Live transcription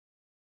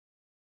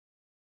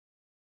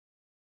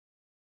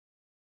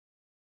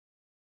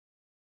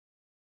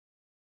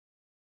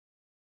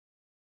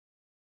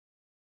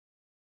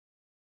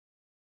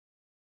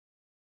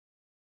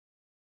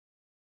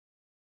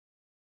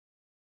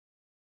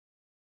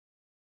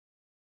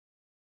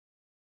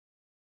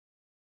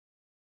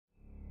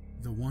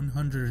The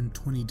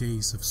 120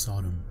 Days of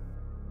Sodom.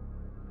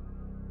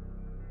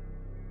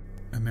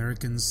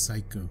 American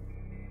Psycho.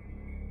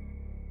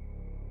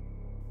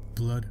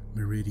 Blood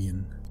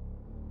Meridian.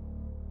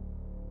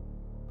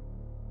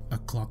 A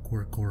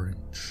Clockwork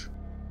Orange.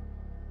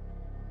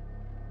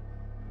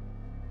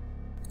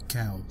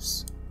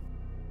 Cows.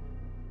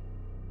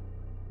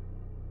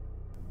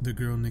 The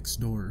Girl Next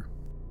Door.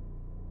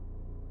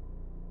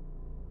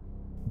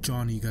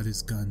 Johnny Got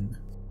His Gun.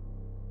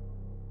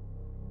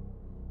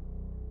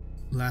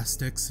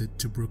 Last Exit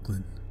to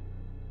Brooklyn.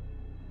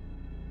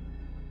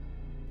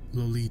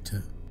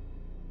 Lolita.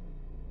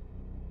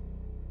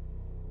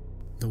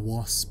 The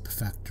Wasp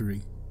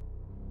Factory.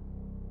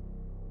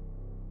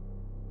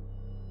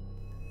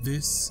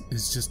 This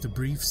is just a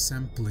brief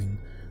sampling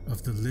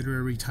of the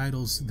literary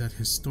titles that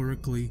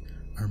historically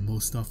are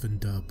most often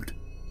dubbed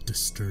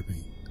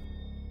disturbing.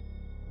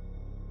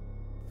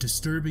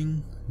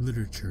 Disturbing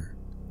literature.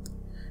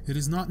 It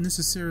is not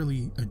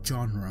necessarily a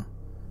genre,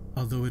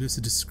 although it is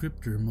a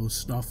descriptor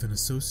most often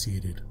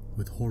associated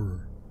with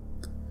horror.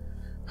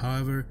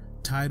 However,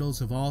 titles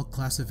of all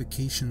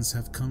classifications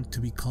have come to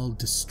be called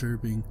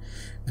disturbing,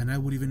 and I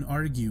would even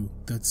argue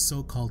that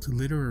so-called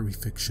literary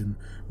fiction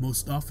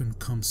most often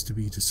comes to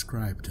be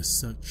described as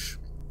such.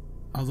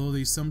 Although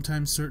they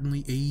sometimes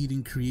certainly aid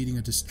in creating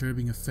a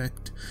disturbing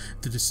effect,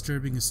 the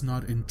disturbing is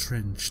not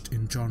entrenched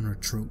in genre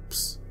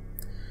tropes.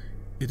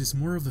 It is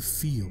more of a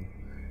feel,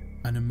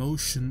 an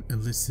emotion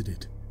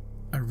elicited,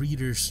 a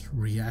reader's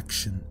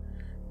reaction,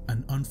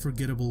 an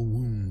unforgettable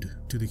wound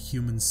to the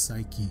human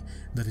psyche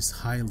that is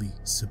highly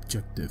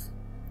subjective.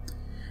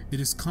 It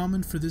is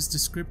common for this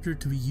descriptor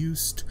to be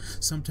used,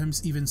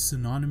 sometimes even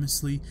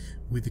synonymously,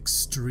 with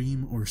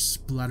extreme or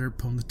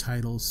splatterpunk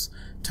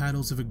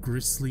titles of a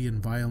grisly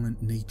and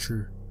violent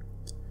nature.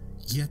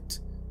 Yet,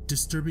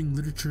 disturbing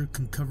literature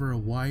can cover a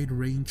wide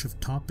range of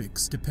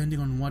topics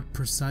depending on what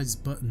precise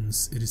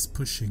buttons it is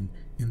pushing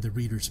in the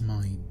reader's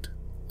mind.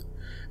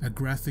 A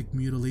graphic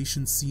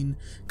mutilation scene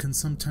can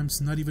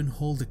sometimes not even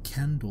hold a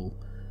candle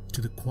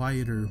to the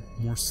quieter,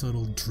 more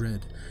subtle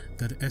dread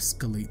that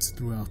escalates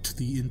throughout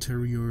the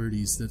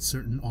interiorities that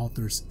certain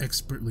authors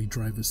expertly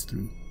drive us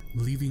through,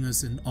 leaving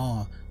us in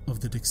awe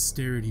of the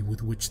dexterity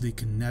with which they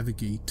can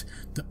navigate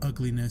the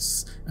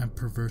ugliness and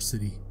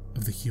perversity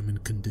of the human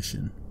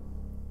condition.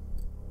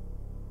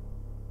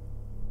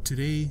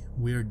 Today,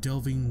 we are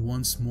delving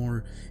once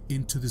more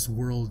into this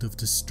world of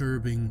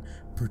disturbing,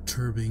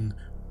 perturbing,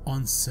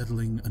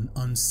 unsettling, and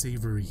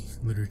unsavory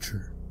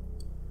literature.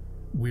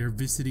 We are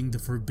visiting the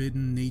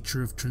forbidden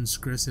nature of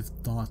transgressive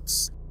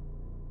thoughts,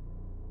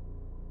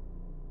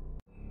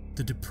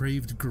 the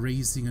depraved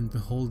grazing and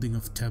beholding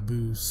of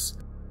taboos,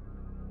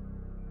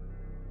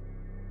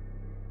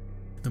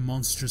 the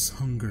monstrous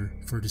hunger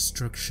for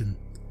destruction,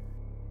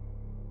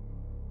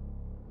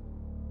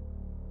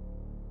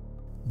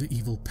 the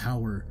evil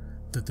power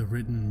that the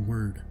written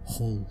word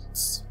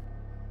holds.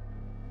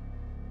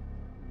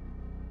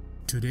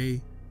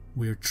 Today,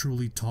 we are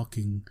truly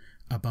talking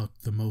about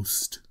the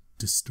most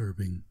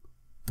disturbing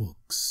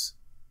books.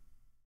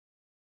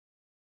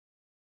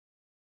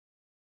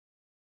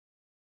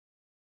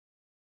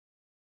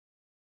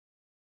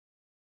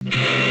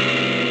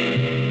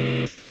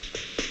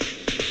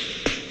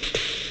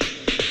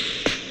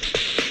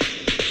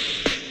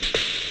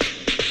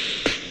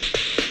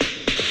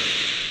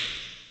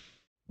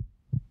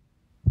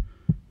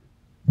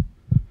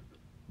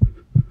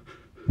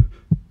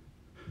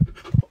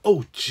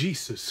 Oh,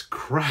 Jesus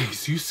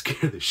Christ, you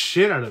scared the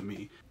shit out of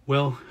me.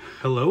 Well,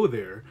 hello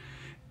there,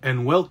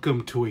 and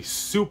welcome to a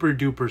super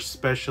duper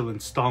special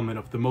installment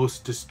of the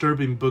most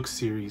disturbing book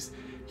series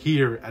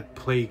here at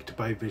Plagued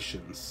by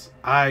Visions.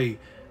 I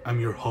am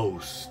your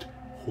host,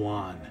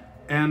 Juan,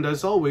 and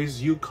as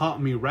always, you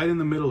caught me right in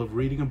the middle of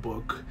reading a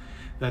book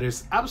that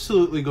is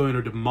absolutely going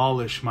to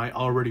demolish my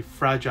already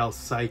fragile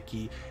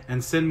psyche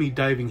and send me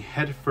diving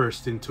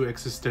headfirst into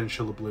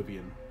existential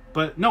oblivion.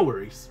 But no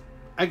worries.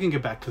 I can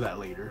get back to that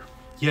later.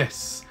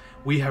 Yes,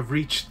 we have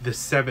reached the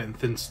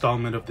 7th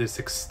installment of this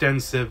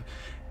extensive,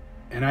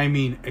 and I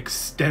mean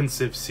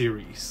extensive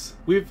series.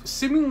 We've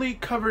seemingly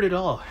covered it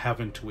all,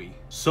 haven't we?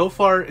 So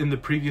far in the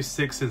previous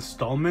 6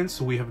 installments,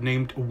 we have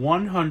named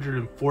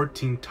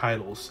 114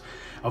 titles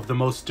of the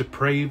most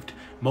depraved,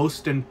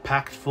 most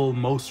impactful,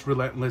 most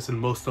relentless, and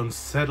most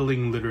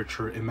unsettling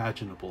literature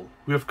imaginable.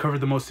 We have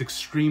covered the most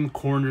extreme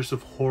corners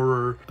of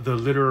horror, the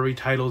literary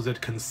titles that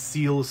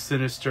conceal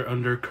sinister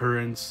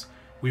undercurrents.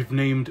 We've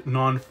named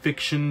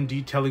non-fiction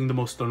detailing the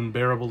most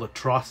unbearable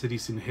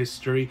atrocities in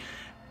history,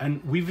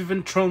 and we've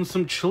even thrown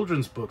some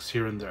children's books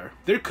here and there.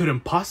 There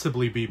couldn't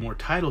possibly be more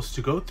titles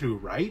to go through,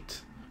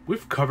 right?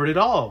 We've covered it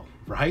all,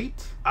 right?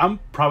 I'm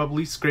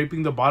probably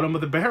scraping the bottom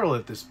of the barrel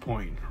at this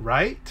point,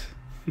 right?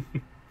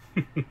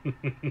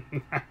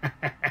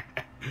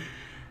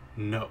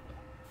 No,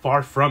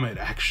 far from it,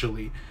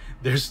 actually.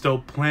 There's still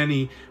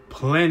plenty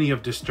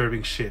of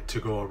disturbing shit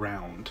to go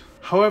around.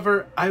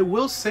 However, I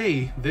will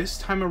say this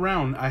time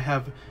around I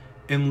have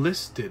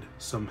enlisted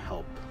some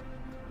help.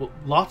 Well,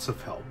 lots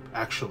of help,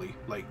 actually.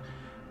 Like,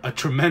 a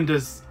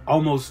tremendous,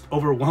 almost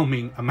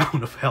overwhelming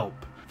amount of help.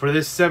 For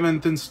this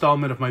 7th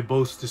installment of my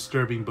most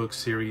disturbing book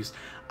series,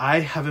 I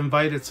have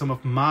invited some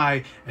of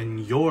my and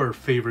your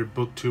favorite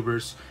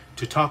booktubers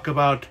to talk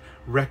about,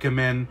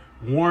 recommend,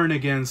 warn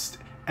against,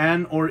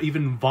 and or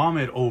even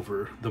vomit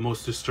over the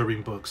most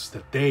disturbing books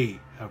that they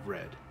have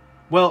read.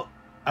 Well,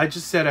 I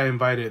just said I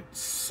invited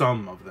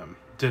some of them,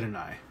 didn't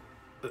I?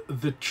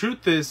 The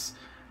truth is,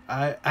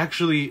 I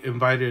actually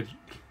invited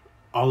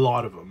a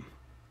lot of them.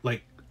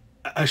 Like,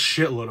 a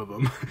shitload of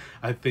them.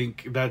 I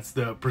think that's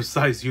the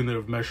precise unit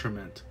of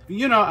measurement.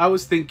 You know, I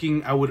was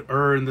thinking I would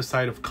err on the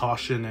side of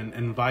caution and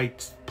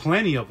invite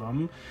plenty of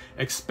them,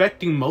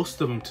 expecting most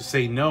of them to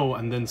say no,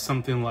 and then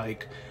something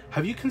like,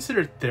 have you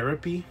considered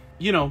therapy?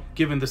 You know,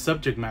 given the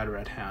subject matter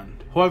at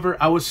hand. However,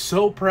 I was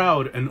so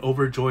proud and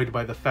overjoyed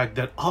by the fact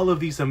that all of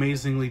these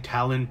amazingly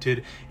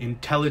talented,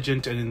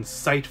 intelligent, and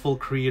insightful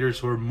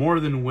creators were more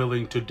than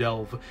willing to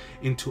delve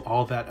into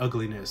all that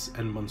ugliness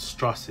and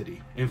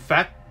monstrosity. In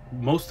fact,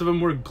 most of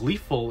them were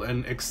gleeful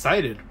and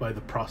excited by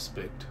the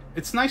prospect.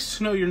 It's nice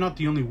to know you're not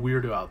the only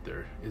weirdo out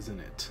there, isn't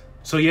it?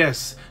 So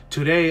yes,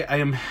 today I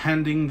am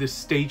handing this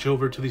stage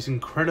over to these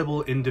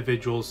incredible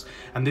individuals,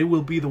 and they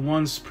will be the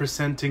ones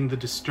presenting the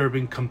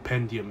disturbing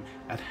compendium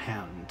at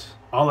hand.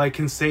 All I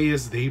can say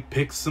is they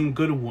picked some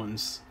good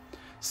ones.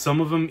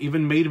 Some of them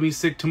even made me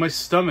sick to my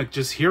stomach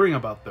just hearing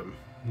about them.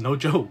 No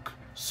joke.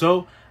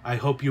 So, I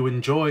hope you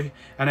enjoy,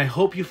 and I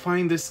hope you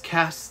find this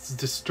cast's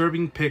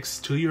disturbing picks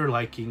to your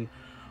liking,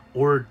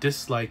 or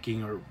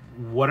disliking, or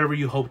whatever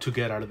you hope to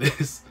get out of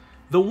this.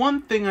 The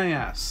one thing I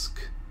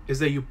ask is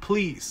that you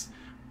please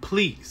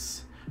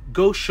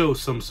go show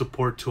some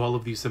support to all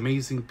of these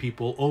amazing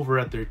people over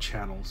at their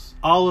channels.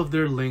 All of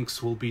their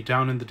links will be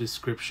down in the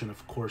description,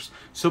 of course,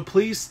 so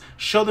please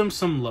show them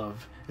some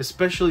love,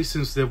 especially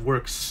since they've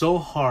worked so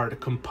hard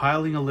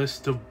compiling a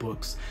list of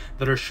books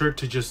that are sure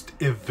to just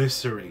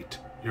eviscerate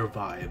your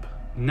vibe.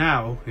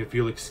 Now, if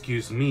you'll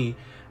excuse me,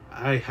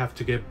 I have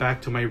to get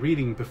back to my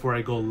reading before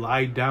I go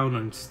lie down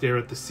and stare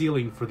at the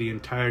ceiling for the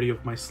entirety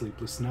of my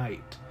sleepless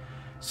night.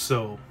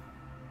 So,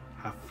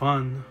 have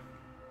fun.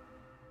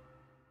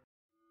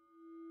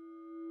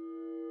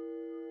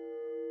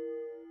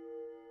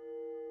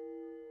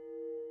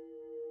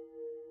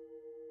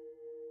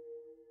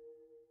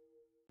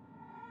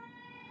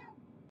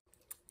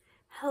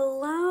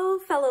 Hello,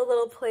 fellow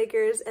little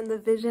plaguers in the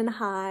Vision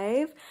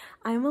Hive.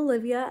 I'm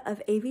Olivia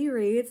of Avey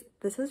Reads.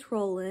 This is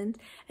Roland,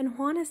 and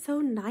Juan has so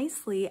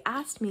nicely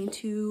asked me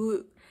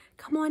to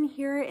come on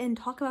here and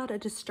talk about a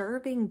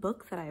disturbing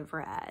book that I've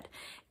read.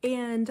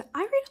 And I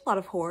read a lot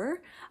of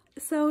horror,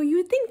 so you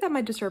would think that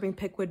my disturbing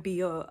pick would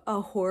be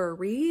a horror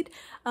read,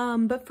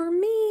 but for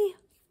me,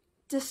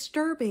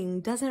 disturbing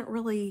doesn't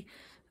really,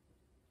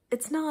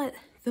 it's not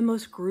the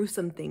most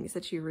gruesome things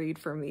that you read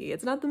for me.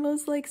 It's not the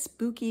most like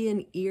spooky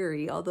and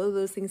eerie, although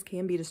those things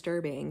can be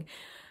disturbing.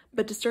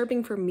 But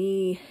disturbing for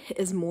me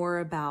is more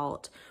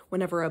about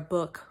whenever a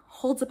book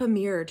holds up a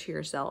mirror to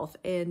yourself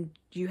and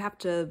you have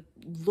to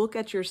look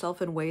at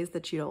yourself in ways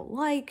that you don't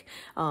like,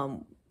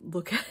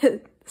 look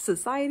at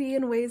society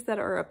in ways that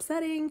are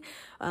upsetting,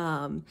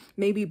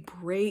 maybe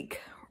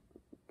break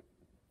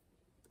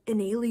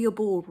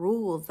inalienable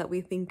rules that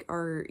we think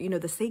are, you know,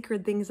 the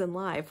sacred things in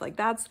life. Like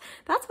that's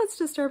what's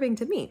disturbing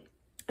to me.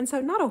 And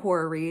so not a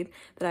horror read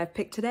that I've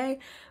picked today,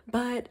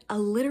 but a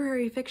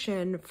literary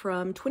fiction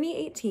from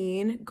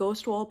 2018,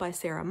 Ghostwall by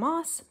Sarah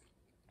Moss.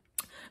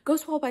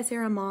 Ghostwall by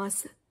Sarah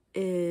Moss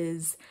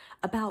is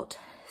about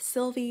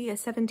Sylvie, a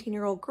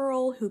 17-year-old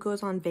girl who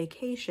goes on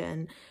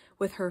vacation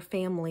with her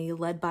family,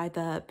 led by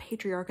the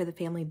patriarch of the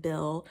family,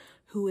 Bill,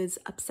 who is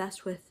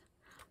obsessed with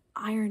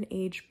Iron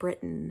Age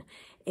Britain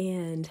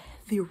and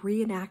the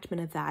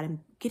reenactment of that and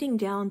getting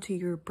down to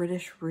your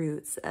British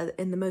roots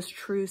in the most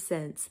true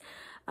sense.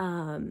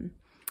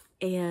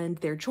 And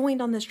they're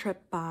joined on this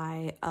trip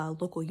by a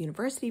local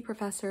university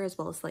professor, as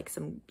well as like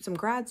some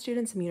grad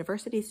students, some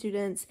university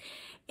students,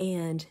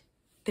 and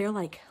they're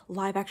like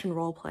live action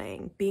role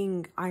playing,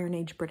 being Iron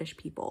Age British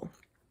people.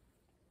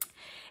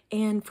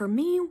 And for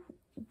me,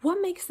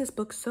 what makes this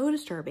book so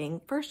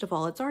disturbing, first of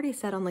all, it's already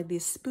set on like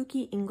these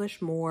spooky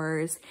English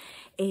moors,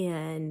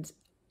 and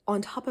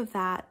on top of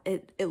that,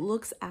 it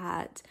looks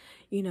at,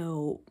 you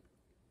know,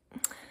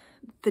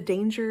 the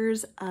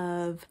dangers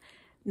of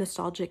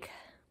nostalgic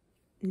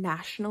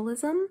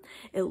nationalism.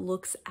 It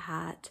looks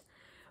at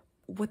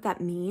what that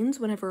means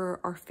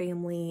whenever our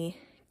family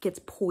gets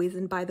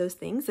poisoned by those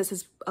things. This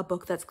is a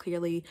book that's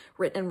clearly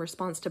written in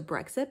response to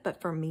Brexit,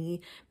 but for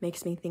me,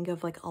 makes me think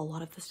of like a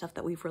lot of the stuff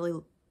that we've really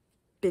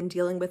been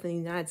dealing with in the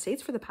United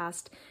States for the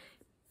past,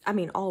 I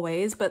mean,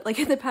 always, but like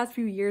in the past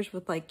few years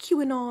with like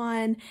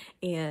QAnon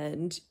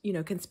and, you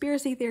know,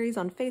 conspiracy theories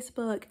on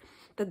Facebook,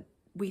 that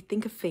we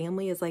think of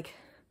family as like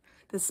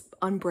this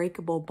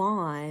unbreakable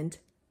bond,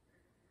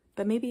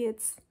 but maybe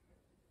it's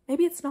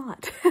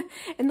not.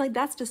 And like,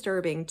 that's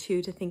disturbing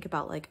too, to think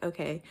about like,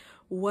 okay,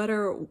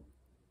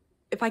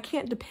 if I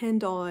can't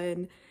depend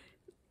on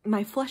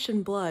my flesh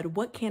and blood,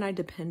 what can I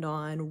depend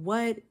on?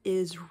 What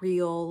is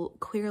real?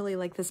 Clearly,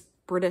 like, this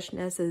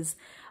Britishness is,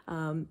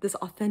 this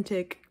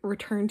authentic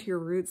return to your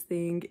roots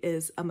thing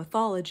is a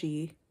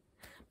mythology,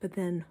 but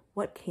then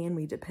what can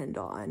we depend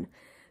on?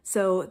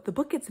 So the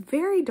book gets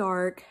very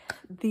dark.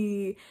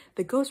 The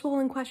ghost wall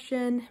in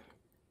question,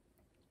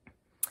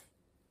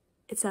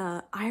 it's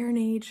a Iron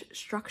Age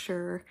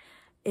structure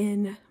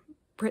in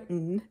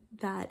Britain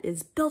that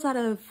is built out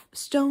of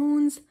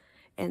stones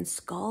and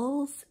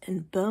skulls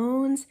and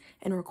bones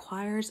and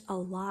requires a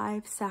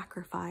live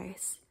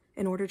sacrifice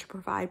in order to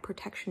provide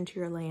protection to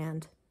your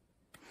land.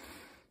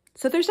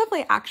 So there's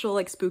definitely actual,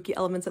 like, spooky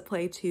elements at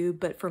play too,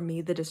 but for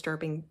me, the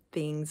disturbing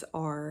things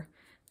are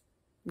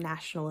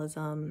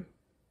nationalism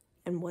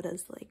and what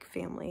does, like,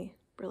 family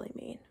really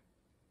mean.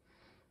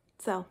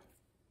 So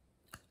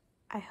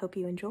I hope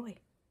you enjoy.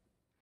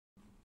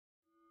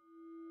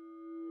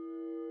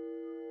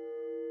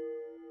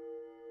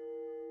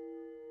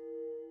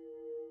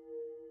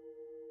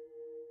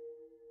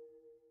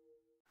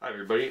 Hi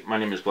everybody, my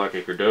name is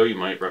Blackacre Doe. You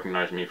might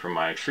recognize me from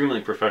my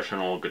extremely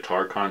professional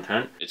guitar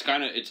content.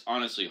 It's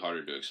honestly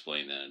harder to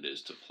explain than it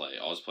is to play.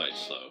 I'll just play it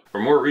slow.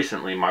 Or more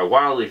recently, my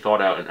wildly thought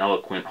out and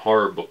eloquent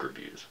horror book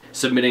reviews.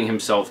 Submitting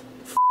himself.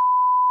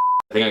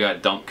 I think I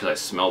got dumped because I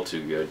smell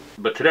too good.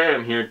 But today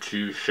I'm here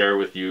to share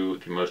with you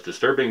the most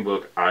disturbing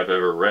book I've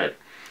ever read.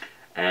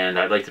 And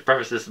I'd like to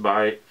preface this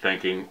by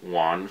thanking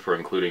Juan for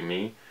including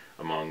me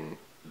among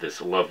this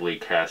lovely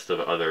cast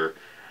of other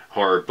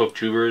horror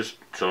booktubers.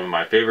 Some of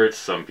my favorites,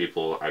 some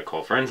people I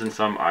call friends, and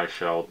some I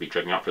shall be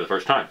checking out for the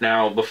first time.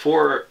 Now,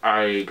 before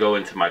I go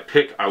into my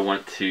pick, I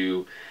want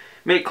to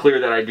make clear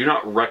that I do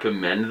not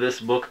recommend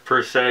this book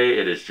per se.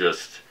 It is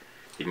just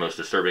the most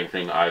disturbing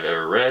thing I've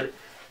ever read,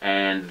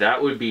 and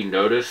that would be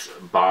Notice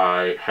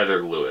by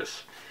Heather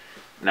Lewis.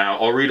 Now,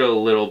 I'll read a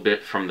little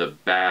bit from the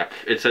back.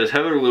 It says,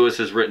 Heather Lewis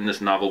has written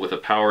this novel with a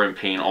power and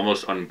pain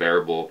almost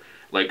unbearable,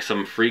 like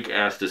some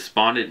freak-ass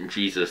despondent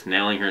Jesus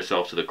nailing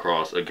herself to the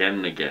cross again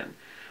and again.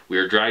 We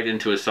are dragged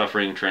into a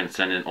suffering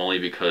transcendent only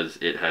because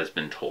it has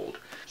been told.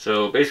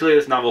 So basically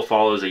this novel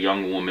follows a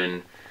young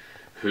woman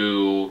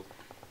who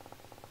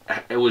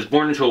was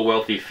born into a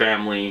wealthy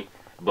family,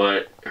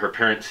 but her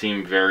parents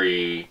seem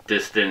very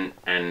distant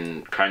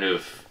and kind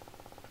of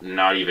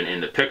not even in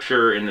the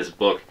picture in this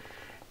book,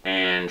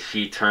 and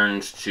she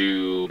turns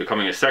to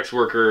becoming a sex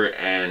worker,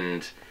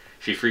 and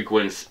she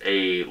frequents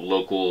a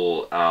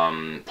local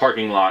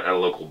parking lot at a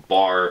local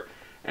bar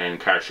and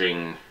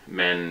catching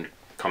men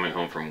coming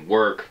home from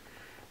work,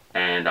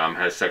 and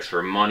has sex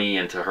for money,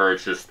 and to her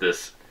it's just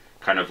this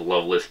kind of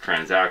loveless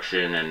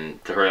transaction,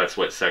 and to her that's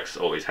what sex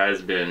always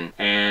has been.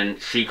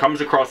 And she comes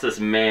across this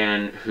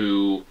man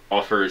who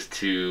offers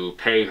to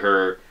pay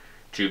her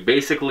to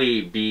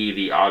basically be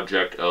the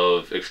object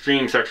of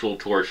extreme sexual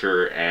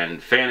torture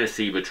and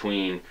fantasy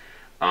between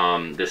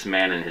this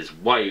man and his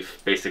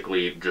wife,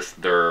 basically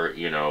just their,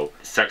 you know,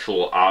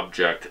 sexual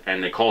object.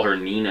 And they call her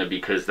Nina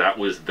because that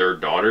was their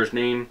daughter's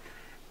name.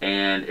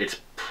 And it's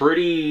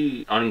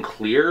pretty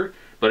unclear,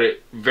 but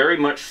it very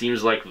much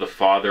seems like the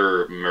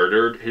father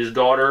murdered his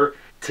daughter.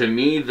 To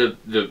me,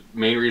 the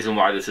main reason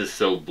why this is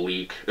so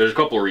bleak, there's a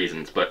couple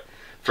reasons, but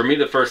for me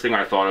the first thing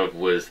I thought of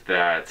was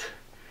that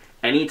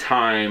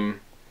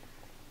anytime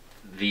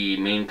the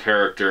main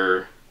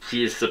character,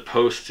 she is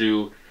supposed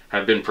to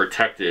have been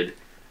protected,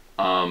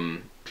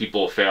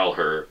 people fail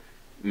her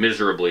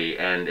miserably,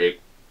 and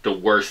the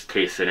worst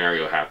case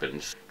scenario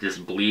happens.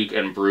 Just bleak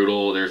and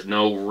brutal. There's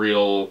no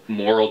real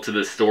moral to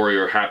the story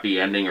or happy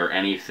ending or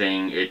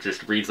anything. It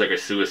just reads like a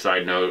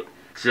suicide note.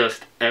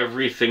 Just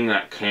everything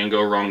that can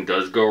go wrong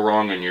does go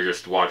wrong, and you're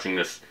just watching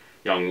this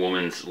young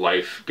woman's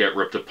life get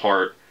ripped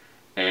apart.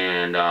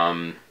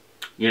 And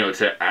you know,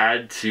 to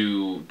add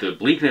to the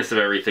bleakness of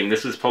everything,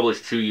 this was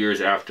published 2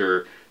 years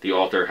after the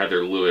author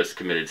Heather Lewis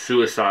committed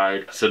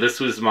suicide. So this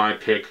was my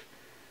pick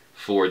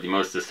for the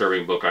most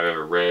disturbing book I've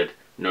ever read,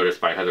 Notice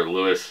by Heather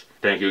Lewis.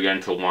 Thank you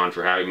again to Juan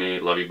for having me.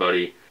 Love you,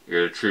 buddy.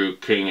 You're the true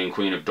king and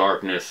queen of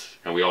darkness,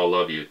 and we all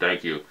love you.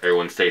 Thank you.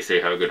 Everyone stay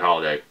safe. Have a good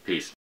holiday.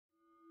 Peace.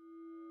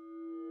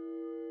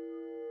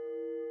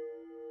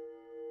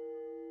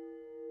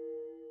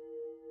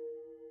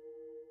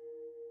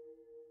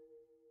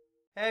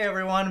 Hey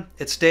everyone,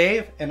 it's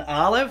Dave and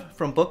Olive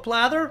from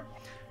Blather.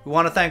 We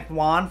want to thank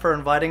Juan for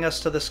inviting us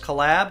to this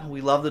collab.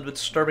 We love the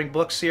Disturbing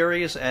Book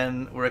series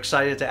and we're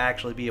excited to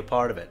actually be a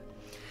part of it.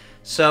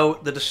 So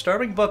the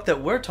disturbing book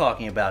that we're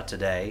talking about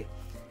today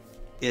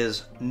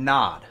is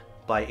Nod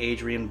by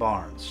Adrian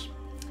Barnes.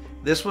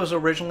 This was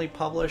originally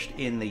published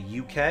in the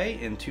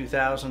UK in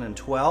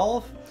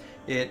 2012.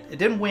 It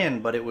didn't win,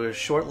 but it was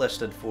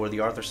shortlisted for the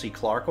Arthur C.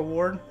 Clarke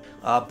Award.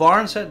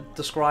 Barnes had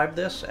described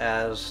this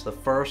as the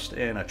first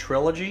in a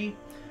trilogy,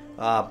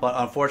 but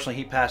unfortunately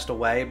he passed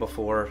away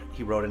before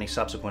he wrote any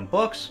subsequent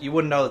books. You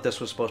wouldn't know that this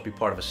was supposed to be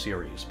part of a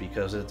series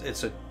because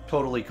it's a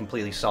totally,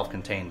 completely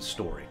self-contained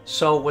story.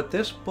 So what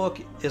this book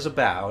is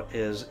about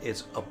is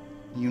it's a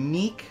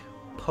unique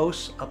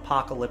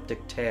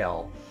post-apocalyptic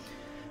tale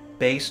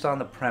based on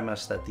the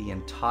premise that the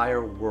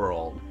entire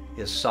world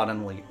is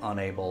suddenly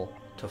unable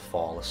to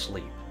fall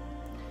asleep.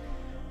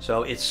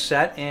 So it's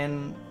set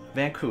in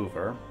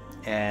Vancouver,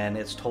 and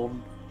it's told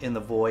in the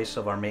voice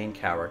of our main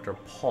character,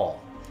 Paul.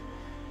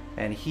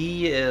 And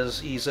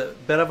he's a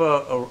bit of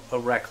a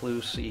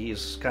recluse.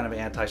 He's kind of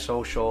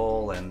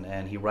antisocial,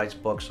 and he writes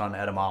books on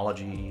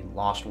etymology,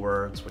 lost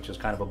words, which is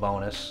kind of a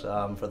bonus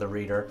for the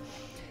reader.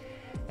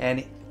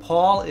 And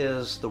Paul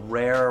is the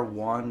rare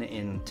 1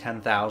 in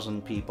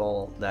 10,000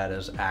 people that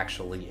is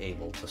actually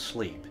able to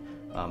sleep.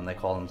 They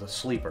call them the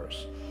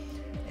sleepers.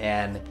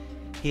 And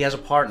he has a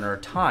partner,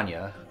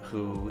 Tanya,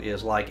 who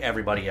is like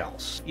everybody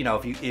else. You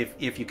know,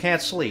 if you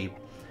can't sleep,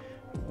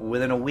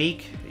 within a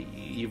week,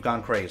 you've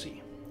gone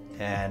crazy.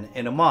 And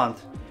in a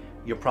month,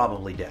 you're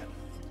probably dead.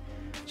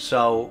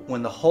 So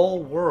when the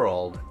whole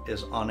world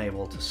is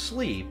unable to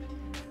sleep,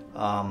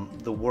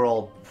 the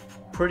world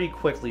pretty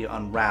quickly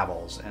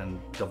unravels and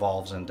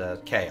devolves into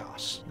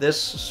chaos. This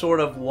sort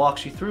of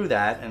walks you through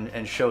that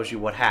and shows you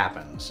what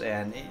happens.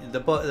 And the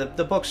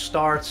book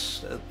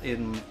starts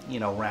in, you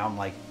know, around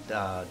like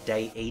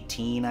day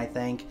 18, I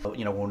think.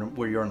 You know,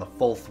 where you're in the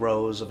full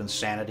throes of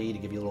insanity, to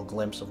give you a little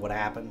glimpse of what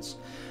happens.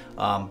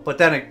 But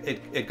then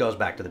it goes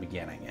back to the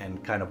beginning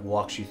and kind of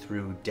walks you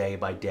through day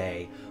by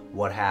day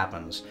what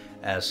happens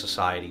as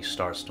society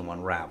starts to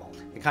unravel.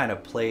 It kind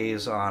of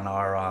plays on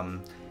our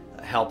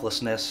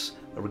helplessness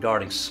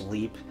regarding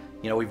sleep.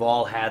 You know, we've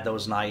all had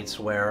those nights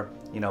where,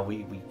 you know,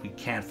 we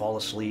can't fall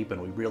asleep and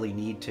we really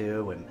need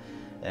to,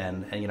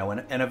 and you know,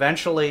 and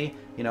eventually,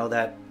 you know,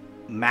 that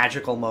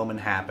magical moment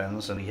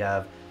happens and we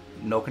have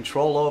no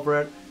control over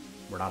it.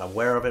 We're not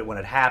aware of it when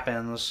it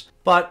happens.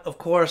 But of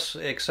course,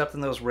 except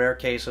in those rare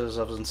cases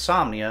of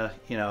insomnia,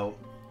 you know,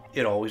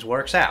 it always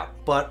works out.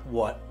 But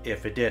what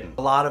if it didn't?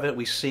 A lot of it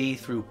we see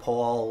through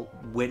Paul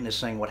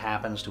witnessing what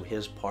happens to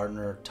his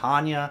partner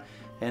Tanya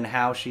and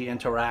how she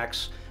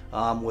interacts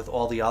with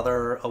all the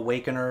other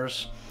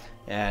awakeners,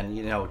 and,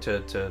 you know,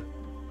 to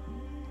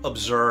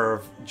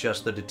observe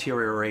just the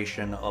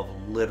deterioration of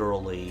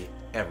literally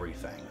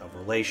everything, of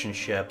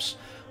relationships,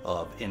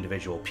 of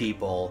individual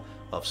people,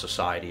 of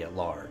society at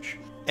large.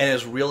 And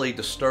it's really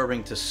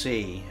disturbing to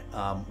see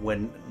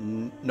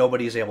when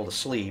nobody's able to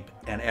sleep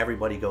and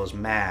everybody goes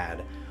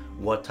mad,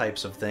 what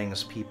types of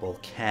things people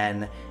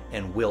can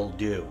and will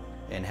do,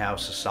 and how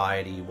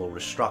society will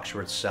restructure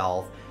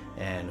itself,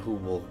 and who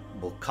will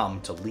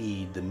come to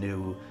lead the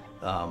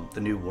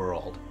new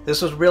world.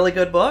 This was a really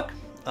good book.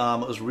 It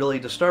was a really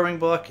disturbing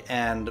book,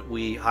 and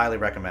we highly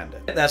recommend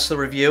it. That's the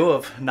review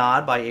of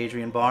Nod by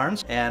Adrian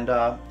Barnes, and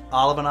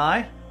Olive and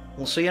I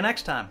will see you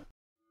next time.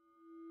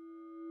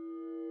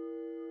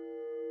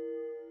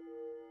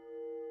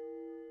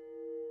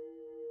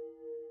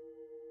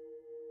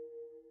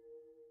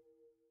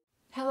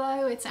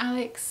 Hello, it's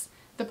Alex,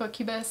 the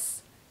Booktubers.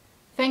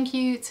 Thank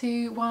you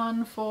to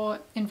Juan for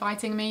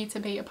inviting me to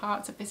be a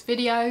part of this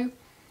video.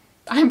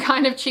 I'm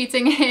kind of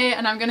cheating here,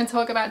 and I'm going to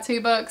talk about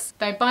 2 books.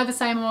 They're by the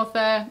same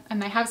author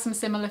and they have some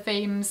similar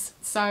themes,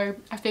 so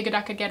I figured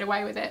I could get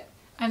away with it.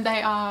 And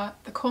they are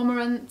The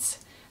Cormorant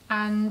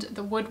and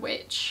The Wood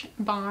Witch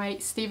by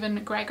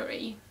Stephen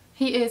Gregory.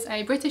 He is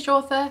a British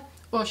author,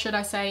 or should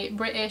I say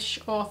British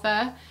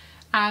author,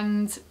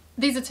 and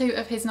these are 2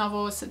 of his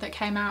novels that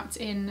came out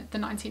in the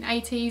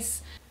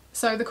 1980s.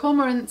 So The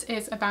Cormorant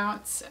is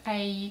about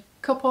a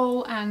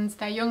couple and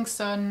their young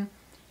son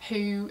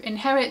who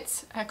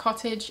inherit a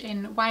cottage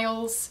in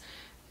Wales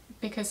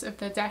because of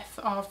the death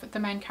of the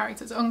main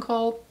character's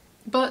uncle.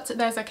 But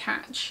there's a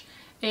catch.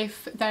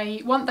 If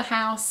they want the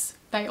house,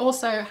 they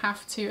also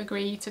have to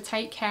agree to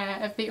take care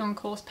of the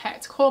uncle's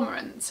pet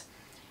cormorant,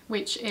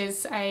 which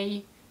is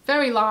a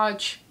very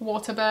large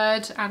water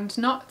bird and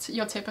not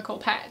your typical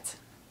pet.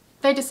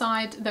 They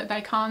decide that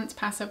they can't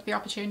pass up the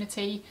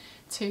opportunity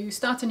to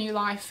start a new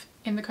life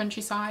in the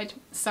countryside,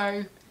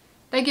 so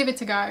they give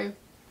it a go.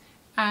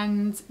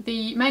 And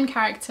the main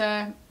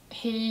character,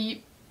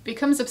 he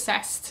becomes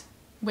obsessed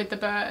with the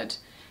bird,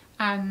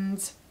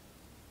 and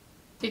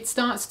it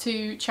starts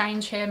to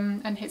change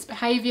him and his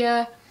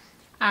behaviour,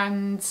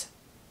 and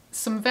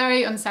some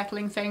very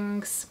unsettling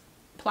things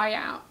play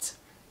out.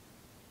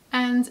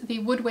 And The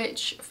Wood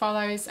Witch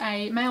follows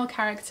a male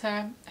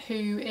character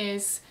who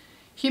is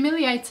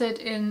humiliated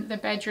in the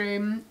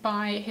bedroom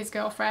by his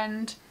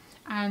girlfriend,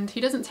 and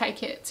he doesn't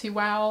take it too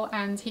well,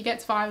 and he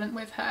gets violent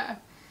with her.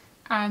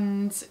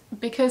 And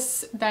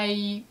because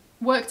they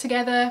work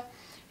together,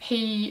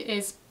 he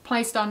is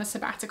placed on a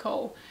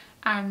sabbatical,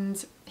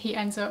 and he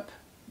ends up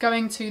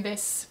going to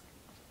this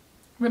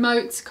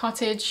remote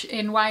cottage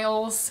in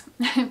Wales.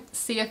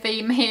 See a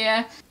theme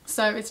here.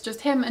 So it's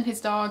just him and his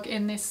dog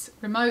in this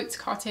remote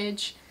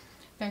cottage.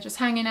 They're just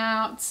hanging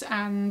out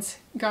and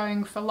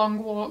going for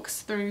long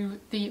walks through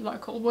the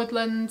local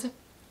woodland.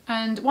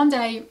 And one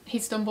day he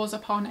stumbles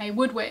upon a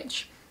wood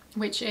witch,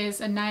 which is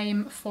a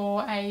name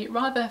for a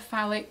rather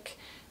phallic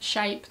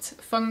shaped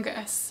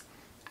fungus.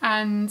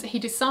 And he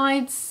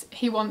decides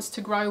he wants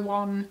to grow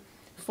one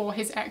for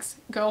his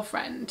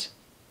ex-girlfriend,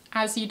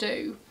 as you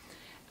do.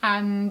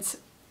 And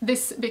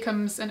this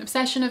becomes an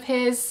obsession of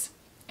his.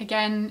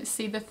 Again,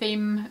 see the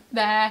theme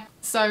there.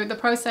 So the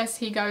process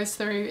he goes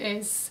through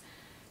is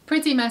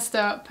pretty messed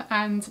up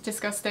and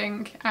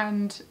disgusting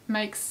and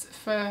makes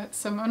for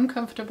some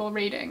uncomfortable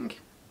reading.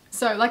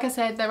 So like I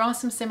said, there are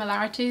some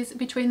similarities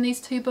between these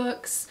two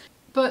books,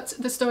 but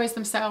the stories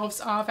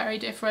themselves are very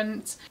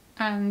different,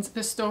 and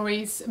the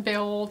stories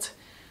build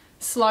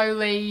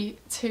slowly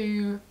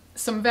to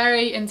some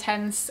very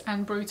intense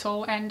and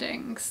brutal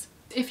endings.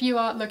 If you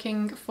are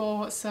looking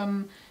for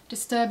some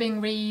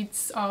disturbing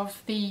reads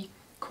of the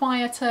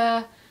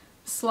quieter,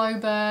 slow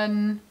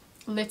burn,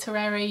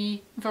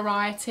 literary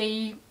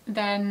variety,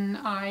 then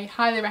I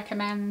highly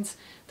recommend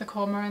The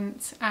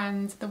Cormorant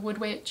and The Wood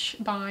Witch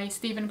by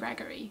Stephen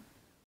Gregory.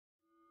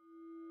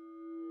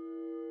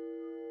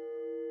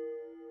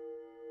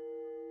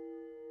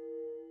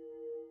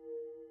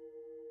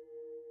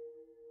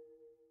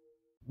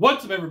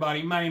 What's up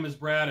everybody, my name is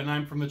Brad and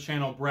I'm from the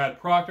channel Brad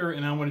Proctor,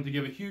 and I wanted to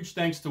give a huge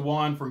thanks to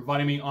Juan for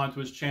inviting me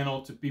onto his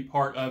channel to be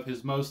part of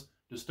his Most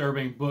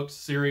Disturbing Books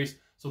series.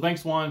 So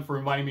thanks Juan for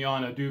inviting me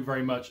on, I do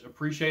very much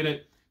appreciate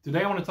it.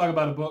 Today I want to talk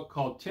about a book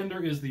called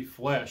Tender is the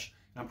Flesh.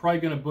 I'm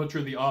probably going to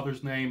butcher the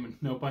author's name,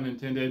 no pun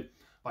intended,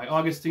 by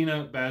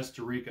Augustina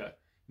Bazterrica.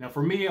 Now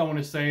for me, I want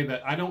to say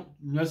that I don't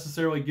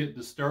necessarily get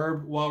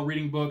disturbed while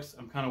reading books.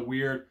 I'm kind of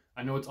weird.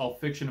 I know it's all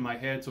fiction in my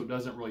head, so it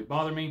doesn't really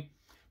bother me.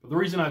 But the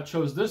reason I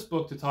chose this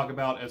book to talk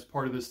about as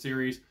part of this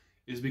series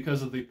is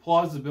because of the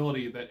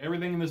plausibility that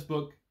everything in this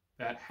book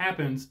that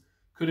happens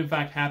could in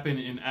fact happen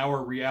in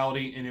our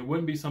reality, and it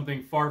wouldn't be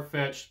something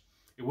far-fetched.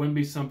 It wouldn't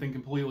be something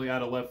completely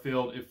out of left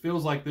field. It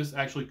feels like this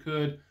actually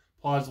could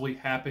plausibly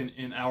happen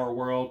in our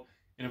world.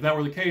 And if that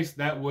were the case,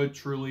 that would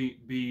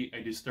truly be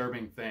a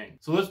disturbing thing.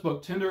 So this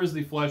book, Tender is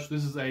the Flesh,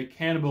 this is a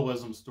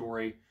cannibalism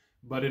story,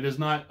 but it is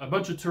not a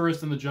bunch of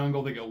tourists in the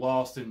jungle that get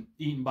lost and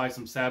eaten by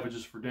some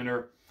savages for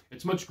dinner.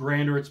 It's much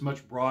grander, it's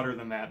much broader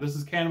than that. This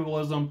is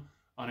cannibalism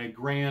on a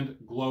grand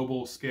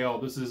global scale.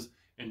 This is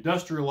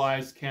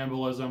industrialized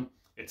cannibalism.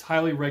 It's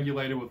highly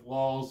regulated with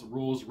laws,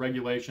 rules,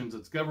 regulations.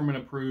 It's government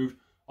approved,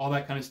 all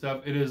that kind of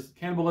stuff. It is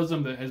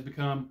cannibalism that has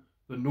become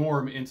the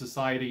norm in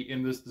society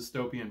in this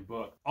dystopian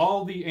book.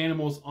 All the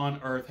animals on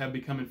Earth have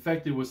become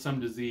infected with some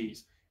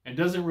disease. It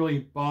doesn't really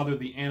bother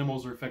the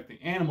animals or affect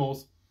the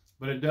animals,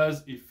 but it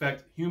does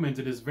affect humans.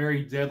 It is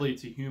very deadly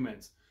to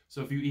humans.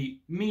 So if you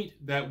eat meat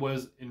that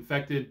was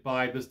infected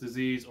by this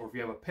disease, or if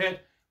you have a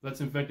pet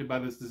that's infected by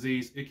this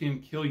disease, it can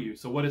kill you.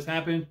 So what has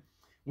happened?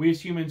 We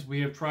as humans,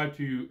 we have tried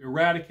to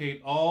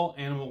eradicate all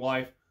animal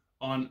life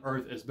on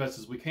Earth as best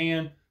as we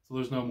can. So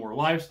there's no more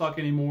livestock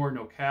anymore,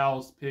 no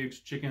cows, pigs,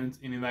 chickens,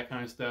 any of that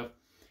kind of stuff.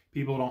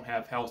 People don't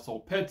have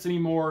household pets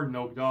anymore,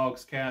 no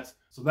dogs, cats.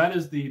 So that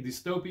is the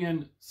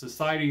dystopian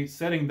society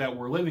setting that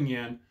we're living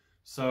in.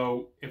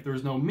 So if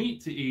there's no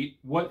meat to eat,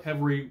 what have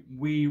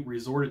we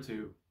resorted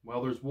to?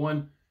 Well, there's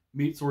one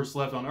meat source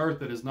left on Earth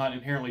that is not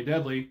inherently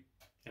deadly,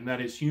 and that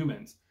is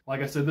humans.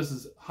 Like I said, this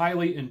is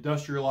highly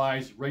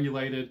industrialized,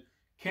 regulated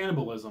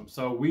cannibalism.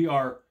 So we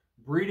are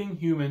breeding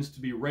humans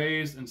to be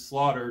raised and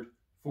slaughtered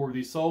for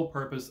the sole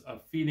purpose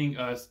of feeding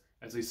us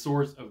as a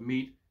source of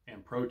meat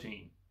and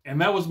protein. And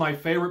that was my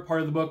favorite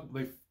part of the book.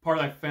 The part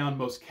I found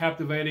most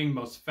captivating,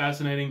 most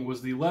fascinating,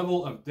 was the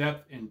level of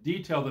depth and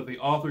detail that the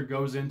author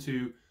goes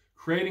into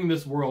creating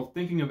this world,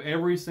 thinking of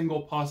every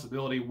single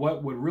possibility,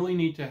 what would really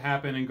need to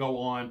happen and go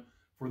on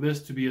for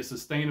this to be a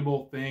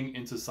sustainable thing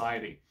in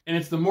society. And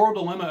it's the moral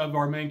dilemma of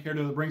our main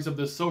character that brings up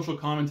this social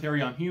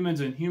commentary on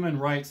humans and human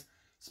rights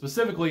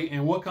specifically,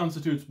 and what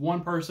constitutes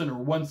one person or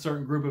one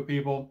certain group of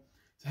people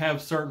to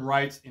have certain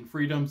rights and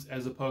freedoms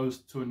as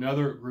opposed to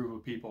another group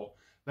of people.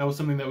 That was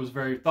something that was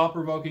very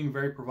thought-provoking,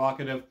 very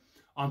provocative,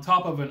 on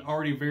top of an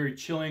already very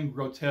chilling,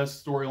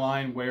 grotesque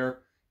storyline where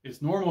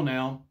it's normal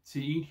now to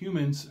eat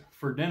humans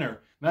for dinner. And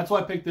that's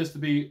why I picked this to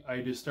be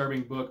a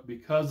disturbing book,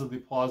 because of the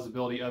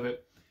plausibility of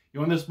it. You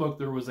know, in this book,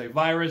 there was a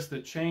virus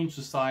that changed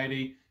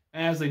society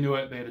as they knew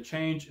it. They had to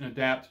change and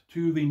adapt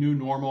to the new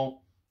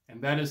normal.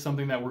 And that is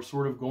something that we're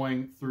sort of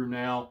going through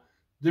now.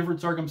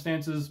 Different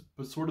circumstances,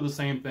 but sort of the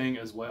same thing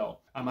as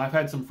well. I've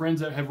had some friends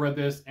that have read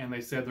this and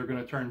they said they're going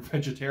to turn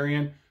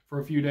vegetarian for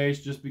a few days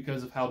just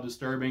because of how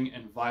disturbing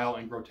and vile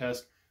and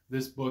grotesque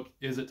this book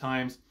is at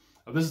times.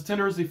 This is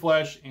Tender is the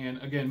Flesh,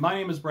 and again, my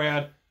name is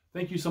Brad.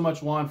 Thank you so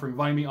much, Juan, for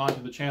inviting me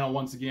onto the channel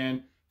once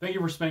again. Thank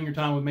you for spending your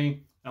time with me,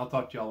 and I'll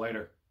talk to y'all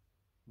later.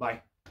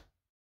 Bye.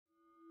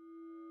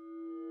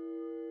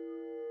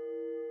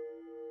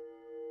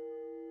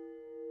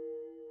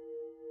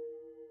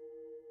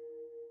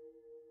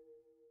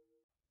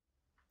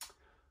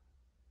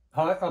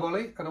 Hi, I'm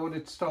Ollie, and I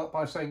wanted to start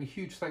by saying a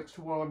huge thanks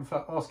to Juan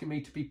for asking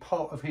me to be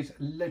part of his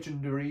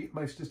legendary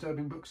Most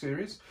Disturbing Book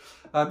series.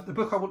 The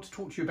book I want to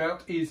talk to you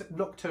about is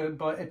Nocturne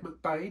by Ed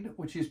McBain,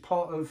 which is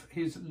part of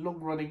his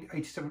long-running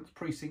 87th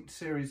Precinct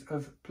series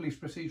of police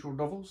procedural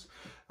novels.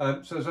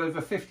 So there's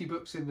over 50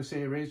 books in the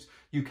series.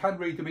 You can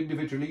read them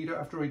individually, you don't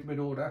have to read them in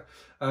order.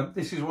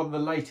 This is one of the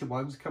later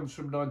ones, comes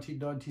from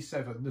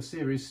 1997. The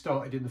series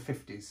started in the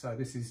 50s, so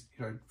this is,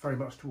 you know, very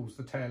much towards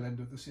the tail end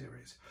of the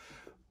series.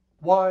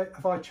 Why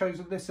have I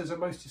chosen this as a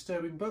most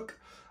disturbing book?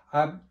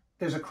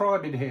 there's a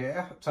crime in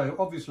here. So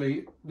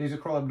obviously these are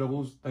crime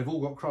novels. They've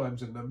all got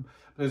crimes in them.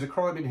 But there's a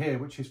crime in here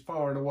which is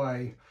far and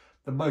away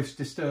the most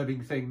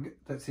disturbing thing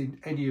that's in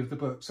any of the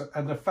books.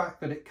 And the fact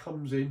that it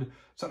comes in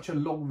such a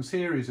long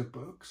series of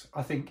books,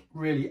 I think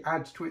really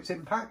adds to its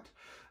impact.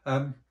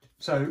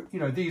 So, you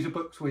know, these are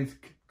books with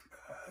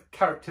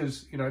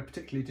characters, you know,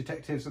 particularly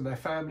detectives and their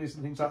families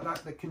and things like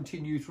that, that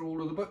continue through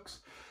all of the books.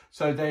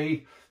 So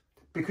they,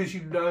 because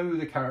you know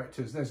the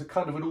characters, there's a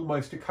kind of an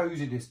almost a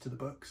coziness to the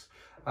books.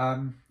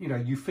 You know,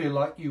 you feel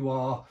like you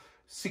are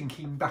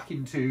sinking back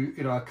into,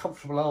 you know, a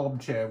comfortable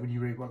armchair when you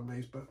read one of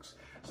these books.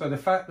 So the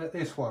fact that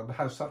this one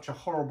has such a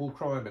horrible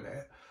crime in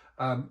it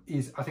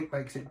is, I think,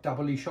 makes it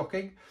doubly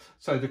shocking.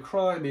 So the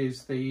crime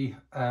is the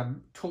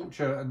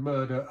torture and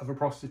murder of a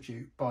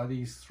prostitute by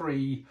these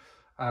three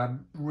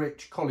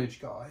rich college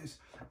guys,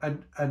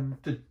 and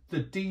the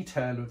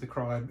detail of the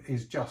crime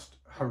is just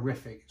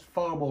horrific. It's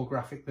far more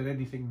graphic than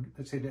anything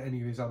that's in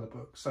any of his other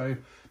books. So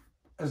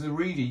as a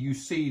reader, you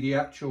see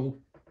the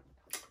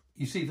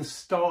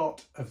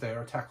start of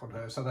their attack on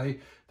her. So they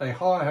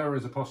hire her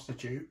as a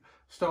prostitute,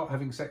 start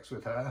having sex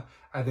with her,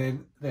 and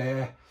then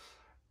their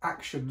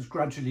actions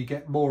gradually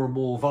get more and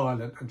more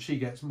violent, and she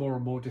gets more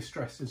and more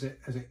distressed as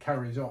it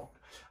carries on.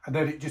 And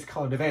then it just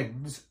kind of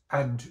ends,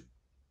 and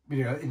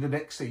you know, in the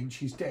next scene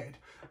she's dead.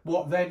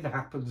 What then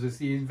happens as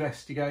the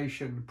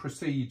investigation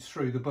proceeds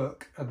through the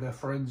book and the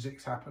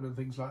forensics happen and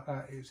things like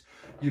that is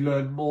you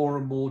learn more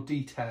and more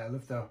detail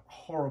of the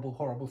horrible,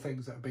 horrible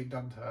things that have been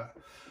done to her.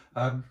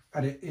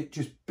 And it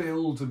just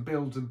builds and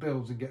builds and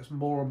builds and gets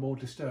more and more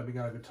disturbing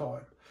over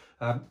time.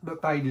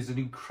 McBain is an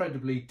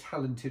incredibly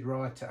talented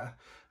writer,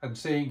 and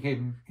seeing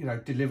him, you know,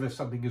 deliver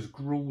something as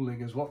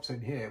grueling as what's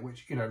in here,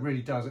 which, you know,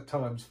 really does at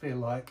times feel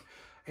like,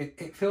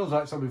 it feels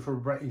like something from a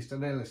Bret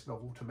Easton Ellis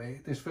novel to me.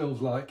 This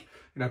feels like,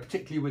 you know,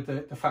 particularly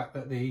with the fact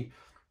that the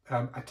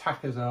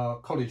attackers are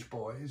college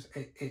boys,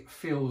 it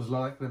feels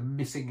like the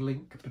missing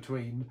link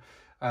between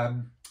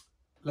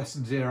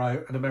Lesson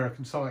Zero and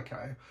American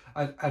Psycho.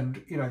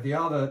 And you know, the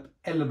other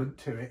element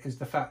to it is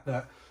the fact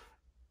that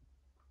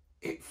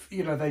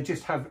you know, they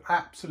just have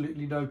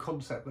absolutely no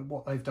concept that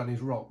what they've done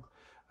is wrong.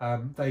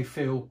 They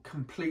feel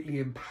completely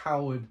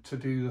empowered to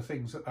do the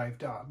things that they've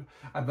done,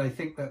 and they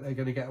think that they're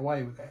going to get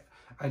away with it.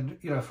 And,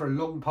 you know, for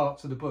long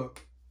parts of the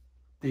book,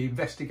 the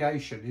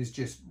investigation is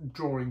just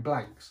drawing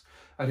blanks,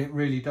 and it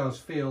really does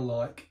feel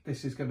like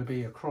this is going to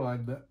be a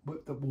crime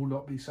that will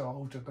not be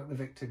solved, and that the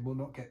victim will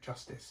not get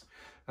justice,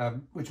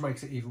 which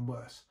makes it even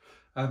worse.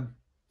 So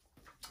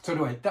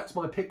anyway, that's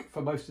my pick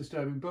for most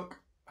disturbing book.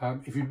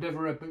 If you've never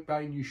read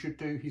McBain, you should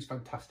do. He's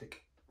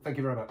fantastic. Thank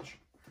you very much.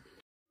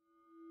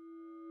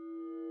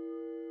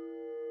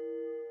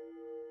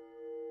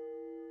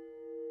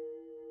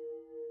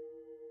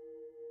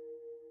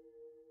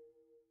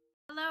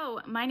 Hello,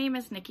 my name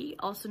is Nikki,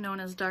 also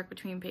known as Dark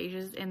Between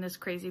Pages in this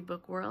crazy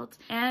book world.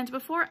 And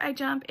before I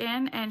jump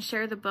in and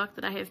share the book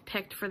that I have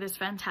picked for this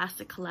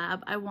fantastic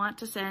collab, I want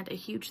to send a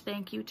huge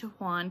thank you to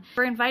Juan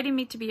for inviting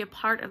me to be a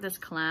part of this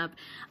collab.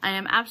 I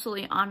am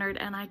absolutely honored,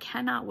 and I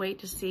cannot wait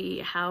to see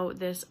how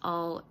this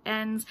all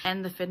ends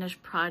and the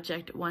finished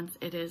project once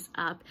it is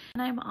up.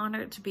 And I'm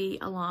honored to be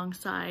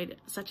alongside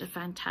such a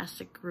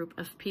fantastic group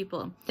of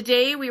people.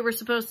 Today we were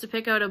supposed to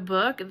pick out a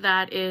book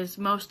that is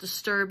most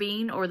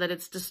disturbing, or that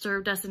it's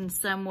disturbed us in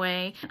some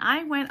way.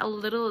 I went a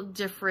little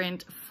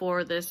different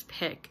for this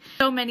pick.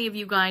 So many of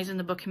you guys in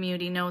the book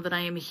community know that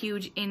I am a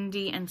huge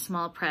indie and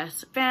small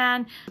press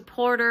fan,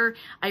 supporter.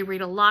 I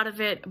read a lot of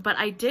it, but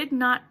I did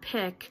not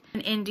pick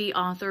an indie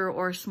author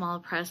or small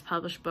press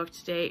published book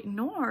today,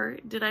 nor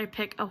did I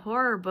pick a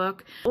horror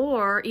book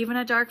or even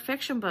a dark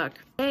fiction book.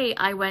 Today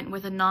I went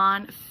with a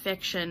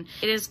non-fiction.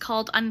 It is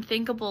called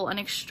Unthinkable, An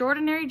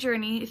Extraordinary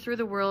Journey Through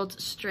the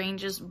World's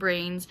Strangest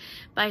Brains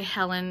by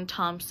Helen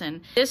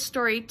Thompson. This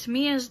story to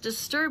me is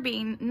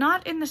disturbing,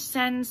 not in the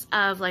sense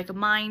of like a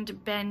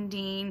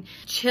mind-bending,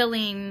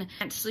 chilling,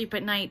 can't sleep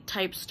at night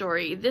type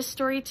story. This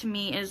story to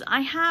me is,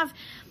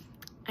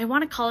 I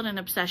want to call it an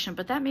obsession,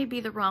 but that may be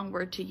the wrong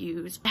word to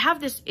use. I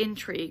have this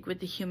intrigue with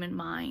the human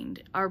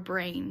mind, our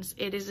brains.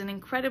 It is an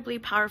incredibly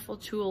powerful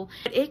tool,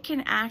 but it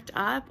can act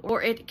up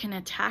or it can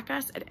attack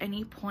us at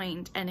any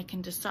point, and it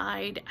can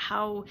decide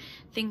how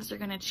things are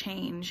going to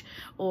change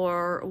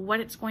or what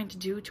it's going to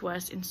do to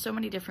us in so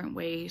many different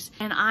ways.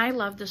 And I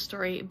love this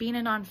story. Being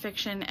a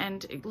nonfiction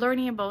and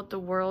learning about the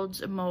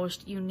world's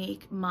most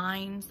unique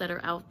minds that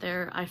are out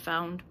there, I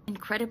found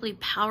incredibly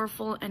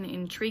powerful and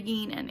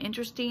intriguing and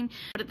interesting,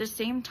 but at the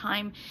same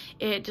time,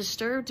 it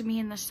disturbed me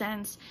in the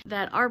sense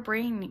that our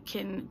brain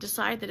can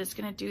decide that it's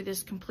going to do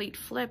this complete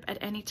flip at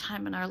any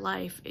time in our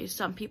life.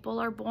 Some people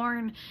are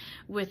born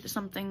with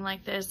something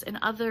like this, and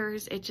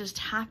others, it just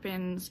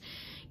happens.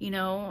 you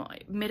know,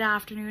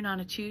 mid-afternoon on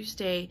a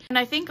Tuesday. And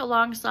I think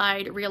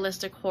alongside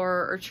realistic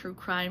horror or true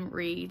crime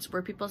reads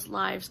where people's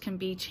lives can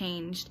be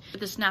changed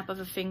with the snap of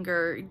a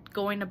finger,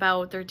 going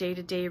about their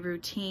day-to-day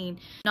routine,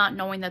 not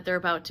knowing that they're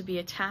about to be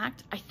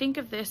attacked, I think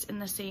of this in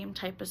the same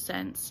type of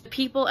sense. The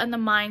people and the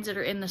minds that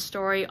are in the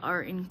story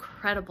are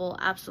incredible,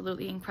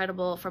 absolutely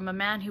incredible. From a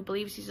man who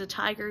believes he's a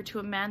tiger to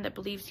a man that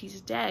believes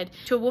he's dead,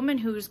 to a woman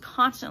who's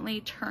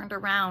constantly turned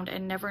around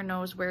and never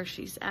knows where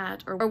she's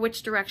at or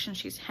which direction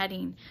she's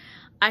heading.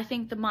 I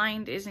think the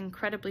mind is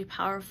incredibly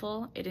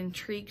powerful. It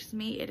intrigues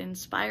me, it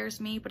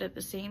inspires me, but at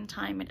the same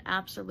time, it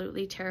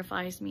absolutely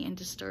terrifies me and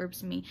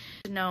disturbs me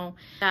to know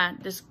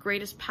that this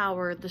greatest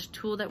power, this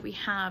tool that we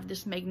have,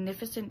 this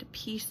magnificent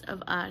piece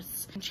of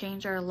us can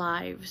change our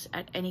lives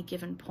at any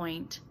given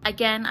point.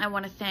 Again, I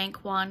want to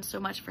thank Juan so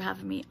much for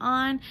having me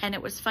on, and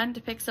it was fun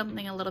to pick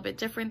something a little bit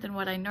different than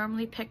what I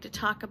normally pick to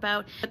talk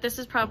about, but this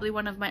is probably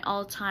one of my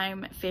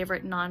all-time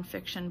favorite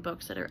nonfiction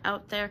books that are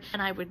out there,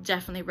 and I would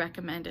definitely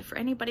recommend it for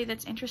anybody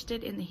that's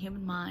interested in the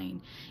human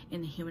mind,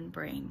 in the human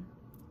brain.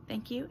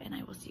 Thank you, and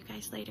I will see you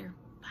guys later.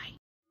 Bye.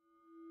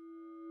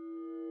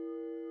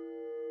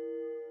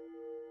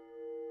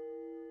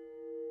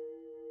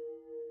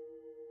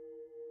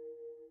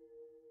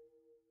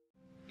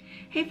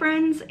 Hey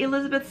friends,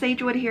 Elizabeth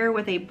Sagewood here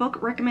with a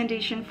book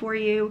recommendation for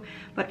you.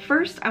 But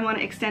first, I want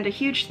to extend a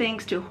huge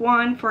thanks to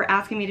Juan for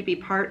asking me to be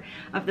part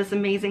of this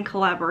amazing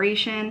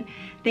collaboration.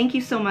 Thank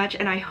you so much,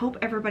 and I hope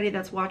everybody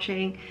that's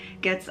watching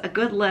gets a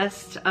good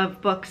list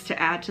of books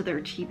to add to their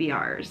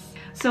TBRs.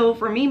 So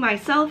for me,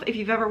 myself, if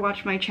you've ever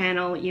watched my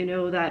channel, you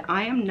know that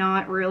I am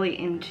not really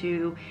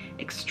into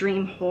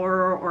extreme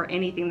horror or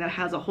anything that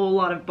has a whole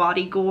lot of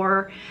body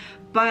gore.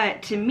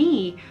 But to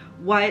me,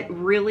 what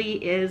really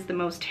is the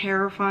most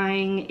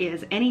terrifying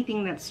is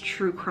anything that's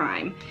true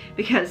crime,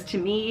 because to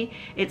me,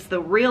 it's the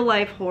real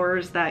life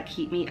horrors that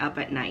keep me up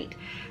at night.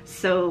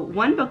 So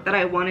one book that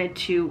I wanted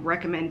to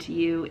recommend to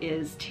you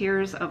is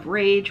Tears of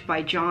Rage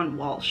by John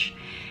Walsh.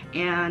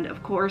 And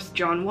of course,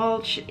 John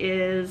Walsh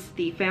is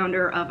the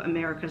founder of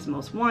America's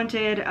Most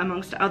Wanted,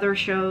 amongst other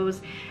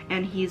shows,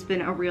 and he's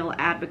been a real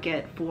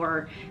advocate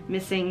for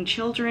missing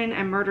children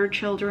and murdered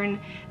children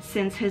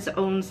since his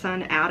own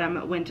son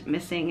Adam went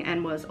missing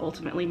and was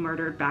ultimately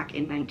murdered back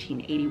in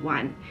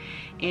 1981.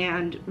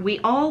 And we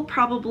all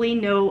probably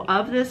know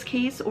of this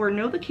case or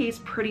know the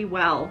case pretty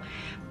well,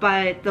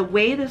 but the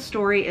way the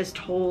story is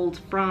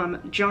told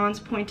from John's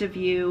point of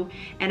view,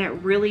 and it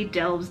really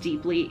delves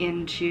deeply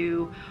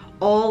into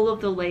all of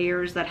the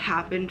layers that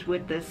happened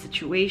with this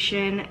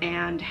situation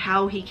and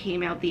how he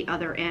came out the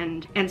other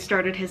end and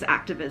started his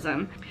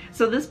activism.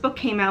 So this book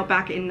came out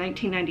back in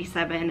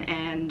 1997,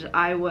 and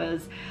I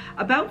was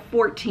about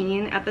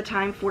 14 at the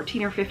time,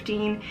 14 or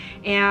 15,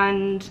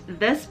 and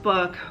this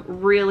book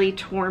really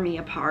tore me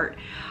apart.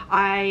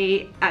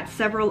 I, at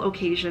several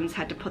occasions,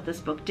 had to put this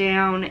book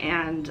down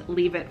and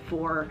leave it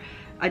for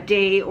a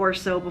day or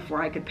so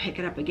before I could pick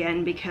it up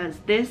again, because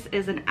this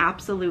is an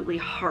absolutely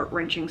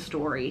heart-wrenching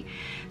story.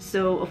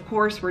 So of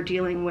course we're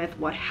dealing with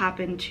what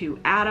happened to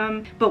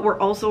Adam, but we're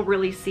also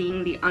really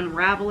seeing the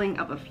unraveling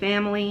of a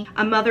family,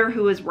 a mother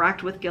who is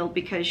racked with guilt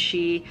because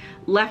she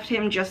left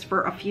him just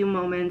for a few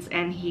moments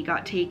and he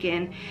got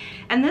taken.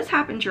 And this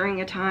happened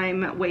during a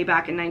time way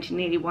back in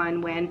 1981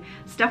 when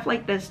stuff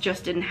like this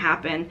just didn't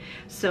happen.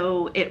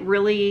 So it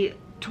really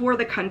tore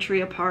the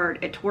country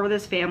apart, it tore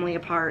this family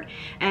apart,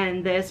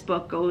 and this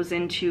book goes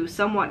into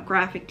somewhat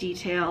graphic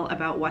detail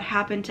about what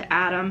happened to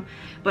Adam,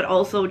 but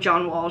also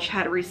John Walsh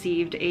had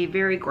received a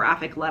very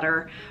graphic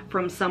letter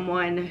from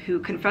someone who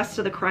confessed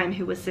to the crime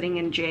who was sitting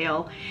in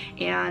jail,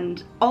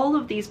 and all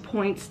of these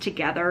points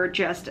together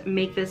just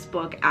make this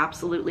book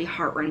absolutely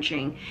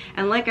heart-wrenching.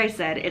 And like I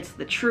said, it's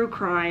the true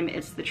crime,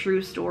 it's the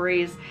true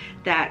stories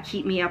that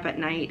keep me up at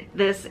night.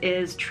 This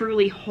is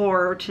truly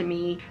horror to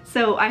me,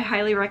 so I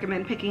highly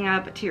recommend picking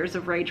up Tears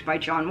of Rage by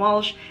John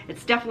Walsh.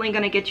 It's definitely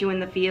going to get you in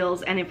the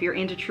feels, and if you're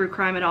into true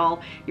crime at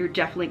all, you're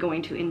definitely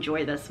going to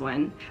enjoy this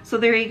one. So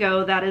there you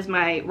go, that is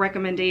my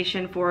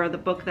recommendation for the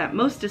book that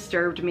most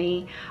disturbed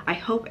me. I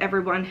hope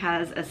everyone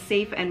has a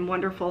safe and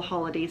wonderful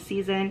holiday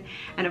season,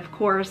 and of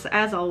course,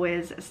 as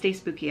always, stay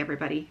spooky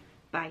everybody.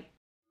 Bye.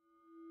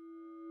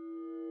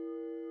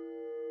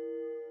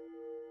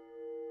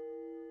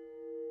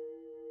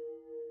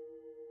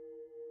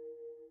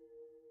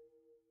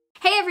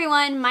 Hey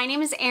everyone, my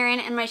name is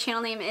Erin and my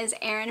channel name is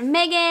Erin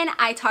Megan.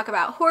 I talk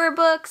about horror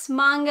books,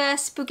 manga,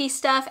 spooky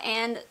stuff,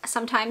 and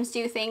sometimes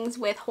do things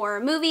with horror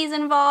movies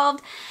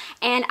involved.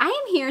 And I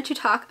am here to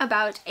talk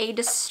about a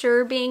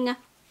disturbing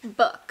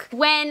book.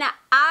 When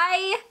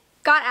I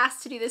got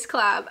asked to do this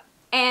collab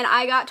and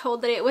I got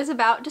told that it was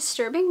about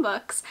disturbing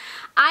books,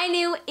 I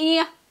knew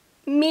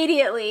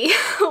immediately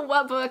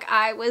what book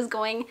I was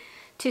going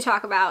to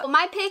talk about.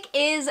 My pick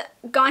is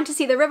Gone to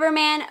See the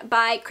Riverman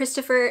by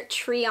Christopher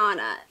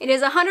Triana. It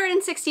is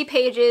 160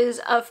 pages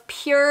of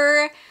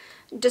pure,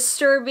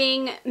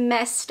 disturbing,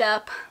 messed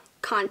up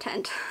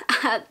content.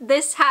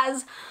 This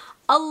has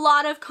a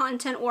lot of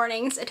content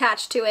warnings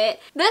attached to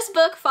it. This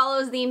book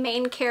follows the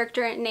main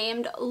character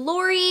named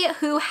Laurie,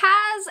 who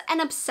has an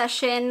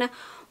obsession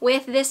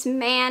with this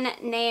man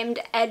named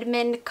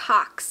Edmund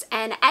Cox.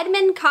 And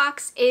Edmund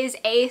Cox is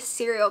a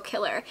serial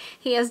killer.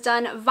 He has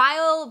done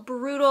vile,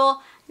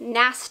 brutal,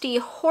 nasty,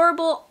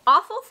 horrible,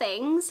 awful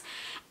things,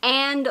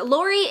 and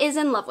Laurie is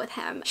in love with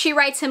him. She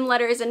writes him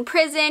letters in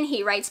prison,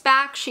 he writes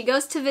back, she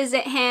goes to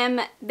visit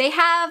him. They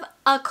have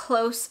a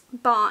close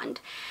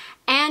bond.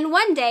 And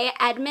one day,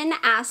 Edmund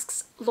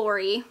asks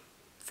Laurie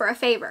for a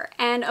favor.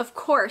 And of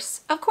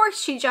course,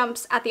 she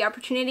jumps at the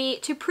opportunity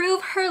to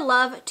prove her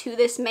love to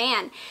this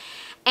man.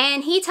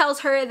 And he tells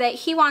her that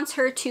he wants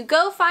her to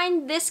go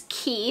find this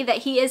key that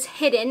he has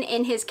hidden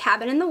in his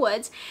cabin in the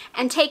woods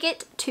and take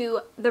it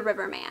to the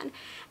Riverman.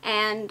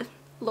 And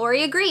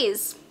Laurie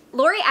agrees.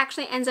 Laurie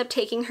actually ends up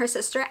taking her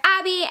sister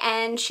Abby,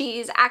 and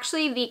she's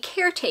actually the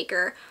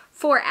caretaker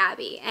for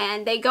Abby,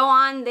 and they go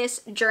on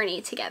this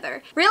journey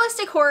together.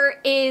 Realistic horror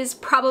is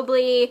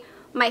probably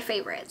my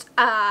favorite.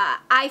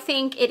 I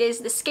think it is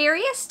the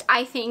scariest.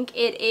 I think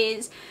it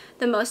is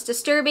the most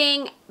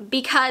disturbing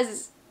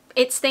because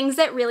it's things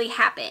that really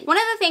happen. One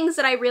of the things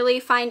that I really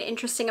find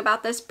interesting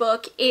about this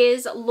book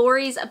is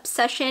Laurie's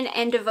obsession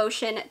and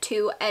devotion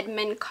to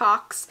Edmund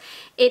Cox.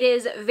 It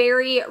is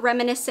very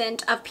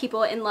reminiscent of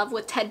people in love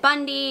with Ted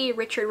Bundy,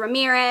 Richard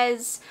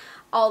Ramirez,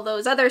 all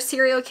those other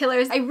serial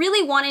killers. I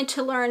really wanted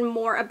to learn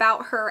more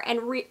about her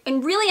and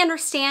really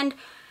understand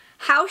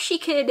how she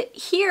could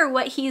hear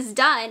what he's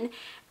done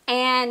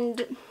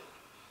and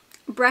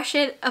brush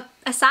it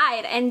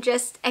aside and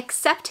just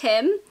accept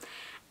him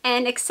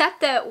and accept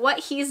that what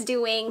he's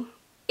doing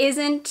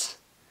isn't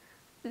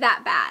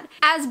that bad.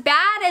 As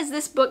bad as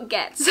this book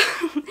gets,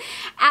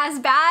 as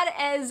bad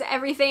as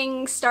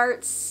everything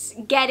starts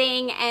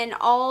getting and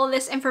all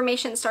this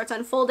information starts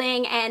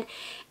unfolding and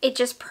it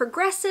just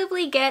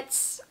progressively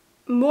gets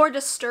more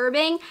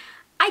disturbing,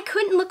 I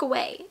couldn't look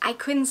away. I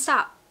couldn't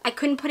stop. I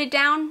couldn't put it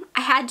down.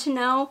 I had to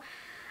know.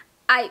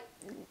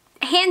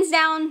 Hands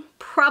down,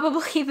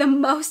 probably the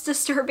most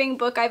disturbing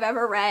book I've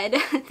ever read.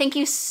 Thank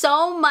you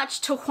so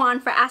much to Juan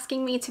for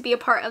asking me to be a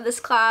part of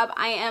this collab.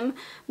 I am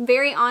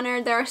very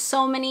honored. There are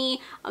so many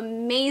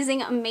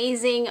amazing,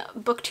 amazing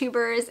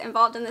booktubers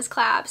involved in this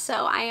collab,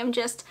 so I am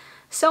just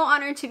so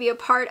honored to be a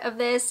part of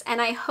this,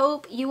 and I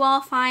hope you all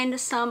find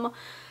some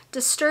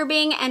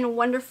disturbing and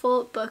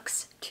wonderful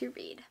books to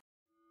read.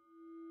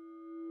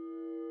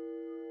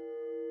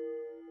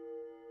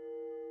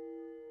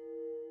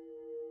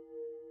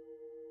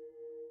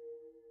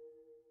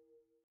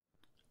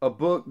 A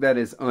book that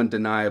is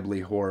undeniably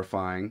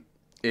horrifying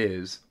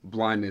is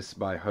Blindness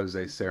by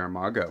Jose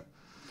Saramago.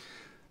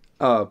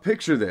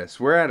 Picture this.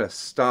 We're at a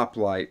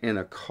stoplight in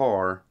a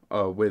car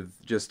with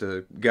just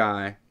a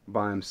guy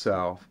by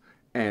himself,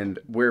 and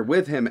we're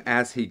with him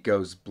as he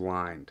goes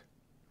blind.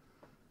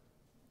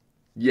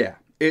 Yeah,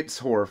 it's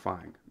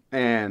horrifying.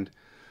 And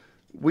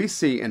we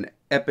see an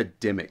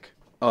epidemic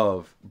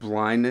of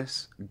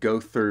blindness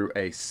go through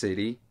a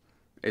city.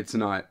 It's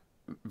not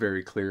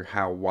very clear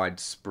how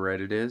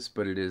widespread it is,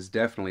 but it is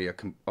definitely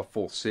a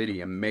full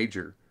city, a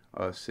major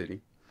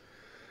city.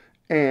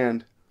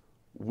 And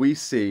we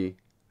see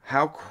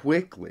how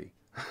quickly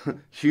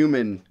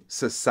human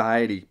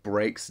society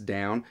breaks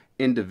down.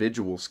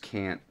 Individuals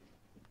can't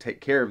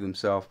take care of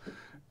themselves.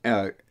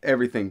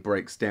 Everything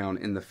breaks down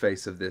in the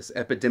face of this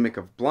epidemic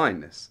of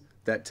blindness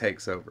that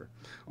takes over.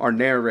 Our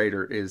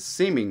narrator is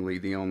seemingly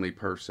the only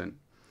person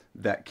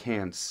that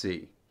can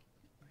see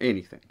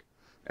anything.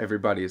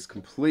 Everybody is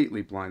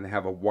completely blind. They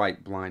have a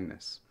white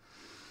blindness.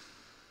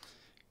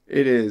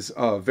 It is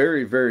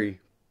very,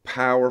 very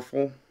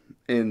powerful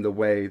in the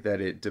way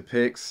that it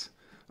depicts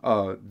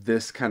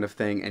this kind of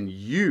thing, and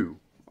you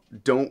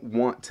don't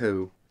want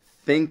to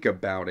think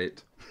about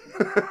it,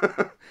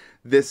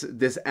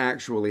 this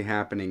actually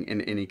happening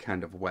in any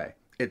kind of way.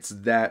 It's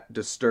that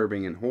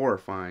disturbing and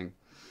horrifying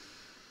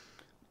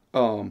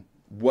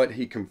what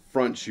he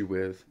confronts you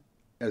with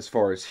as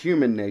far as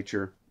human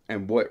nature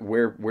and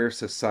where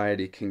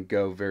society can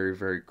go very,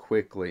 very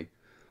quickly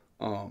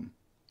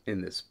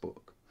in this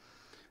book.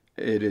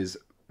 It is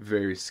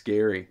very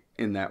scary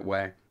in that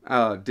way.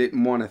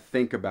 Didn't want to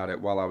think about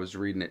it while I was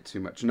reading it too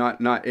much.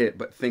 Not it,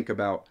 but think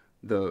about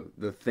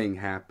the thing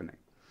happening,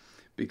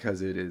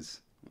 because it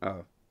is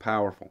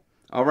powerful.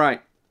 All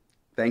right.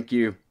 Thank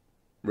you.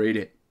 Read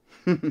it.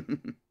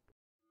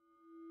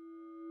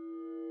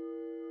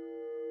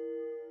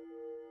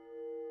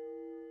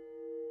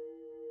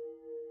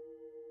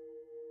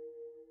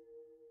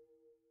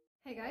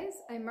 Hey guys,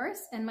 I'm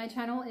Merce, and my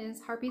channel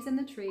is Harpies in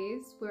the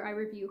Trees, where I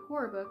review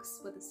horror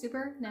books with a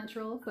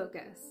supernatural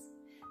focus.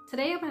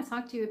 Today I'm going to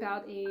talk to you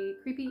about a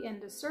creepy and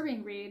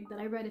disturbing read that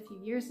I read a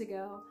few years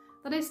ago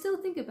that I still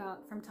think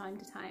about from time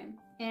to time,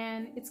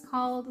 and it's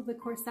called The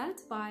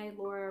Corset by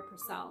Laura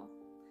Purcell.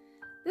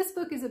 This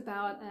book is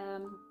about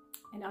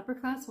an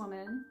upper-class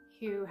woman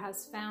who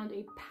has found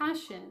a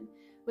passion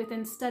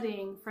within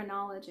studying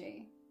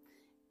phrenology.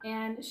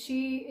 And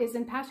she is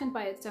impassioned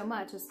by it so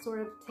much, it sort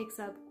of takes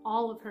up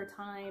all of her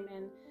time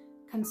and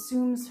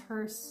consumes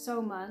her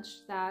so much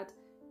that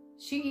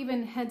she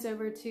even heads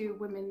over to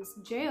women's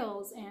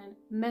jails and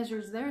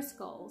measures their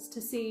skulls to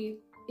see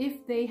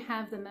if they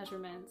have the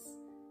measurements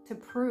to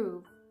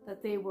prove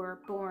that they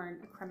were born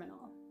a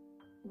criminal.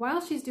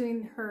 While she's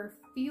doing her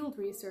field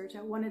research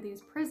at one of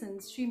these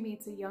prisons, she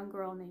meets a young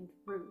girl named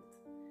Ruth.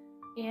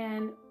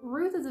 And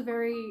Ruth is a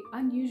very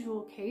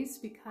unusual case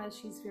because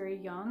she's very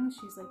young.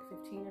 She's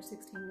like 15 or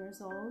 16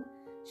 years old.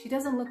 She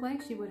doesn't look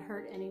like she would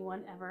hurt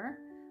anyone ever,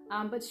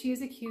 but she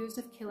is accused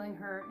of killing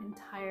her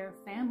entire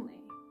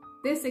family.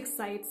 This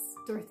excites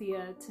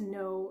Dorothea to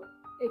no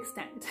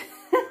extent.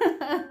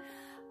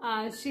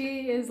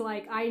 She is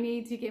like, I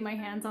need to get my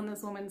hands on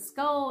this woman's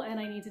skull, and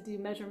I need to do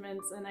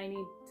measurements, and I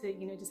need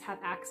to, just have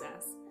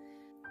access.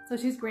 So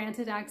she's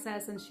granted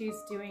access and she's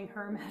doing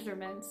her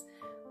measurements,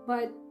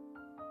 but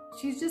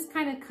she's just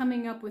kind of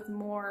coming up with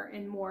more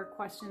and more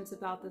questions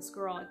about this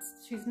girl.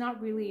 She's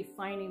not really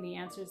finding the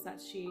answers that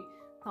she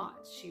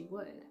thought she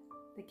would.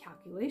 The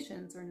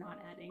calculations are not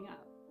adding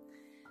up.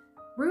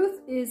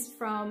 Ruth is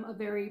from a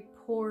very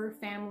poor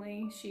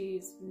family.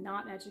 She's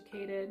not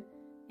educated,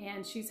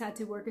 and she's had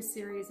to work a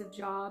series of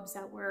jobs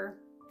that were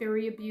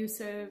very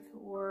abusive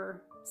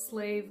or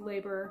slave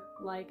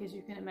labor-like, as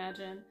you can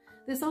imagine.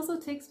 This also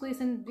takes place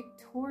in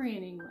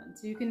Victorian England,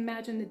 so you can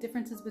imagine the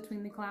differences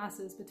between the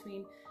classes,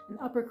 between an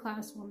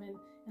upper-class woman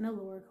and a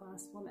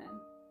lower-class woman.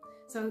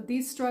 So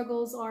these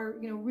struggles are,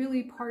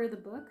 really part of the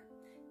book.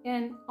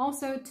 And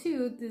also,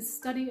 too, the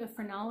study of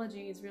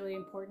phrenology is really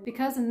important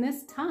because in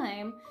this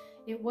time,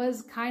 it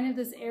was kind of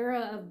this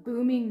era of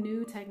booming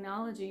new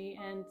technology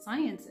and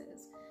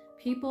sciences.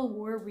 People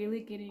were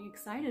really getting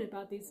excited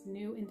about these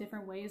new and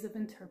different ways of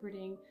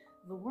interpreting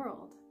the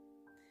world.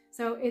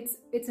 So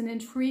it's an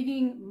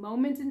intriguing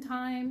moment in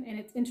time, and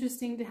it's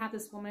interesting to have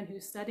this woman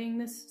who's studying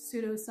this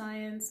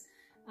pseudoscience,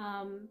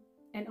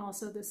 and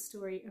also this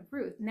story of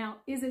Ruth. Now,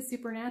 is it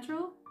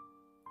supernatural?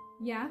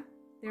 Yeah,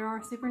 there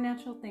are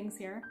supernatural things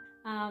here.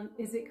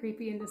 Is it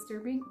creepy and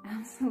disturbing?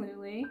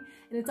 Absolutely.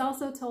 And it's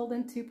also told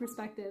in two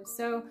perspectives.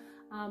 So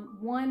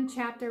one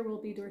chapter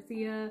will be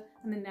Dorothea,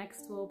 and the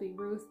next will be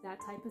Ruth, that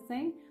type of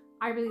thing.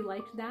 I really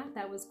liked that.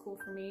 That was cool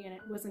for me, and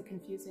it wasn't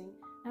confusing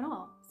at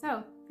all. So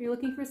if you're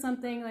looking for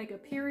something like a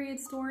period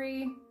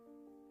story,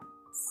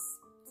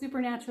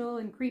 supernatural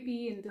and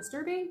creepy and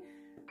disturbing,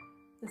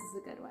 this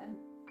is a good one.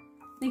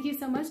 Thank you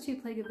so much to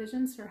Plague of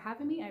Visions for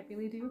having me. I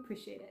really do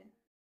appreciate it.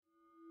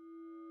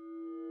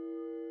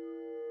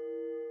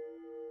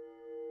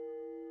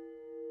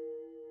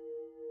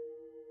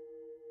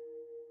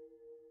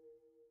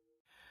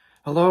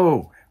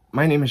 Hello,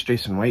 my name is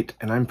Jason White,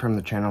 and I'm from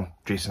the channel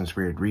Jason's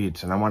Weird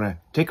Reads, and I want to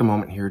take a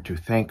moment here to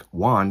thank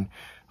Juan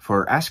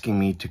for asking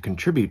me to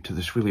contribute to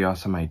this really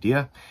awesome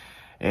idea.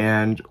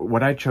 And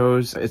what I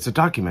chose, it's a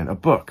document, a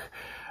book,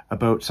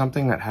 about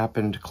something that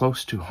happened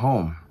close to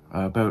home,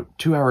 about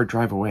a 2-hour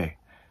drive away.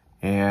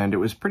 And it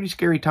was a pretty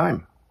scary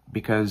time,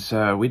 because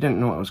we didn't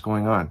know what was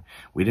going on.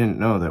 We didn't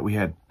know that we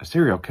had a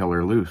serial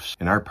killer loose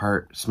in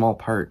our small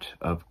part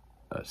of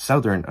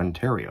southern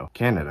Ontario,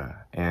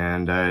 Canada,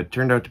 and it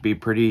turned out to be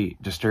pretty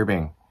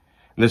disturbing.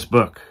 And this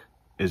book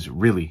is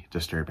really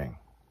disturbing.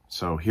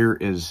 So here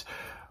is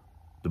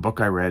the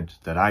book I read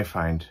that I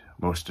find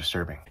most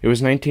disturbing. It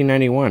was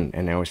 1991,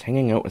 and I was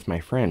hanging out with my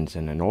friends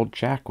in an old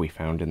shack we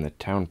found in the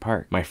town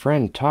park. My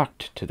friend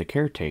talked to the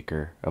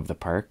caretaker of the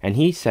park, and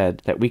he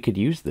said that we could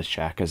use the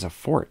shack as a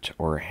fort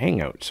or a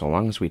hangout so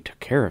long as we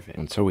took care of it,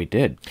 and so we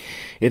did.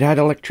 It had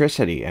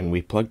electricity, and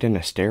we plugged in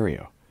a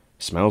stereo.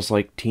 Smells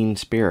Like Teen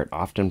Spirit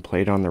often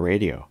played on the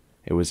radio.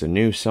 It was a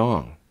new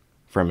song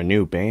from a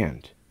new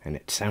band, and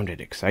it sounded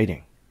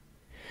exciting.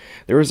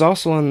 There was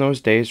also in those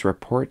days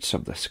reports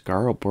of the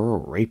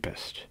Scarborough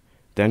rapist,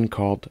 then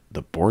called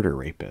the Border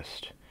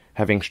Rapist,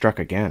 having struck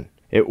again.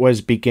 It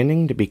was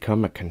beginning to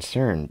become a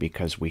concern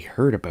because we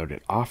heard about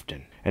it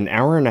often. An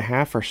hour and a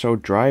half or so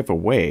drive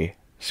away,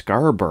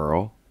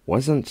 Scarborough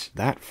wasn't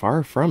that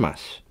far from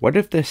us. What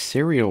if this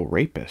serial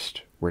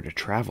rapist were to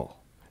travel?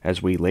 As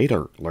we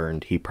later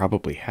learned he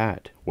probably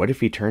had. What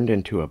if he turned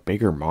into a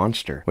bigger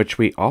monster, which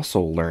we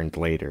also learned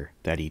later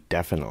that he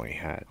definitely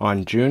had.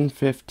 On June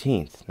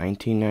 15th,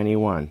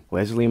 1991,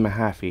 Leslie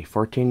Mahaffey,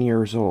 14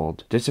 years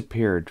old,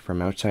 disappeared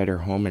from outside her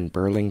home in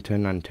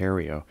Burlington,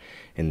 Ontario,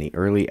 in the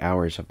early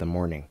hours of the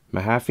morning.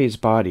 Mahaffey's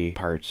body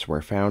parts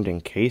were found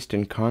encased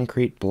in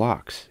concrete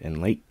blocks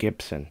in Lake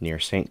Gibson, near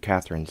St.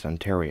 Catharines,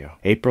 Ontario.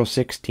 April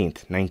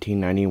 16th,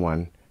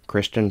 1991,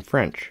 Kristen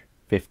French,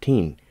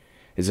 15,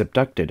 is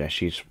abducted as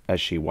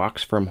she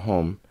walks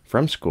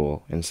from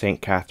school in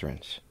St.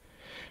 Catharines.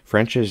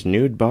 French's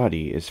nude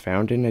body is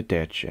found in a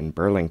ditch in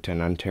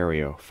Burlington,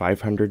 Ontario,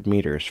 500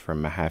 meters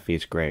from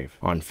Mahaffey's grave.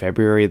 On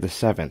February the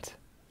 7th,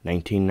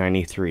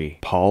 1993,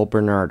 Paul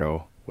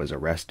Bernardo was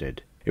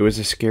arrested. It was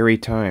a scary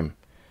time.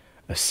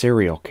 A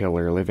serial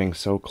killer living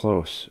so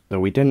close, though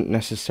we didn't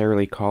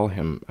necessarily call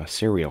him a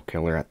serial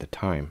killer at the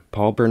time.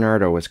 Paul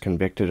Bernardo was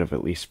convicted of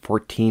at least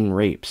 14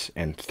 rapes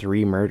and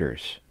 3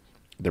 murders.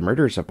 the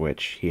murders of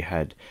which he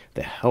had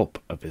the help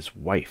of his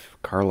wife,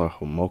 Karla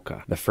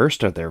Homolka. The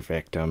first of their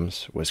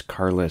victims was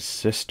Karla's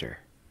sister,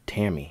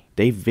 Tammy.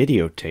 They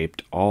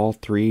videotaped all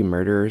 3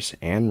 murders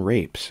and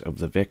rapes of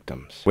the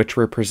victims, which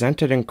were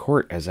presented in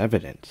court as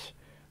evidence.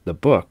 The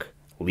book,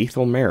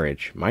 Lethal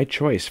Marriage, my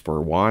choice for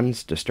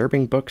Juan's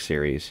disturbing book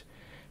series,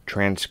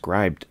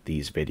 transcribed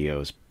these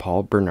videos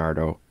Paul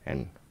Bernardo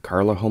and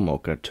Karla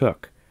Homolka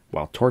took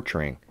while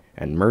torturing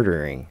and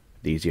murdering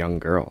these young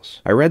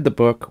girls. I read the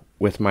book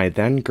with my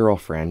then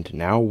girlfriend,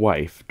 now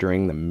wife,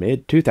 during the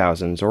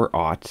mid-2000s or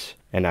aughts,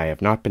 and I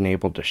have not been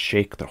able to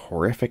shake the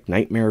horrific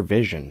nightmare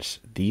visions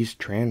these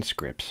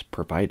transcripts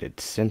provided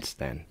since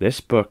then. This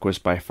book was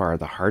by far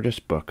the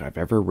hardest book I've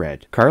ever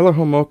read. Karla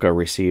Homolka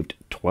received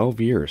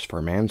 12 years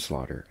for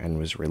manslaughter and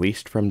was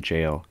released from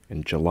jail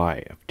in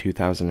July of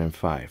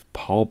 2005.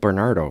 Paul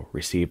Bernardo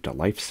received a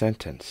life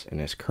sentence and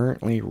is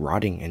currently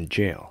rotting in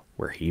jail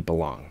where he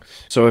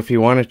belongs. So if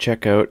you want to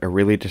check out a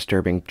really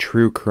disturbing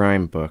true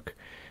crime book,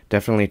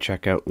 definitely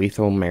check out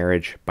Lethal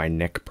Marriage by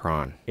Nick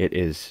Prawn. It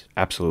is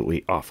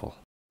absolutely awful.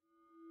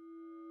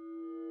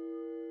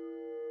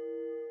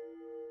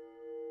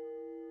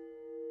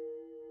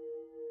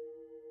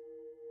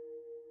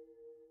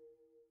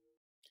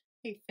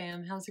 Hey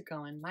fam, how's it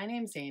going? My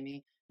name's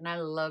Amy, and I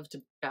love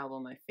to babble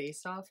my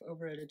face off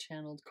over at a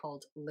channel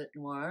called Lit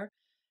Noire.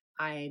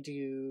 I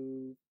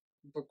do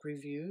book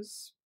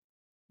reviews,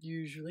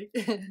 usually,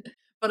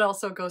 but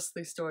also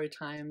ghostly story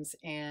times,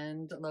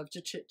 and love to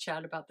chit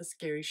chat about the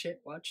scary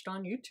shit watched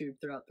on YouTube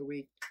throughout the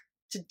week.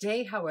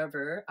 Today,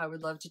 however, I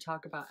would love to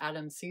talk about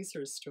Adam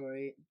Caesar's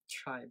story,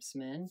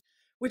 Tribesmen,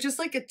 which is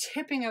like a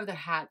tipping of the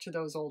hat to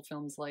those old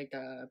films like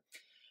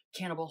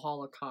Cannibal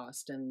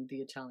Holocaust and the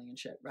Italian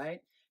shit,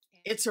 right?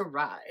 It's a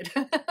ride.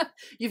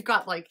 You've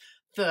got like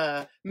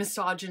the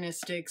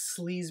misogynistic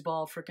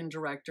sleazeball freaking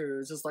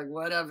directors, just like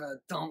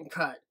whatever, don't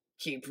cut,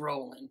 keep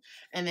rolling.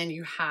 And then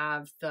you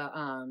have the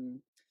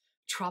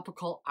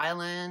tropical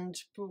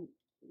island,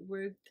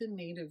 where'd the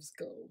natives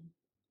go?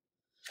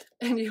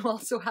 And you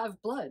also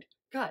have blood,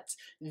 guts,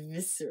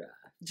 viscera,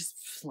 just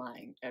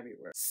flying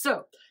everywhere.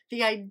 So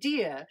the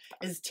idea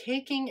is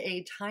taking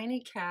a tiny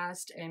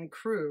cast and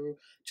crew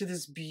to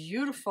this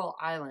beautiful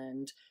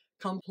island,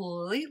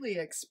 completely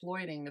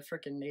exploiting the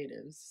frickin'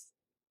 natives.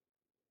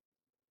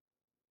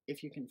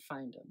 If you can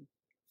find them.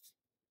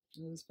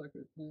 Those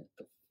fuckers, what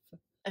the fuck?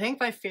 I think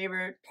my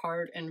favorite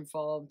part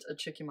involved a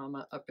chickie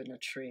mama up in a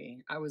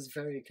tree. I was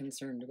very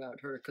concerned about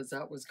her because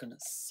that was gonna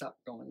suck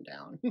going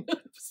down. It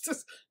was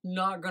just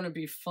not gonna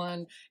be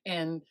fun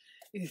and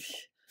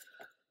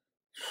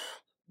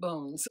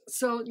bones.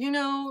 So, you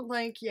know,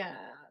 like, yeah,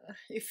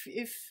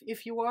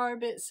 if you are a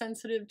bit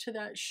sensitive to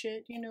that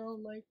shit, you know,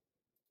 like,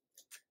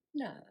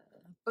 nah.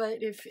 But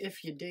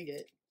if you dig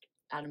it,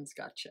 Adam's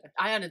gotcha.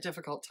 I had a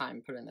difficult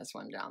time putting this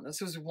one down.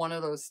 This was one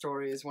of those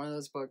stories, one of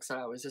those books that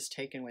I was just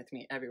taking with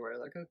me everywhere.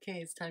 Like, okay,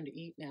 it's time to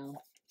eat now.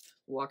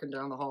 Walking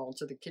down the hall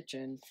to the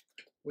kitchen,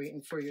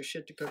 waiting for your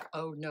shit to cook.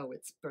 Oh no,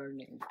 it's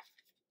burning.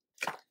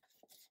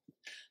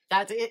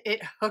 That's it.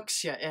 It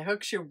hooks you. It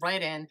hooks you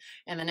right in.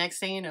 And the next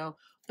thing you know,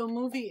 the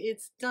movie,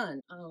 it's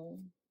done. Oh,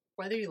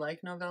 whether you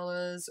like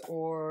novellas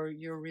or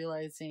you're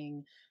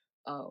realizing,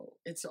 oh,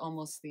 it's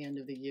almost the end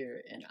of the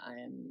year and I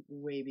am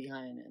way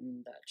behind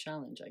in that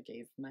challenge I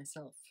gave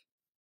myself.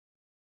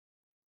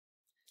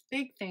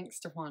 Big thanks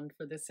to Juan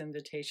for this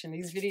invitation.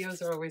 These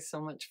videos are always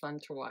so much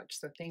fun to watch,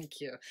 so thank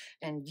you.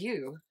 And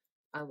you,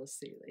 I will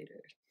see you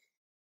later.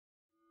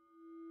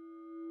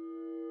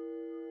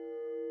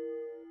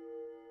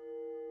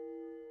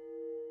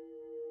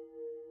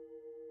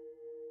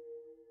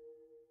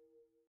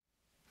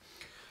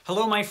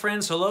 Hello my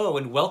friends, hello,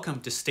 and welcome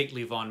to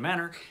Stately Vaughan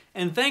Manor,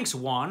 and thanks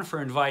Juan for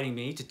inviting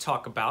me to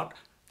talk about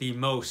the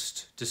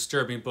most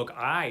disturbing book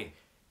I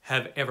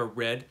have ever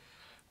read.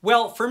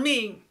 Well, for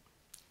me,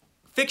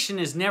 fiction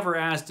is never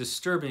as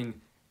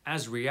disturbing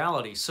as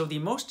reality, so the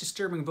most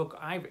disturbing book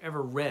I've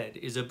ever read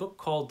is a book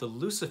called The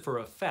Lucifer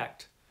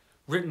Effect,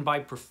 written by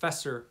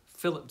Professor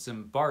Philip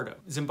Zimbardo.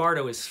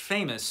 Zimbardo is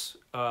famous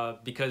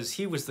because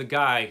he was the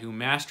guy who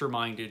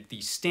masterminded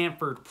the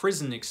Stanford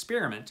prison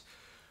experiment,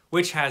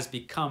 which has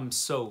become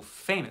so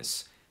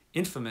famous,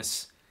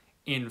 infamous.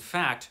 In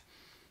fact,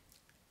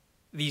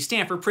 the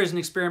Stanford prison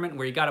experiment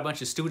where he got a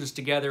bunch of students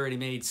together and he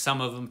made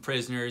some of them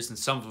prisoners and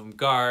some of them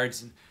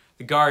guards, and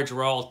the guards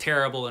were all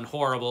terrible and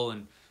horrible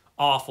and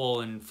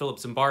awful, and Philip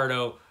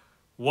Zimbardo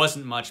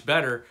wasn't much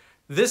better.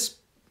 This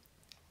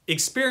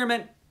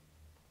experiment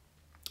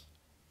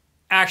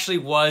actually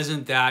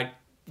wasn't that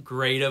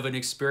great of an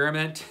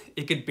experiment.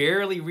 It could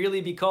barely really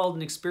be called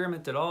an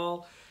experiment at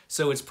all,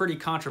 so it's pretty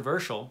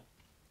controversial.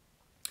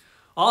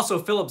 Also,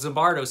 Philip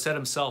Zimbardo set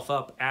himself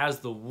up as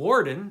the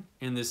warden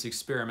in this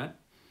experiment,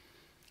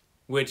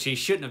 which he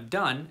shouldn't have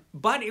done,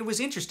 but it was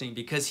interesting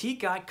because he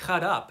got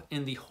caught up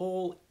in the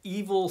whole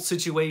evil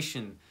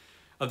situation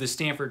of the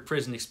Stanford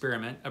prison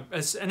experiment,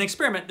 an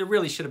experiment that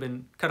really should have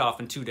been cut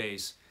off in 2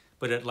 days,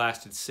 but it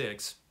lasted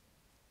 6,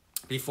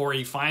 before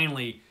he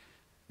finally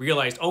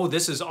realized, oh,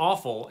 this is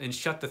awful, and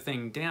shut the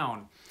thing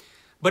down.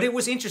 But it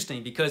was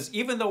interesting because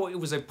even though it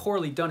was a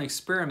poorly done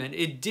experiment,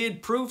 it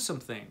did prove some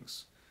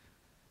things.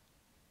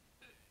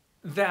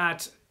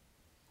 That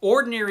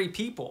ordinary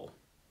people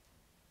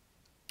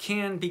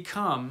can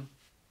become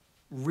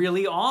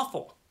really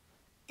awful.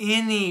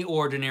 Any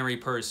ordinary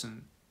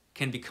person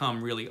can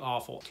become really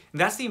awful. And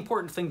that's the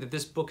important thing that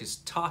this book is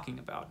talking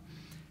about.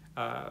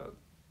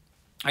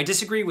 I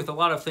disagree with a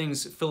lot of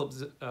things Philip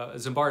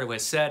Zimbardo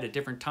has said at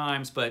different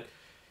times, but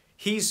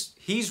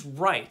he's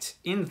right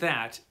in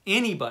that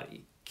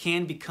anybody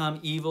can become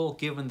evil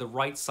given the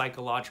right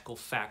psychological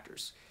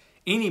factors.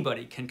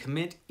 Anybody can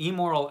commit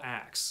immoral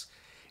acts.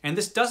 And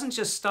this doesn't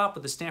just stop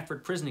with the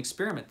Stanford Prison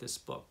Experiment, this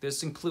book.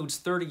 This includes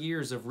 30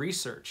 years of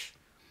research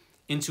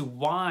into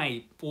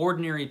why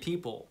ordinary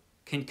people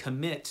can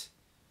commit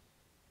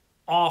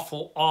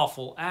awful,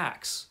 awful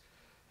acts,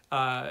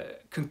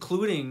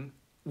 concluding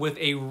with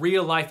a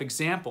real-life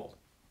example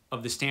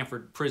of the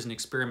Stanford Prison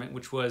Experiment,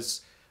 which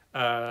was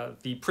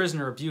the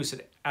prisoner abuse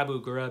at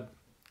Abu Ghraib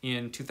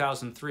in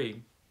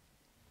 2003.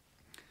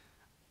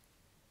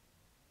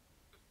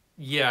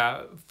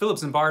 Yeah, Philip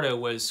Zimbardo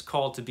was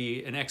called to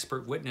be an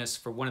expert witness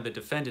for one of the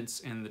defendants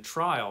in the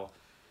trial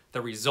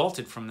that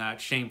resulted from that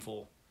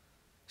shameful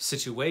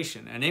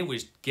situation, and it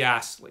was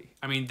ghastly.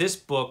 I mean, this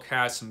book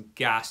has some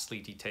ghastly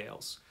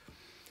details.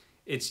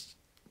 It's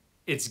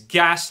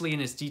ghastly in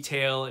its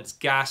detail, it's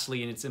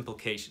ghastly in its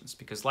implications,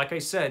 because like I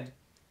said,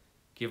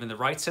 given the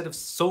right set of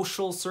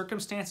social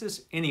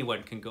circumstances,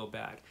 anyone can go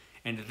bad.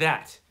 And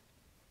that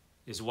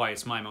is why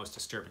it's my most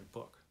disturbing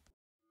book.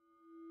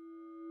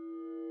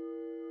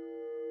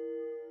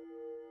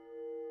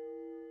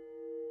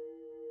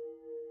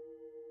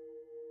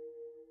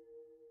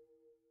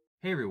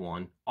 Hey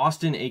everyone,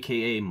 Austin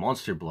aka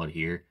Monsterblood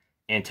here,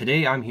 and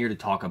today I'm here to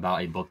talk about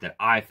a book that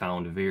I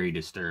found very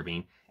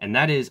disturbing, and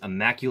that is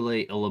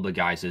Immaculée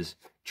Ilibagiza's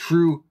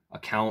true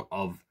account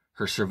of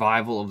her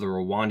survival of the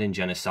Rwandan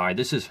genocide.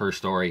 This is her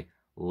story,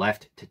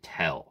 left to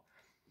tell.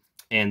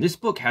 And this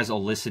book has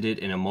elicited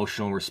an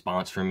emotional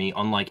response from me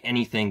unlike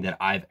anything that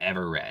I've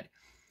ever read.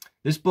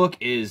 This book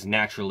is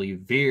naturally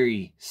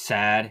very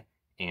sad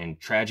and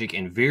tragic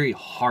and very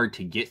hard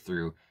to get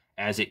through,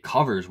 as it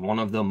covers one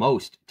of the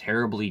most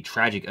terribly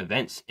tragic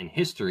events in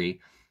history,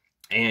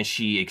 and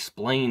she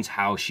explains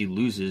how she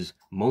loses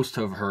most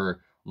of her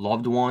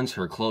loved ones,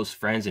 her close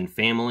friends and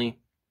family,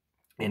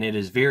 and it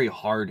is very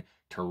hard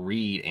to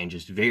read and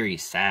just very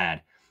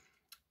sad.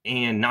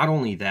 And not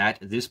only that,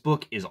 this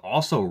book is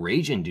also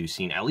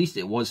rage-inducing, at least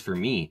it was for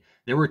me.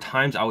 There were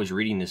times I was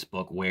reading this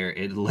book where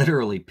it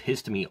literally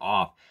pissed me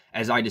off,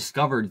 as I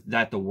discovered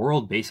that the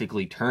world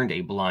basically turned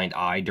a blind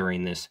eye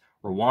during this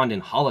Rwandan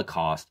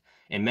Holocaust,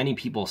 and many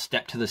people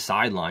stepped to the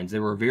sidelines.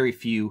 There were very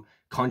few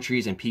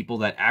countries and people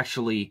that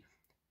actually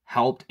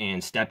helped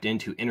and stepped in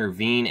to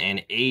intervene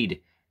and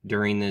aid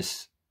during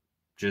this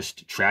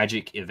just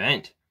tragic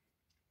event.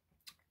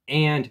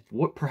 And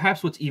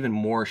perhaps what's even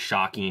more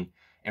shocking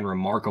and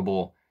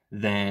remarkable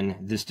than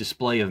this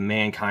display of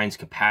mankind's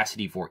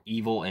capacity for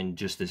evil and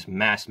just this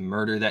mass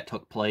murder that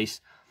took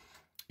place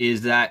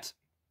is that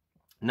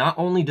not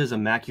only does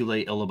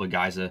Immaculée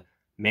Ilibagiza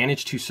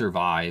manage to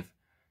survive,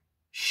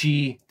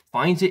 she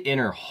finds it in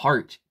her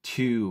heart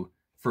to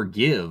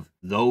forgive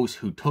those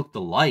who took the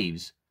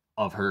lives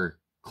of her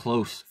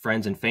close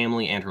friends and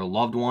family and her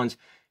loved ones.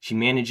 She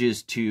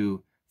manages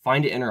to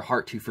find it in her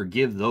heart to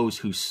forgive those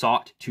who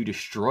sought to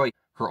destroy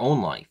her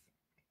own life.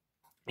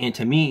 And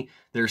to me,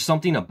 there's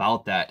something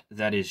about that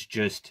that is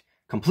just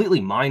completely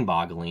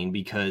mind-boggling,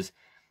 because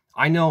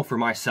I know for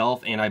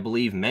myself, and I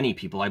believe many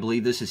people, I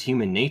believe this is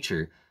human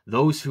nature,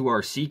 those who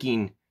are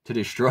seeking to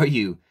destroy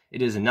you,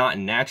 it is not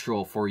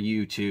natural for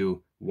you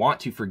to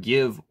want to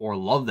forgive or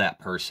love that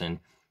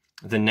person.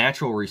 The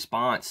natural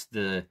response,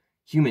 the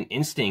human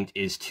instinct,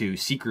 is to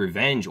seek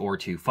revenge or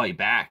to fight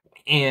back.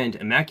 And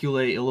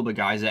Immaculée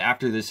Ilibagiza,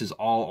 after this is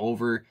all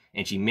over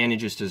and she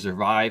manages to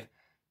survive,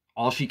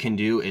 all she can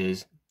do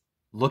is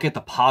look at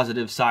the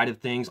positive side of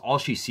things. All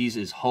she sees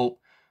is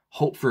hope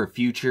for a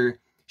future.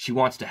 She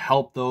wants to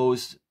help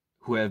those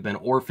who have been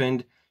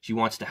orphaned. She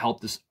wants to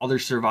help the other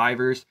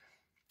survivors,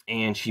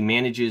 and she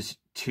manages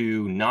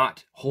to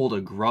not hold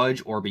a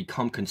grudge or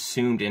become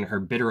consumed in her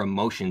bitter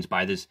emotions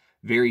by this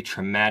very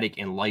traumatic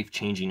and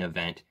life-changing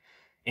event.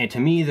 And to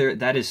me, there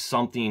is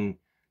something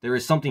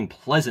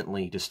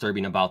pleasantly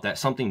disturbing about that,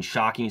 something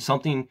shocking,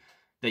 something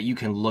that you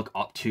can look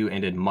up to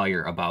and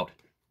admire about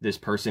this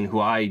person who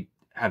I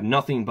have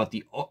nothing but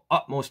the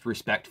utmost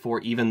respect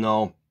for, even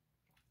though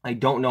I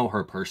don't know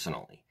her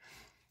personally.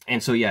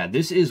 And so yeah,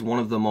 this is one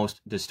of the most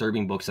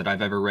disturbing books that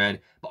I've ever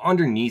read, but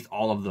underneath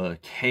all of the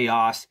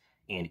chaos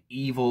and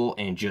evil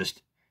and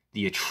just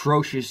the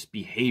atrocious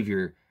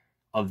behavior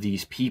of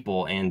these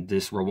people and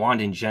this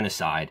Rwandan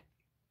genocide,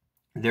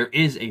 there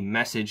is a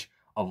message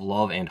of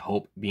love and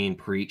hope being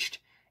preached,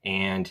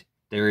 and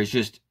there is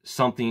just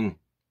something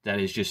that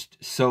is just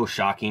so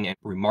shocking and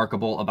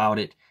remarkable about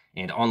it,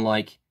 and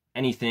unlike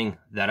anything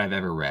that I've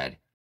ever read.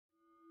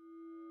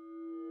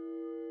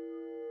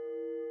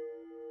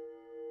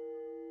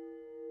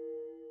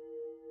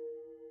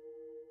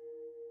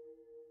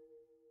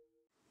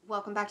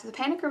 Welcome back to the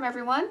Panic Room,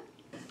 everyone.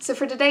 So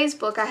for today's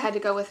book, I had to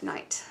go with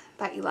Night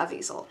by Avey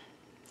Reads.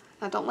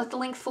 Now don't let the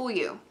link fool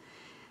you.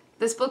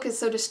 This book is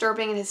so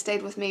disturbing and has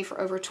stayed with me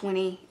for over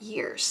 20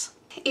 years.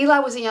 Eli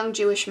was a young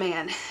Jewish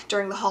man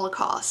during the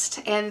Holocaust,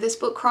 and this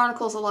book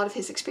chronicles a lot of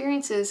his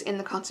experiences in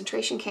the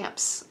concentration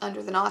camps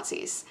under the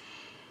Nazis.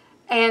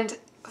 And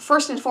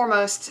first and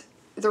foremost,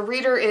 the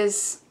reader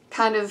is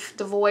kind of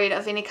devoid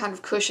of any kind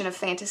of cushion of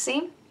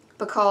fantasy,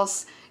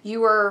 because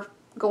you are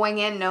going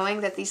in knowing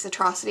that these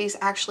atrocities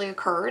actually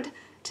occurred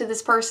to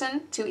this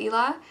person, to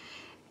Eli.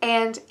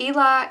 And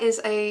Eli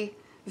is a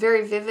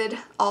very vivid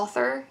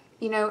author.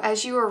 You know,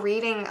 as you are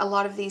reading a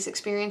lot of these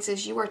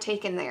experiences, you are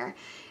taken there.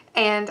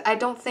 And I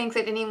don't think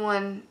that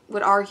anyone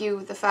would argue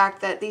the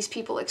fact that these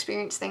people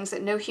experience things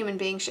that no human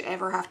being should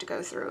ever have to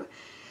go through.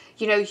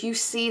 You know, you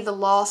see the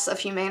loss of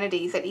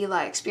humanity that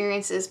Eli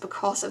experiences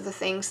because of the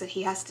things that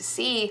he has to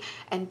see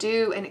and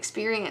do and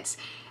experience.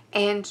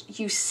 And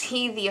you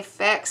see the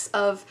effects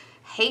of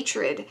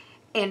hatred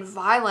and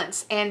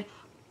violence and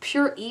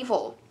pure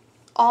evil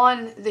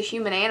on the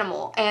human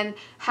animal, and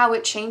how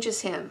it changes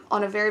him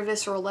on a very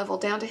visceral level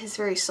down to his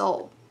very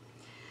soul.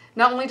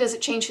 Not only does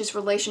it change his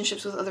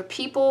relationships with other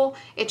people,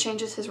 it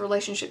changes his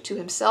relationship to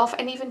himself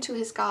and even to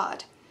his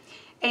God.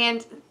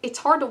 And it's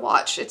hard to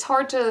watch. It's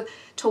hard to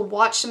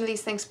watch some of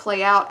these things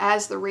play out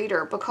as the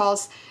reader,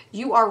 because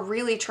you are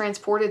really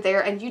transported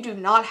there and you do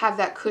not have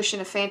that cushion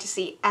of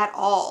fantasy at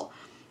all.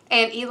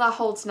 And Eli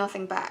holds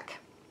nothing back.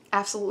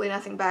 Absolutely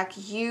nothing back.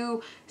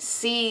 You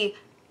see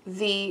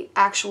the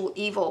actual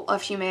evil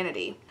of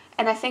humanity.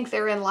 And I think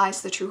therein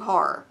lies the true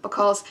horror,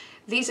 because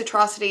these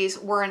atrocities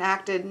were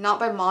enacted not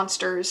by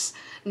monsters,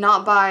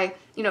 not by,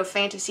 you know,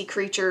 fantasy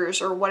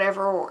creatures or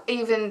whatever, or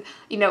even,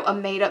 you know, a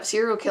made-up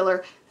serial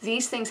killer.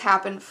 These things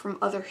happened from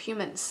other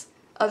humans.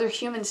 Other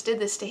humans did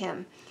this to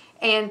him.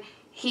 And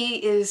he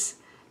is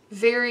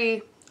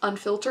very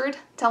unfiltered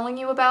telling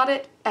you about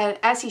it, and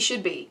as he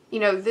should be. You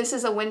know, this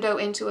is a window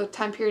into a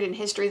time period in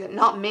history that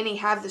not many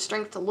have the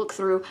strength to look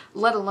through,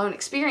 let alone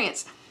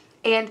experience.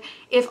 And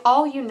if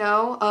all you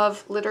know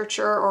of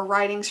literature or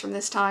writings from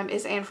this time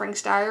is Anne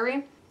Frank's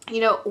diary,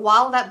 you know,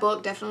 while that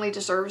book definitely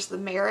deserves the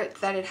merit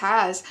that it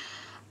has,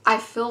 I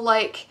feel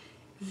like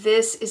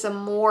this is a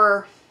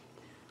more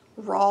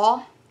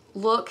raw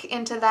look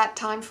into that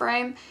time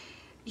frame.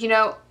 You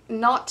know,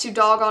 not to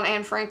dog on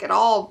Anne Frank at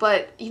all,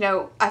 but, you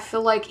know, I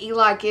feel like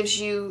Eli gives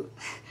you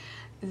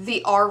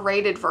the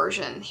R-rated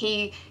version.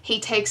 He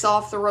takes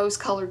off the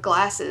rose-colored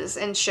glasses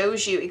and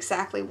shows you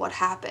exactly what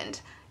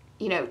happened,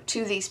 you know,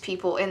 to these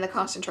people in the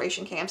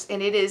concentration camps,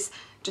 and it is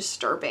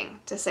disturbing,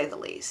 to say the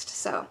least.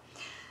 So,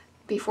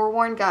 be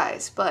forewarned,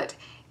 guys, but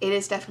it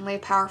is definitely a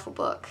powerful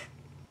book.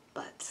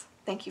 But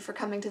thank you for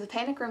coming to the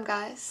Panic Room,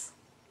 guys.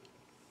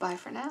 Bye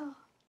for now.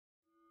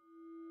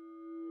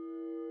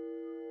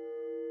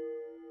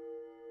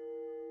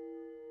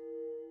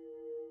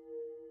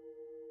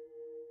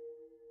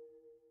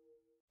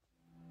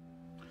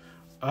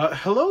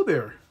 Hello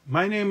there.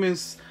 My name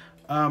is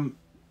Juan.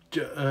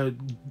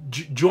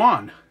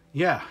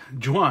 Yeah,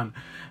 Juan.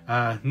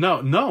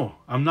 No,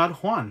 I'm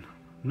not Juan.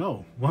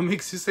 No, what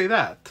makes you say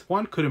that?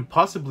 Juan couldn't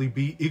possibly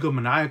be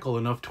egomaniacal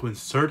enough to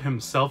insert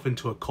himself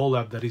into a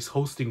collab that he's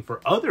hosting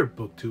for other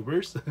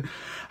booktubers.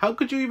 How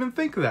could you even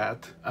think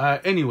that?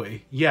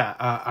 Anyway, yeah,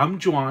 I'm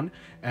Juan,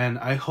 and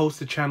I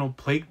host a channel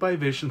plagued by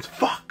visions.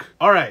 Fuck!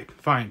 Alright,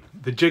 fine.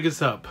 The jig is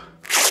up.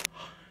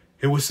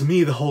 It was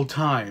me the whole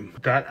time.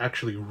 That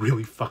actually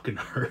really fucking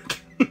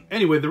hurt.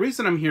 Anyway, the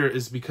reason I'm here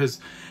is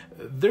because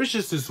there's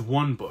just this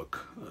one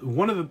book,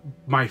 one of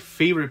my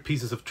favorite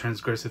pieces of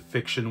transgressive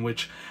fiction,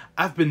 which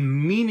I've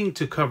been meaning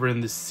to cover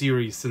in this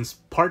series since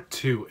part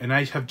 2, and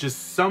I have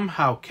just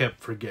somehow kept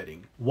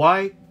forgetting.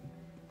 Why?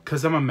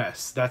 Because I'm a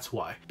mess, that's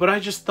why. But I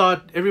just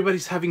thought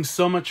everybody's having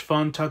so much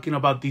fun talking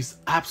about these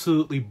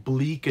absolutely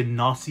bleak and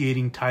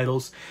nauseating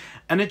titles,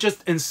 and it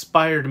just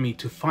inspired me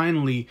to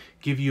finally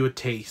give you a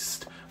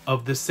taste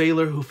of The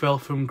Sailor Who Fell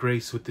from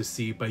Grace with the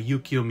Sea by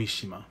Yukio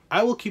Mishima.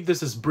 I will keep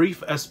this as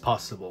brief as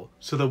possible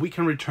so that we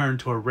can return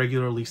to our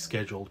regularly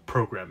scheduled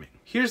programming.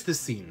 Here's the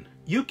scene.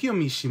 Yukio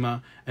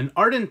Mishima, an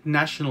ardent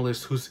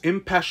nationalist whose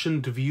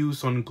impassioned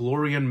views on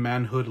glory and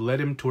manhood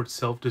led him towards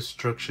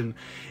self-destruction,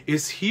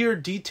 is here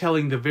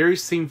detailing the very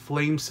same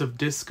flames of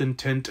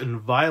discontent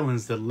and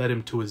violence that led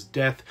him to his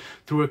death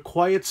through a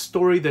quiet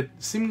story that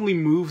seemingly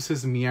moves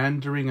as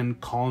meandering and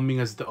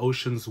calming as the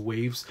ocean's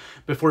waves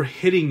before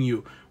hitting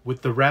you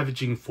with the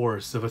ravaging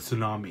force of a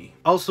tsunami.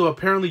 Also,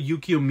 apparently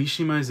Yukio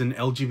Mishima is an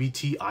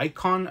LGBT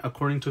icon,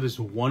 according to this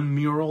one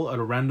mural at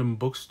a random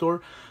bookstore,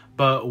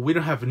 but we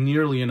don't have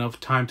nearly enough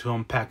time to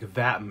unpack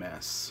that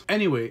mess.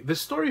 Anyway, the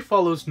story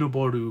follows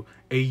Noboru,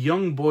 a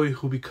young boy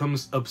who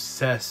becomes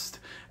obsessed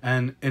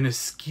and, in a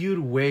skewed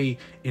way,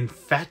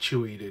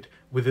 infatuated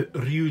with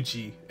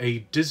Ryuji,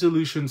 a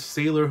disillusioned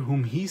sailor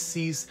whom he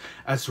sees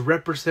as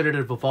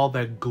representative of all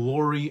that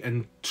glory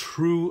and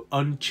true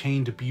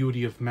unchained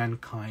beauty of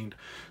mankind.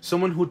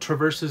 Someone who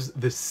traverses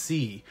the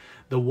sea,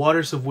 the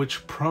waters of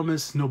which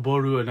promise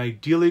Noboru an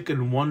idyllic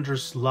and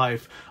wondrous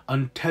life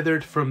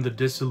untethered from the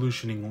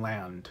disillusioning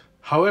land.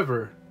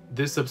 However,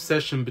 this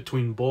obsession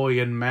between boy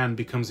and man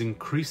becomes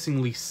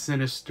increasingly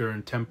sinister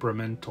and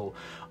temperamental,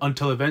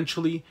 until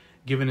eventually,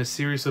 given a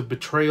series of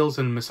betrayals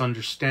and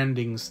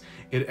misunderstandings,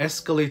 it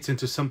escalates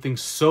into something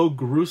so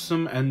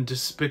gruesome and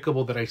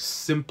despicable that I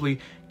simply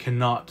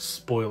cannot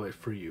spoil it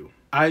for you.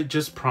 I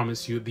just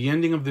promise you, the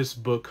ending of this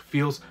book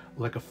feels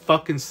like a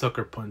fucking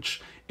sucker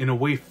punch in a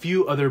way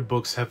few other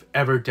books have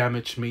ever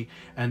damaged me,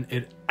 and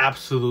it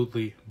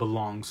absolutely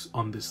belongs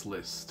on this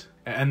list.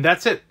 And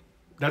that's it.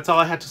 That's all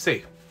I had to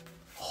say.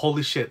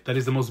 Holy shit, that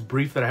is the most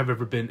brief that I have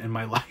ever been in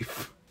my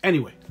life.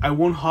 Anyway, I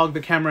won't hog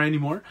the camera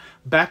anymore.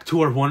 Back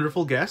to our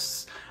wonderful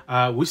guests.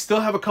 We still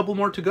have a couple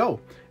more to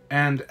go.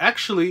 And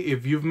actually,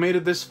 if you've made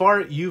it this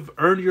far, you've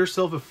earned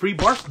yourself a free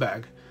barf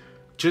bag.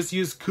 Just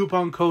use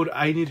coupon code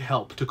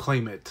INEEDHELP to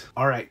claim it.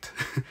 Alright,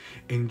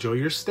 enjoy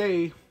your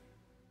stay.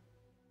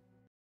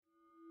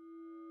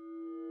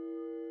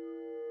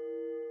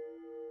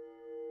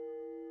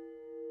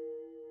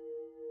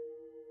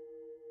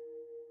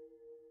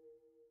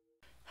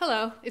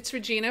 Hello, it's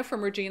Regina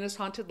from Regina's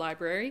Haunted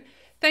Library.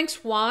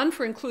 Thanks, Juan,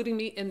 for including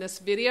me in this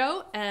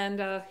video.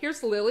 And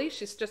here's Lily.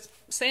 She's just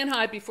saying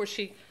hi before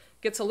she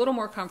gets a little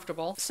more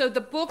comfortable. So the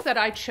book that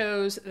I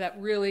chose that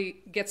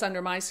really gets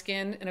under my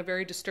skin in a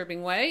very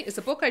disturbing way is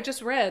a book I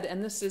just read,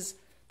 and this is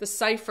The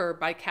Cipher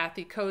by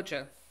Kathy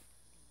Koja.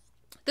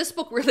 This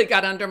book really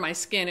got under my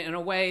skin in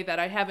a way that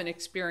I haven't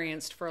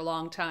experienced for a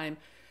long time.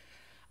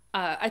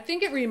 I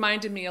think it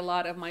reminded me a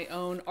lot of my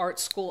own art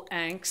school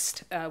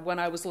angst when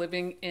I was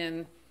living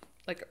in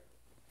like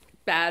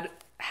bad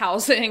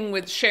housing,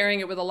 with sharing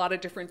it with a lot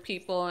of different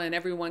people, and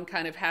everyone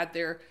kind of had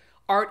their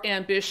art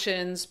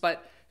ambitions,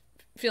 but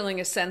feeling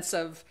a sense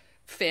of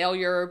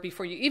failure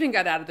before you even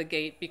got out of the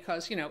gate,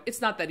 because, you know,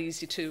 it's not that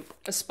easy to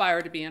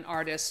aspire to be an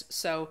artist.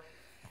 So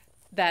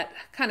that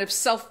kind of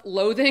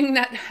self-loathing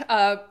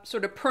that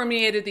sort of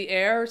permeated the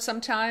air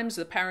sometimes,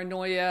 the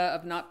paranoia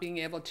of not being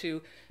able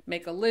to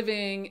make a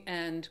living,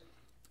 and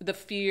the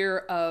fear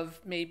of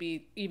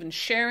maybe even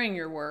sharing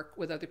your work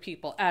with other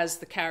people, as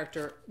the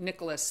character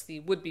Nicholas, the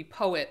would-be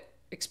poet,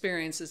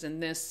 experiences in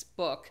this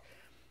book.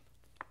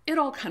 It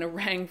all kind of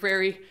rang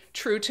very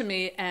true to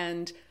me,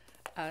 and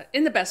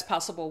in the best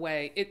possible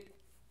way.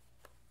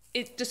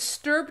 It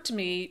disturbed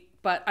me,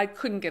 but I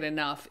couldn't get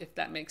enough, if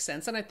that makes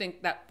sense. And I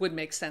think that would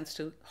make sense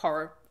to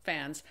horror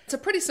fans. It's a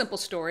pretty simple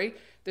story.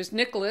 There's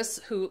Nicholas,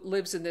 who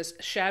lives in this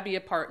shabby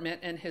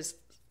apartment, and his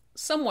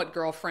somewhat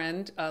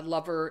girlfriend,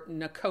 lover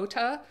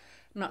Nakota.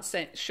 I'm not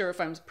sure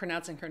if I'm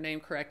pronouncing her name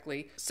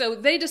correctly. So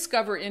they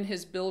discover in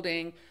his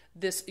building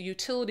this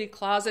utility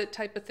closet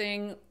type of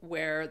thing,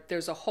 where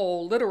there's a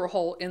hole, literal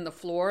hole in the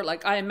floor.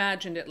 Like, I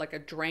imagined it like a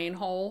drain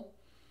hole.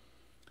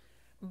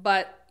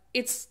 But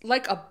it's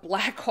like a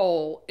black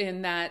hole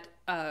in that,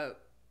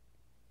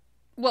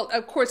 well,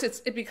 of course,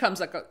 it becomes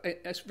like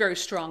a very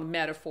strong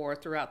metaphor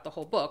throughout the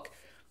whole book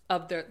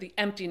of the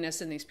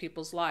emptiness in these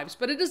people's lives.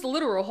 But it is a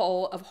literal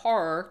hole of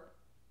horror.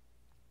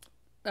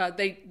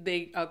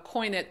 They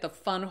coin it the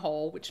fun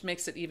hole, which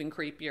makes it even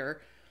creepier,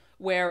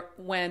 where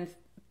when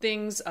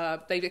things,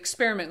 they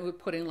experiment with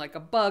putting like a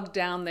bug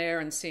down there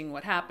and seeing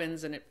what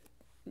happens, and it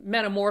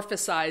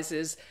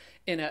metamorphosizes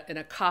in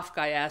a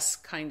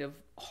Kafkaesque kind of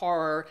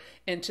horror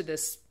into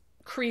this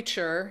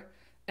creature.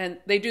 And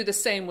they do the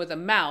same with a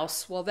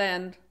mouse. Well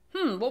then,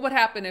 what would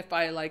happen if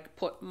I like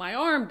put my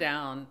arm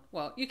down?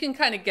 Well, you can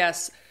kind of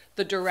guess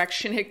the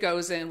direction it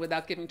goes in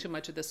without giving too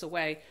much of this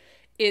away.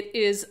 It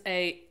is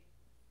a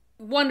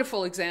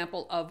wonderful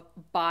example of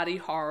body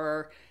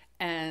horror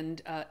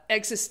and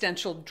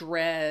existential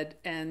dread,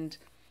 and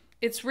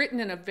it's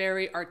written in a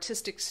very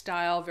artistic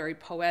style, very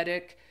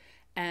poetic,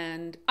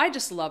 and I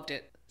just loved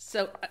it.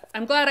 So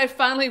I'm glad I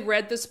finally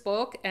read this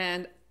book,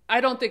 and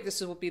I don't think this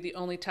will be the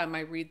only time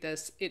I read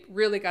this. It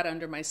really got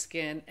under my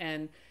skin,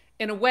 and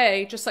in a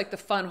way, just like the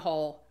fun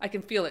hole, I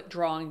can feel it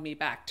drawing me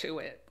back to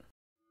it.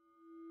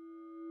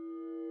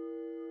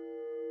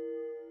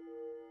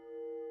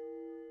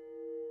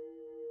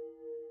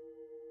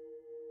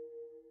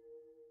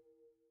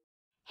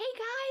 Hey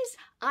guys,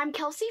 I'm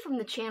Kelsey from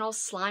the channel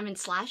Slime and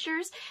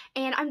Slashers,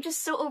 and I'm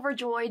just so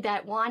overjoyed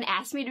that Juan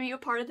asked me to be a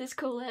part of this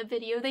collab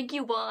video. Thank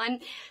you, Juan.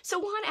 So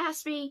Juan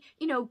asked me,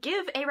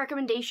 give a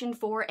recommendation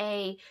for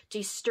a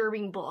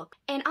disturbing book.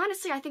 And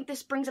honestly, I think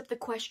this brings up the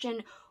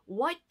question,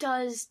 what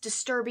does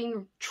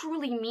disturbing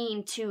truly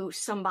mean to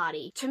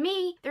somebody? To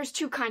me, there's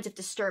two kinds of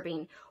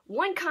disturbing.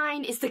 One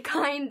kind is the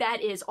kind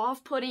that is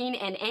off-putting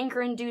and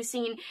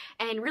anger-inducing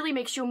and really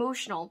makes you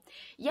emotional.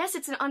 Yes,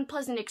 it's an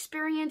unpleasant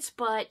experience,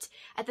 but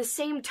at the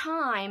same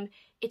time,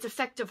 it's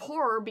effective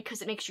horror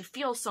because it makes you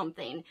feel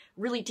something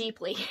really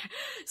deeply.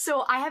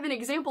 So I have an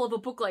example of a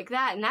book like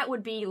that, and that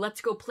would be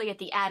Let's Go Play at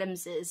the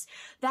Addamses.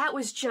 That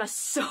was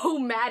just so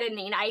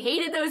maddening. I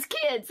hated those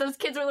kids. Those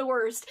kids were the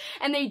worst,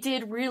 and they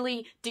did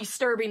really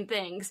disturbing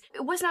things.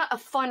 It was not a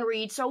fun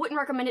read, so I wouldn't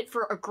recommend it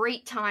for a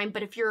great time,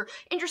 but if you're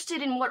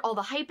interested in what all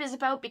the hype is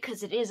about,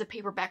 because it is a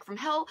paperback from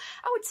hell,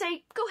 I would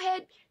say go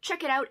ahead,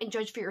 check it out, and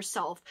judge for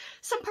yourself.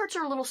 Some parts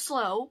are a little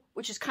slow,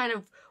 which is kind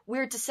of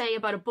weird to say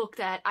about a book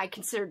that I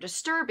consider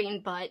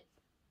disturbing, but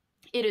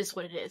it is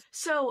what it is.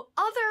 So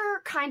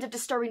other kinds of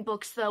disturbing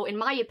books, though, in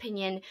my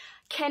opinion,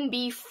 can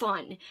be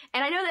fun.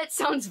 And I know that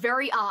sounds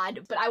very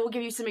odd, but I will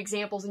give you some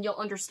examples and you'll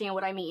understand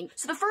what I mean.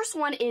 So the first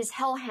one is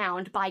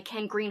Hellhound by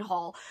Ken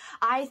Greenhall.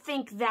 I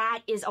think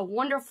that is a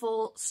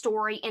wonderful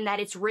story in that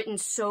it's written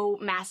so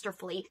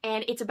masterfully.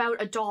 And it's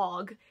about a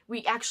dog.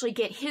 We actually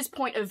get his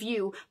point of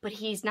view, but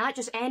he's not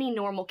just any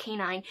normal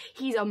canine.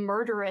 He's a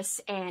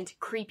murderous and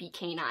creepy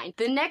canine.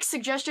 The next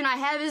suggestion I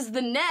have is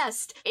The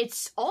Nest.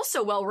 It's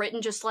also well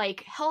written, just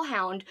like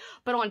Hellhound,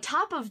 but on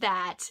top of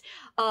that,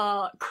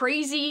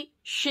 crazy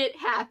shit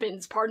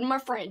happens, pardon my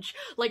French.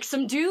 Like,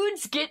 some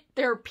dudes get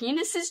their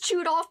penises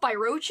chewed off by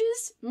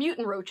roaches?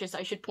 Mutant roaches,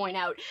 I should point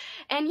out.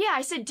 And yeah,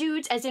 I said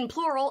dudes as in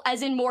plural,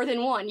 as in more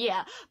than one,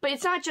 yeah. But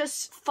it's not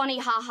just funny,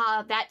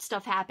 haha, that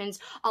stuff happens.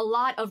 A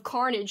lot of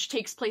carnage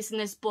takes place in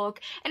this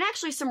book, and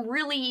actually some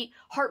really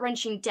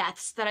heart-wrenching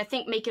deaths that I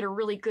think make it a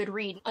really good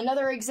read.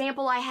 Another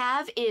example I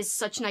have is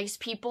Such Nice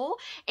People,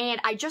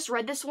 and I just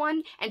read this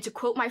one, and to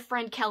quote my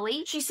friend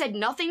Kelly, she said,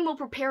 "Nothing will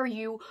prepare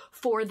you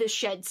for the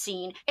shed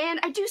scene."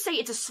 And I do say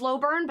it's a slow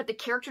burn, but the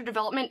character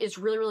development is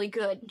really, really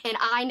good, and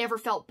I never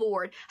felt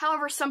bored.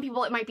 However, some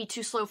people it might be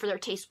too slow for their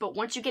taste, but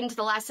once you get into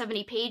the last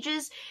 70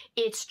 pages,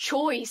 it's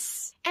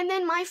choice. And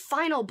then my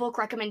final book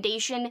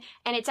recommendation,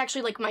 and it's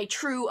actually like my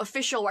true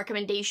official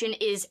recommendation,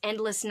 is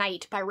Endless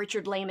Night by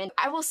Richard Lehman.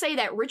 I will say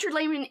that Richard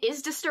Lehman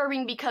is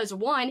disturbing because,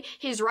 one,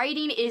 his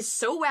writing is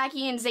so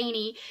wacky and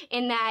zany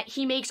in that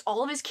he makes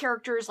all of his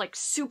characters like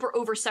super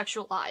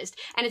over-sexualized.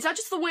 And it's not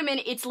just the women,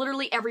 it's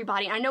literally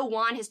everybody. I know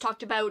Juan has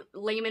talked about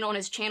Lehman on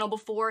his channel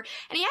before,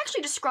 and he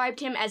actually described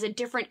him as a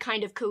different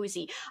kind of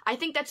cozy. I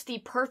think that's the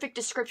perfect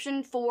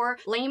description for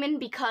Lehman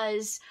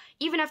because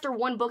even after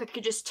one book, I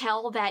could just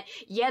tell that,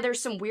 yeah,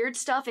 there's some weird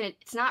stuff and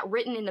it's not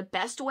written in the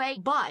best way,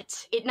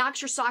 but it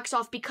knocks your socks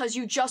off because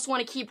you just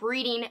want to keep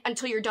reading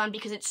until you're done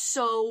because it's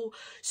so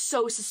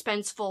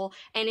suspenseful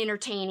and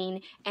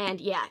entertaining. And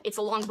yeah, it's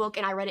a long book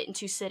and I read it in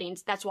 2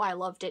 sittings. That's why I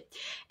loved it.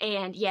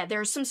 And yeah,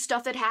 there's some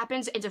stuff that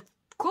happens. It's a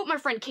quote my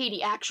friend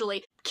Katie,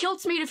 actually,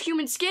 kilts made of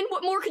human skin,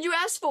 what more could you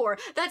ask for?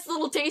 That's a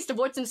little taste of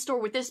what's in store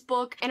with this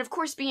book. And of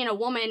course, being a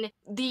woman,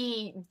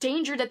 the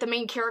danger that the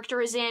main character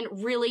is in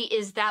really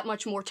is that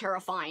much more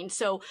terrifying.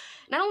 So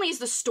not only is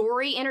the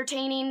story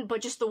entertaining,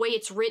 but just the way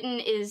it's written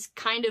is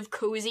kind of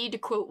cozy, to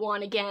quote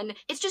Juan again.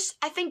 It's just,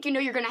 I think you know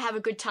you're gonna have a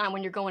good time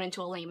when you're going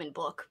into a Lehman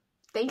book.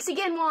 Thanks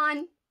again,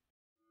 Juan!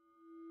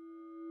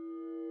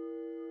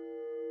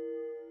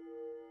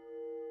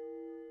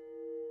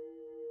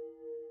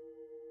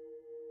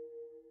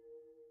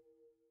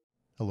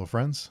 Hello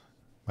friends,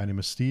 my name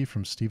is Steve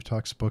from Steve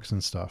Talks Books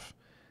and Stuff.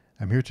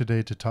 I'm here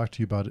today to talk to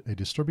you about a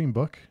disturbing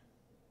book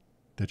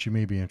that you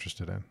may be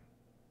interested in.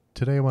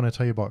 Today I want to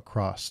tell you about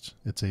Crossed.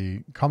 It's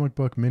a comic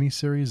book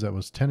miniseries that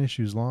was 10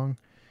 issues long,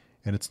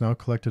 and it's now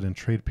collected in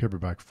trade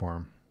paperback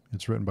form.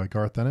 It's written by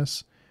Garth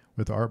Ennis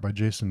with art by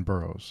Jason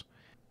Burrows.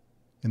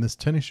 In this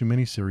 10-issue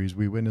miniseries,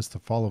 we witness the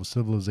fall of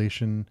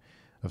civilization,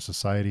 of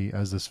society,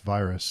 as this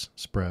virus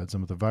spreads.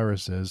 And what the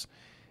virus is,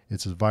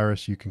 it's a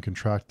virus you can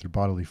contract through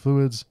bodily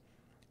fluids.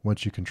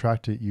 Once you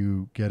contract it,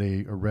 you get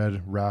a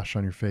red rash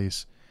on your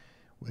face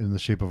in the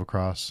shape of a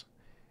cross,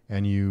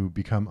 and you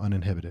become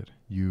uninhibited.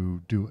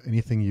 You do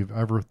anything you've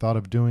ever thought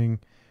of doing.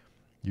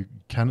 They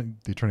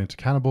turn into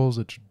cannibals.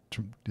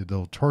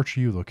 They'll torture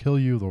you. They'll kill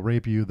you. They'll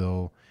rape you.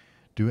 They'll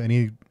do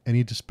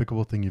any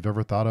despicable thing you've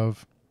ever thought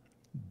of.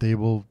 They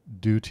will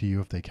do to you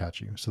if they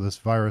catch you. So this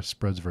virus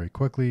spreads very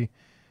quickly.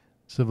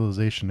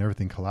 Civilization,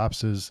 everything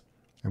collapses,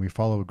 and we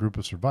follow a group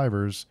of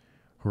survivors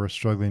who are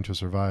struggling to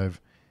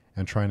survive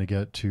and trying to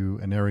get to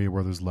an area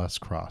where there's less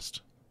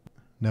crossed.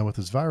 Now with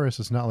this virus,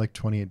 it's not like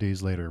 28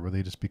 Days Later where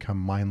they just become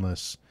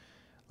mindless,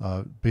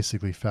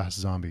 basically fast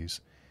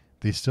zombies.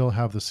 They still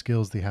have the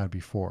skills they had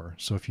before.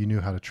 So if you knew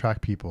how to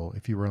track people,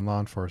 if you were in law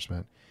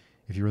enforcement,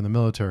 if you were in the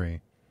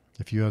military,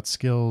 if you had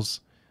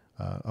skills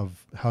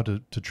of how to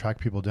track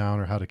people down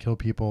or how to kill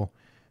people,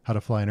 how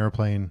to fly an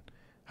airplane,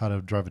 how to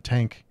drive a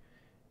tank,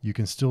 you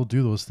can still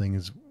do those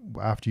things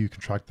after you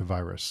contract the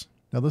virus.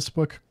 Now this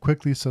book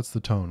quickly sets the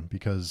tone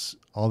because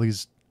all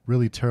these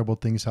really terrible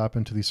things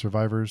happen to these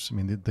survivors. I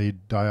mean, they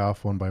die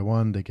off one by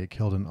one, they get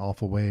killed in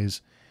awful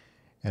ways,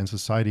 and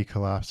society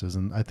collapses.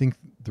 And I think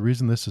the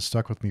reason this has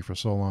stuck with me for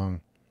so long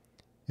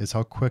is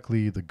how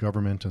quickly the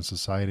government and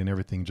society and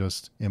everything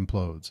just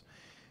implodes.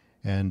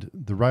 And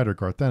the writer,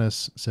 Garth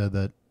Ennis, said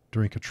that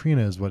during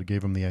Katrina is what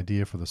gave him the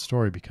idea for the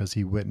story because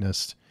he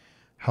witnessed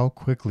how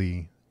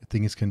quickly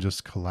things can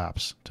just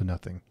collapse to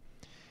nothing.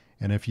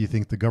 And if you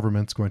think the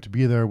government's going to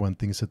be there when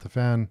things hit the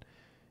fan,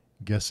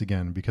 guess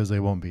again, because they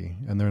won't be.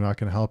 And they're not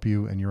going to help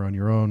you and you're on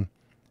your own.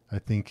 I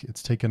think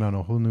it's taken on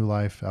a whole new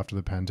life after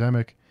the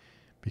pandemic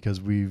because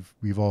we've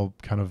all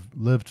kind of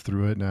lived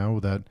through it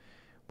now that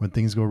when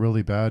things go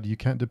really bad, you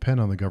can't depend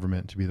on the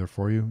government to be there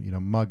for you. You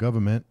know, my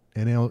government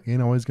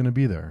ain't always going to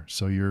be there.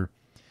 So you're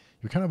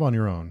kind of on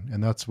your own.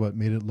 And that's what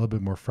made it a little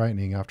bit more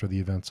frightening after the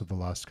events of the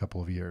last couple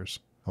of years.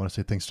 I want to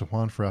say thanks to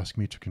Juan for asking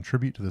me to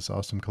contribute to this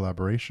awesome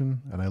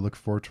collaboration, and I look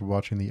forward to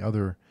watching the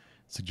other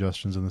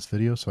suggestions in this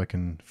video so I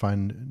can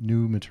find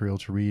new material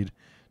to read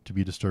to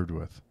be disturbed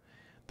with.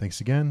 Thanks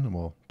again, and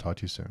we'll talk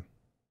to you soon.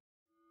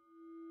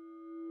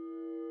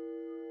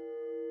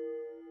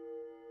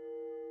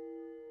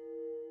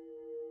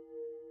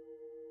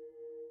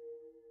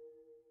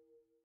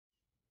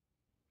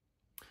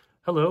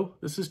 Hello,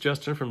 this is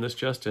Justin from This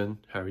Justin.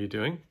 How are you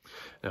doing?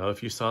 Now,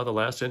 if you saw the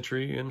last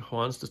entry in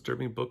Juan's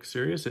disturbing book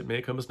series, it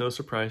may come as no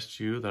surprise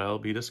to you that I'll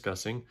be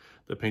discussing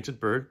The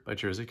Painted Bird by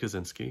Jerzy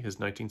Kosinski. His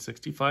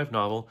 1965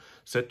 novel,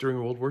 set during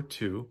World War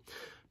II,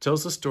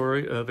 tells the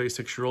story of a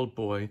 6-year-old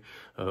boy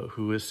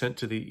who is sent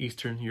to the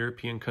Eastern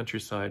European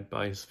countryside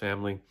by his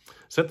family,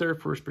 sent there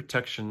for his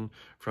protection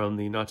from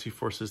the Nazi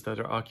forces that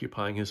are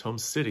occupying his home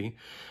city.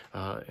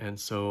 And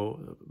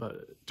so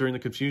during the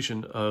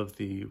confusion of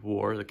the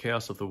war, the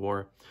chaos of the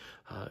war,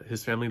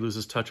 his family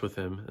loses touch with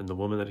him, and the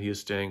woman that he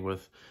is staying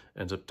with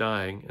ends up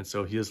dying. And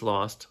so he is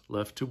lost,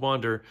 left to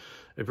wander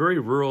a very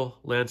rural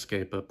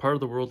landscape, a part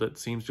of the world that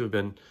seems to have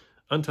been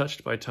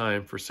untouched by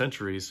time for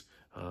centuries.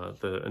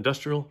 The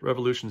Industrial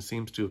Revolution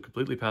seems to have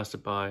completely passed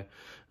it by.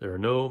 There are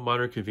no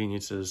modern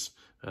conveniences,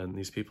 and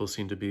these people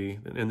seem to be,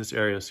 in this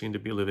area, seem to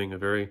be living a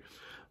very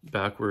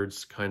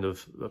backwards kind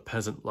of a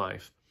peasant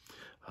life.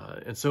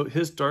 And so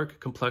his dark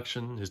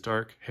complexion, his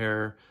dark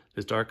hair,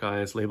 his dark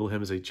eyes label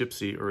him as a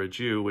gypsy or a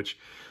Jew, which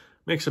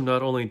makes him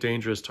not only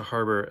dangerous to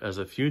harbor as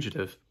a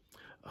fugitive,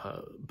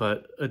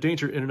 but a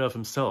danger in and of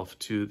himself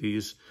to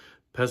these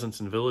peasants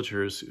and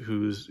villagers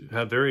who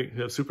have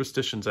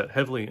superstitions that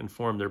heavily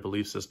inform their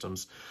belief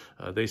systems.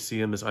 They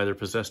see him as either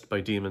possessed by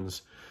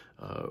demons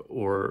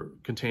or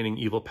containing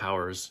evil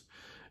powers.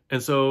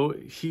 And so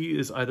he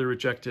is either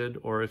rejected,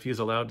 or if he is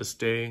allowed to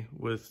stay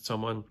with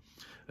someone,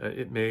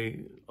 it may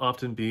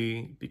often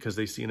be because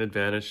they see an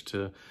advantage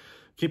to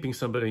using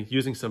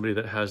somebody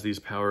that has these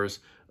powers.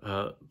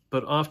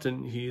 But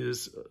often he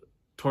is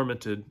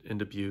tormented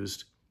and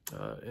abused.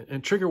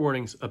 And trigger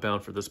warnings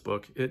abound for this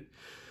book.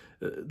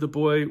 The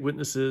boy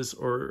witnesses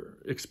or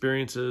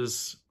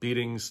experiences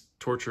beatings,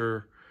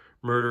 torture,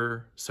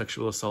 murder,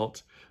 sexual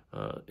assault,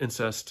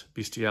 incest,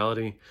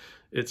 bestiality.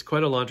 It's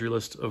quite a laundry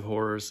list of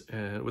horrors,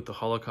 and with the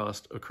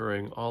Holocaust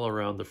occurring all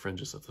around the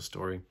fringes of the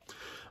story.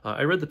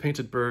 I read The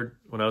Painted Bird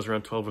when I was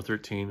around 12 or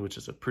 13, which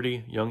is a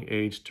pretty young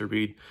age to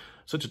read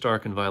such a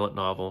dark and violent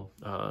novel.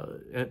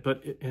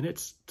 But in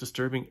its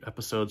disturbing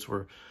episodes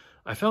were,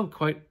 I found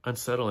quite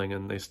unsettling,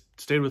 and they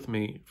stayed with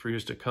me for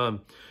years to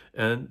come.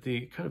 And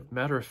the kind of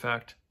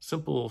matter-of-fact,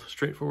 simple,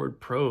 straightforward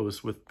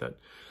prose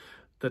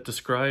that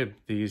describe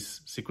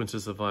these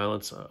sequences of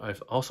violence, I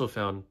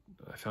found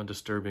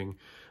disturbing.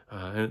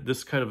 And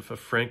this kind of a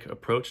frank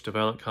approach to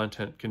violent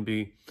content can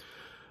be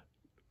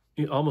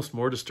almost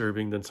more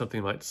disturbing than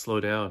something might slow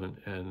down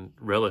and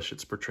relish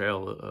its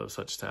portrayal of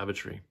such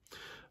savagery.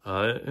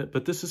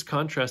 But this is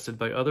contrasted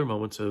by other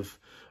moments of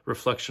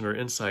reflection or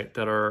insight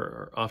that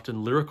are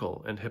often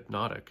lyrical and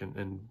hypnotic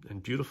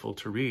and beautiful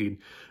to read.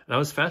 And I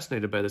was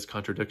fascinated by this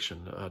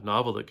contradiction, a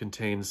novel that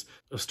contains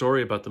a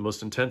story about the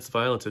most intense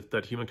violence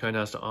that humankind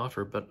has to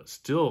offer, but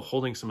still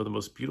holding some of the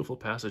most beautiful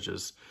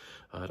passages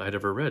that I'd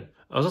ever read.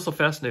 I was also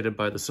fascinated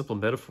by the simple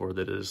metaphor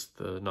that is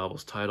the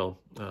novel's title.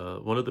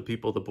 One of the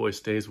people the boy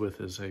stays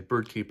with is a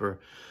bird keeper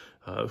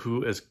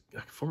who, as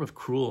a form of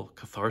cruel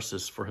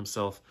catharsis for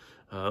himself,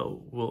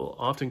 will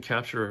often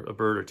capture a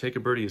bird or take a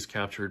bird he has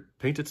captured,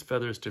 paint its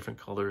feathers different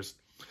colors,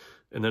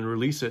 and then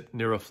release it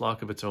near a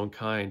flock of its own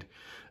kind.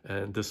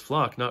 And this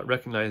flock, not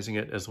recognizing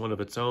it as one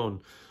of its own,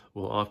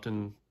 will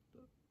often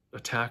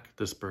attack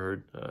this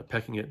bird,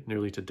 pecking it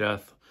nearly to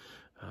death.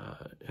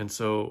 And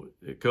so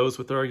it goes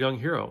with our young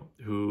hero,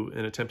 who,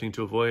 in attempting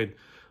to avoid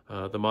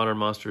the modern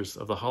monsters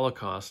of the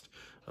Holocaust,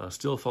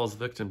 still falls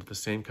victim to the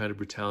same kind of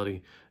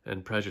brutality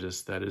and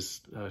prejudice that is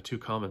too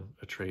common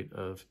a trait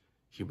of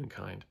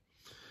humankind.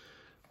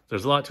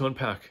 There's a lot to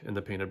unpack in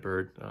The Painted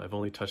Bird. I've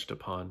only touched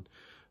upon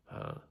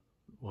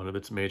one of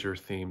its major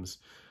themes,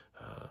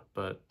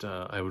 but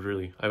I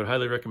would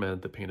highly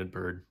recommend The Painted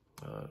Bird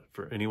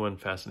for anyone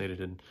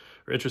fascinated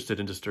or interested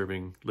in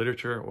disturbing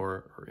literature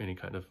or any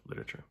kind of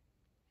literature.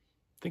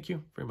 Thank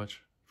you very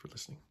much for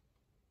listening.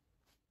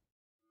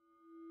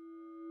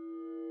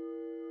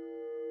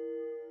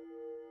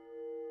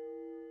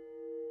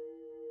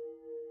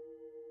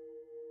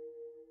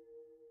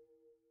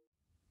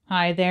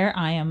 Hi there,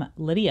 I am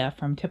Lydia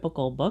from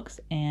Typical Books,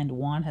 and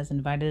Juan has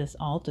invited us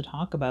all to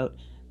talk about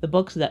the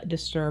books that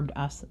disturbed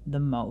us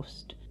the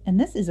most. And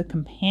this is a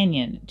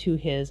companion to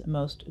his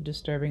Most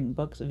Disturbing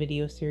Books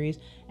video series,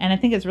 and I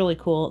think it's really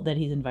cool that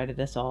he's invited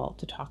us all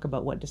to talk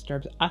about what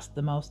disturbs us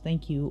the most.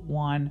 Thank you,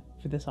 Juan,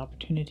 for this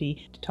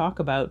opportunity to talk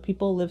about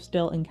People Live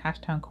Still in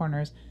Cashtown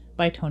Corners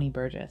by Tony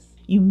Burgess.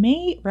 You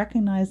may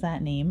recognize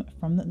that name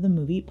from the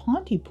movie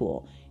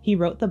Pontypool. He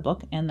wrote the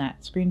book and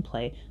that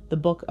screenplay. The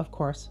book, of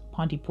course,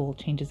 Pontypool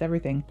Changes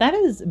Everything. That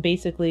is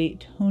basically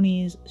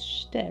Tony's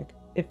shtick,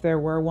 if there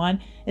were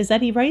one, is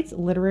that he writes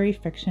literary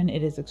fiction.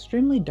 It is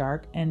extremely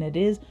dark and it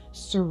is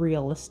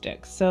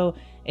surrealistic. So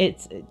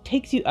it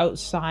takes you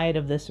outside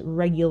of this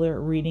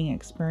regular reading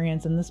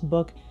experience, and this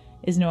book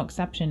is no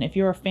exception. If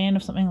you're a fan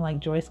of something like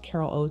Joyce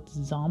Carol Oates'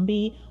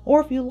 Zombie,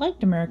 or if you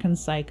liked American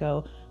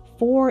Psycho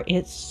for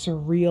its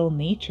surreal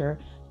nature,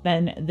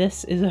 then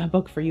this is a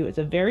book for you. It's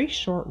a very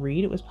short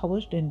read. It was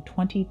published in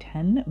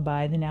 2010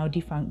 by the now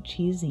defunct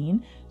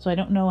Cheezine, so I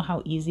don't know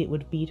how easy it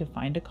would be to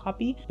find a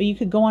copy, but you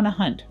could go on a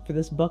hunt for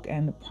this book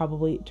and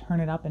probably turn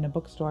it up in a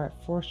bookstore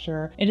for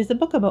sure. It is a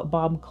book about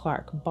Bob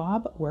Clark.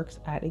 Bob works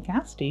at a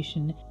gas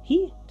station.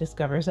 He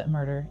discovers that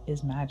murder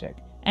is magic,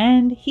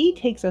 and he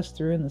takes us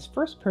through in this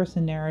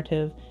first-person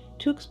narrative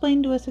to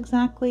explain to us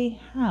exactly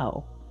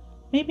how,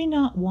 maybe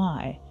not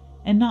why,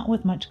 and not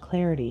with much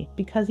clarity,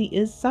 because he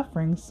is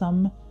suffering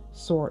some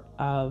sort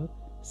of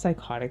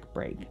psychotic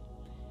break,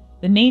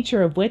 the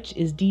nature of which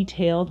is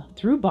detailed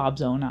through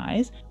Bob's own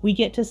eyes. We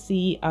get to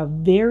see a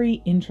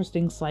very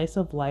interesting slice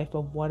of life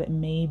of what it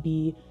may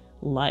be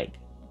like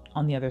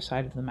on the other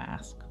side of the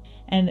mask.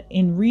 And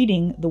in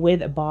reading the way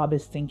that Bob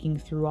is thinking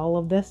through all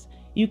of this,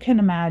 you can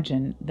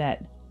imagine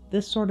that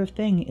this sort of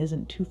thing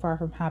isn't too far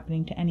from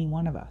happening to any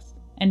one of us.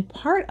 And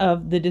part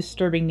of the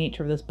disturbing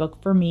nature of this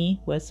book for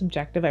me was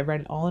subjective. I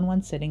read it all in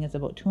one sitting. It's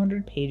about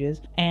 200 pages.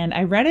 And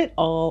I read it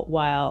all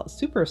while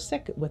super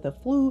sick with a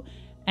flu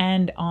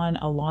and on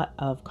a lot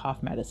of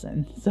cough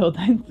medicine. So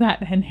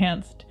that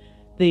enhanced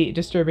the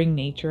disturbing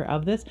nature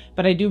of this.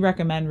 But I do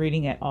recommend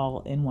reading it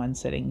all in one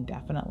sitting,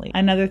 definitely.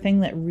 Another thing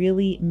that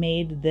really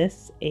made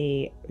this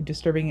a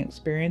disturbing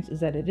experience is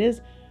that it is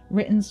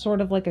written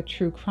sort of like a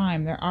true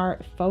crime. There are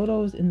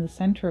photos in the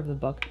center of the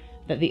book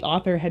that the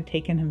author had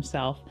taken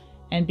himself.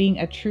 And being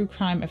a true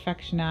crime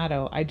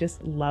aficionado, I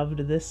just loved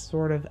this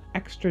sort of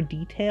extra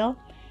detail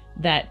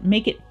that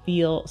make it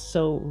feel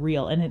so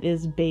real. And it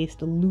is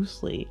based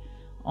loosely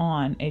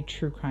on a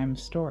true crime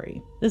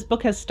story. This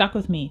book has stuck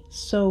with me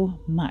so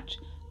much.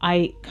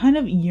 I kind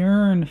of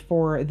yearn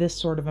for this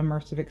sort of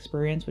immersive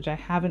experience, which I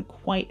haven't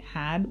quite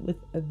had with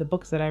the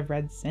books that I've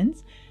read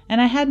since. And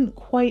I hadn't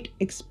quite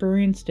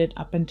experienced it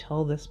up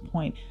until this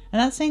point. And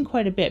that's saying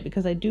quite a bit,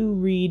 because I do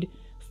read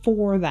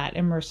for that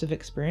immersive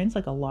experience,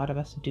 like a lot of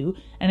us do.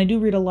 And I do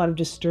read a lot of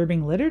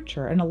disturbing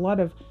literature and a lot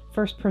of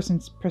first-person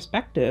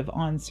perspective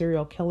on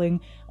serial killing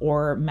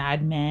or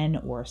madmen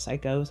or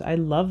psychos. I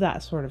love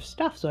that sort of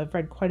stuff, so I've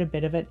read quite a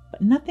bit of it,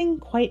 but nothing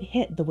quite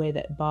hit the way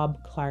that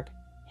Bob Clark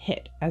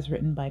hit, as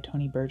written by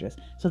Tony Burgess.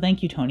 So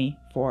thank you, Tony,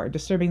 for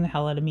disturbing the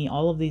hell out of me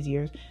all of these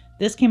years.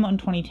 This came out in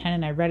 2010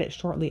 and I read it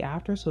shortly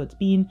after, so it's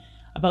been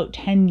about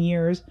 10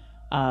 years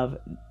of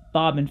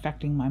Bob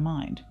infecting my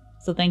mind.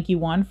 So thank you,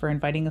 Juan, for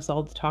inviting us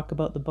all to talk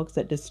about the books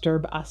that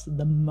disturb us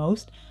the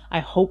most. I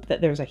hope that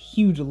there's a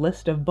huge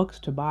list of books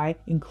to buy,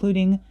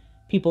 including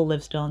People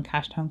Live Still in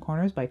Cashtown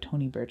Corners by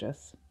Tony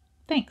Burgess.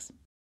 Thanks.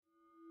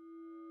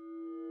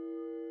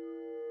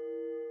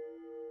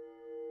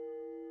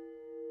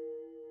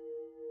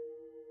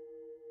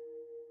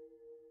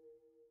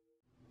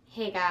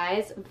 Hey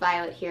guys,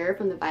 Violet here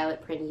from the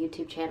Violet Print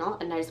YouTube channel,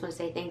 and I just want to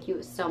say thank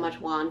you so much,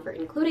 Juan, for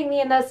including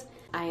me in this.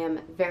 I am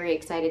very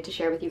excited to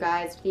share with you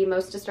guys the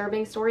most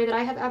disturbing story that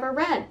I have ever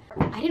read.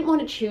 I didn't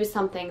want to choose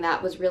something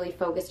that was really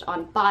focused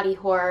on body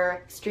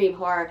horror, extreme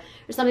horror,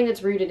 or something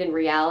that's rooted in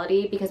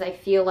reality, because I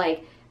feel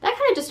like that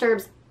kind of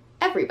disturbs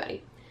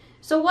everybody.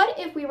 So what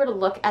if we were to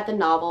look at the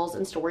novels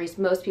and stories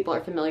most people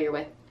are familiar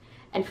with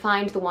and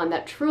find the one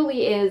that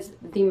truly is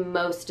the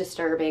most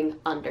disturbing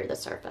under the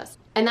surface?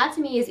 And that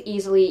to me is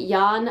easily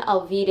Jan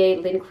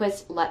Alvide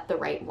Lindquist's Let the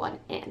Right One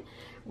In,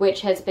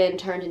 which has been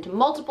turned into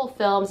multiple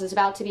films, is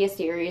about to be a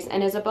series,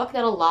 and is a book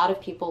that a lot of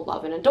people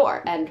love and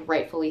adore, and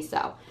rightfully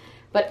so.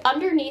 But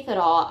underneath it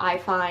all, I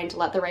find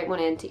Let the Right One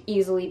In to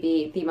easily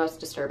be the most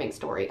disturbing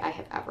story I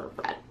have ever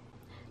read.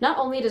 Not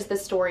only does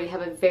this story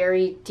have a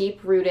very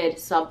deep-rooted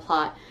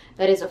subplot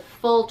that is a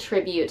full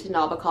tribute to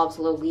Nabokov's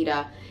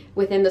Lolita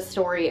within the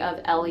story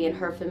of Ellie and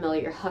her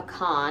familiar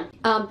Hakan,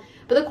 but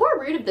the core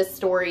root of this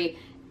story,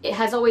 it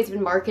has always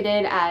been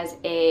marketed as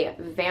a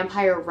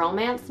vampire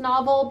romance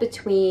novel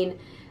between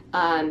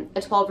a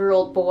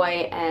 12-year-old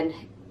boy and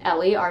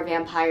Ellie, our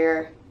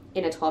vampire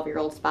in a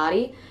 12-year-old's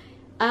body.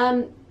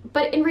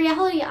 But in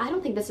reality, I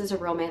don't think this is a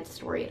romance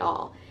story at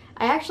all.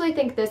 I actually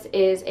think this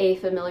is a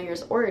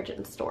familiar's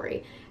origin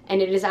story,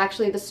 and it is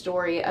actually the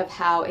story of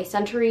how a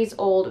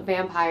centuries-old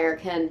vampire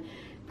can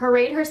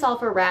parade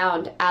herself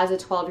around as a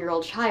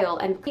 12-year-old child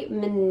and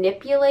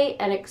manipulate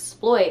and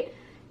exploit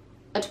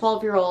a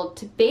 12-year-old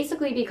to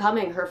basically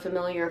becoming her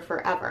familiar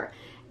forever.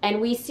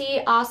 And we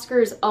see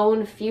Oscar's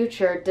own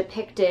future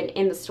depicted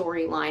in the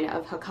storyline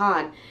of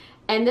Hakan.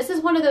 And this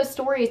is one of those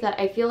stories that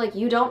I feel like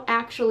you don't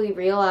actually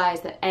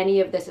realize that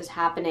any of this is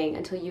happening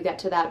until you get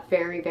to that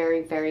very,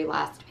 very, very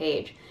last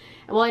page.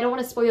 And while I don't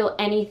want to spoil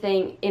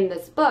anything in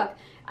this book,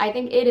 I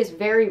think it is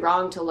very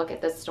wrong to look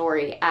at this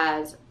story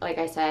as, like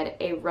I said,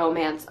 a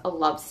romance, a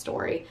love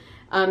story.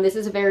 This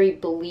is a very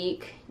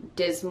bleak,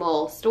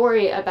 dismal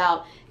story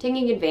about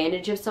taking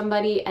advantage of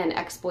somebody and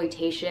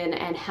exploitation,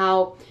 and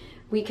how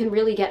we can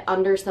really get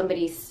under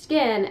somebody's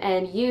skin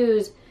and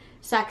use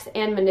sex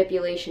and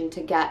manipulation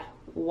to get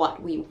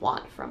what we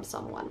want from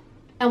someone.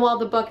 And while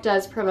the book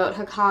does promote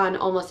Hakan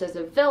almost as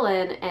a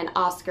villain and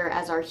Oscar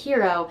as our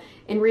hero,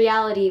 in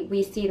reality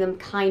we see them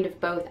kind of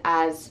both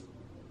as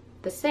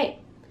the same.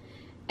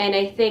 And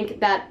I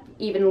think that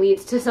even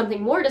leads to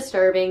something more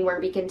disturbing, where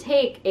we can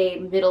take a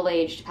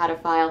middle-aged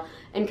pedophile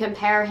and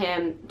compare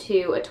him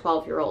to a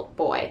 12-year-old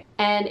boy.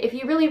 And if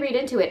you really read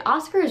into it,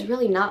 Oscar is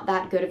really not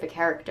that good of a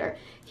character.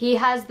 He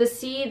has the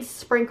seeds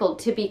sprinkled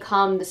to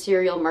become the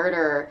serial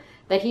murderer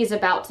that he's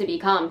about to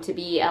become, to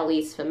be at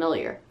least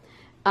familiar.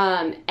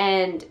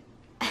 And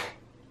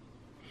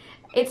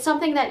it's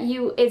something that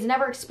it's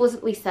never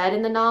explicitly said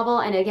in the novel,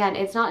 and again,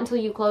 it's not until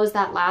you close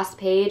that last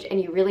page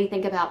and you really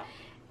think about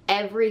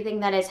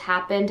everything that has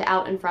happened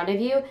out in front of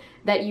you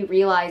that you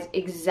realize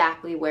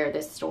exactly where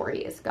this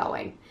story is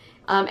going.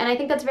 And I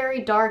think that's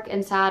very dark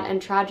and sad and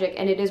tragic,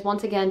 and it is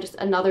once again just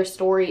another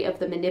story of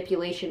the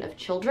manipulation of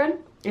children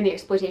and the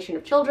exploitation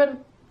of children,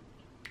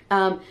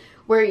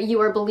 where you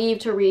are believed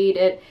to read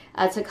it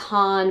as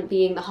Hakan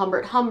being the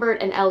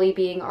Humbert and Ellie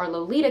being our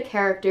Lolita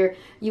character.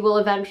 You will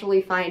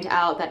eventually find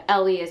out that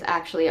Ellie is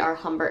actually our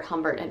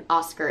Humbert and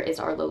Oscar is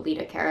our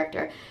Lolita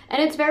character.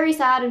 And it's very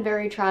sad and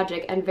very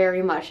tragic and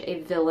very much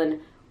a villain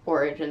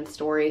origin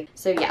story.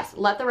 So yes,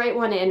 Let the Right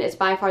One In is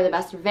by far the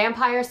best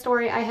vampire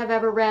story I have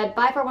ever read,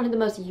 by far one of the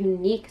most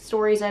unique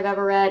stories I've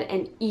ever read,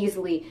 and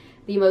easily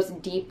the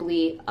most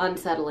deeply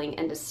unsettling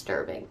and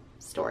disturbing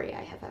story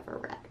I have ever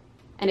read.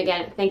 And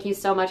again, thank you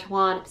so much,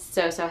 Juan.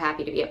 I'm so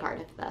happy to be a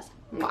part of this.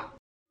 Mwah.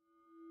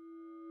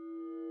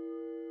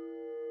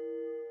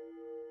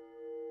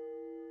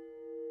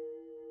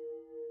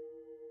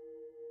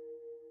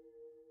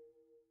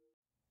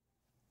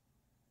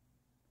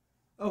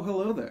 Oh,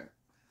 hello there.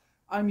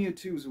 I'm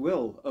YouTube's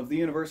Will of the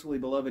universally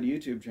beloved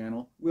YouTube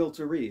channel, Will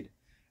to Read.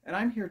 And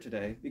I'm here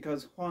today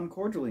because Juan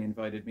cordially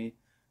invited me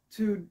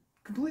to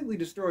completely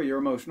destroy your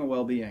emotional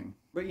well-being.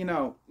 But you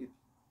know,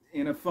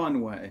 in a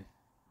fun way.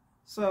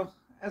 So,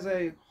 as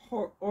a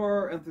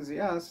horror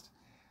enthusiast,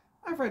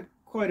 I've read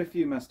quite a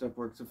few messed up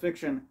works of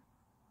fiction,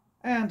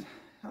 and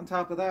on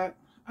top of that,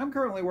 I'm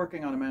currently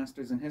working on a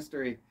master's in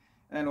history,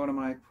 and one of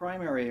my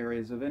primary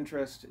areas of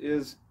interest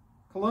is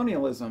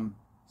colonialism,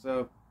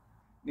 so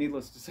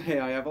needless to say,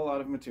 I have a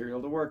lot of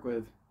material to work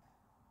with.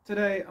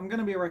 Today, I'm going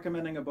to be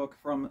recommending a book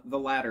from the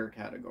latter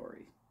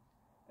category,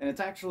 and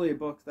it's actually a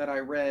book that I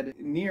read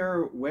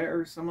near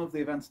where some of the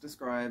events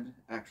described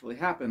actually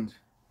happened.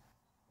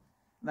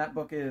 And that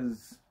book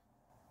is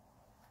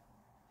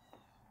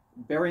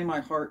Bury My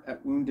Heart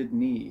at Wounded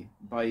Knee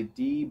by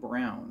D.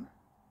 Brown.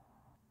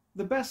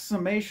 The best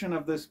summation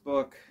of this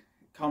book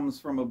comes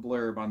from a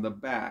blurb on the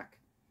back,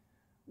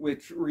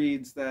 which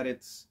reads that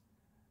it's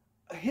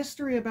a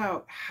history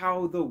about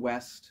how the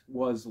West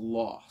was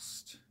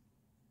lost.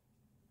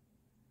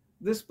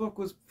 This book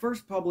was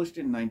first published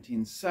in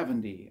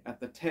 1970, at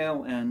the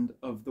tail end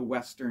of the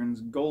Western's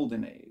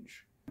golden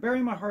age.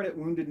 Bury My Heart at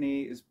Wounded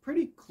Knee is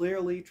pretty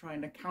clearly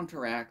trying to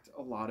counteract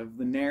a lot of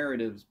the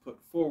narratives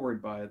put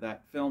forward by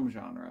that film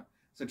genre,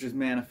 such as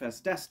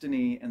Manifest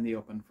Destiny and The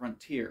Open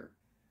Frontier.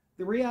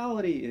 The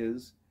reality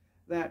is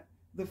that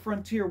the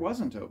frontier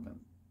wasn't open.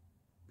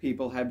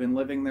 People had been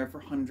living there for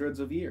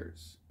hundreds of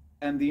years,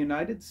 and the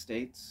United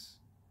States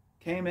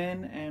came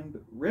in and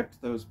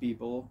ripped those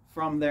people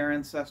from their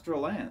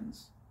ancestral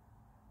lands,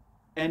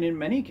 and in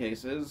many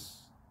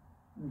cases,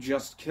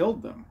 just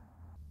killed them.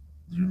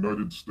 The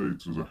United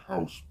States is a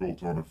house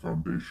built on a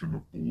foundation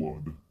of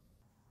blood.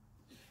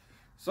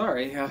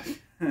 Sorry,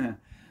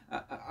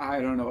 I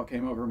don't know what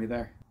came over me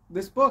there.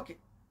 This book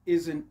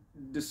isn't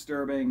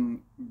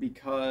disturbing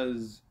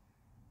because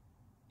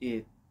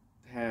it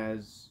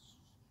has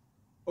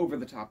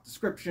over-the-top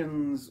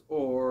descriptions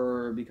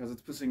or because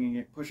it's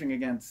pushing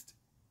against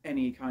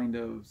any kind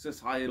of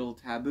societal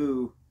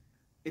taboo.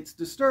 It's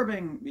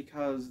disturbing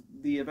because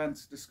the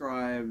events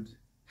described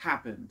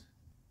happened,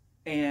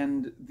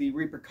 and the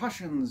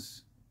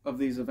repercussions of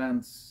these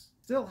events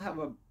still have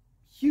a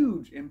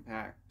huge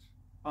impact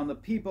on the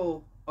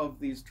people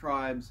of these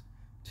tribes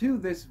to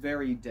this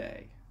very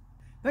day.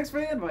 Thanks for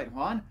the invite,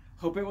 Juan.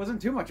 Hope it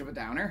wasn't too much of a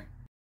downer.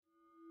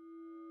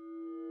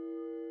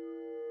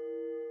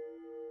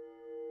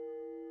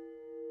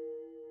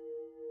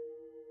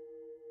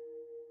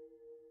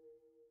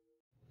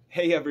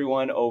 Hey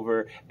everyone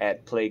over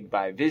at Plagued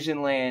by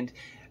Visionland.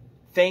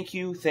 Thank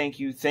you,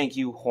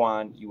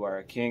 Juan. You are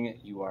a king,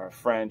 you are a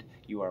friend,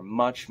 you are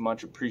much,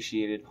 much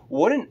appreciated.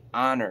 What an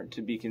honor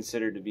to be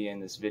considered to be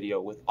in this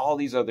video with all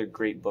these other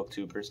great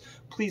booktubers.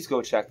 Please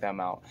go check them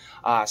out.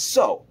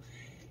 So,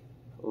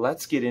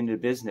 let's get into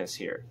business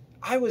here.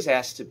 I was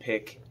asked to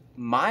pick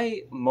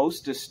my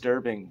most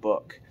disturbing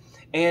book.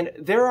 And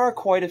there are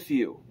quite a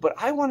few, but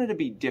I wanted to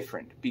be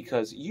different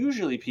because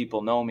usually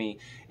people know me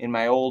in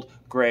my old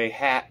gray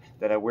hat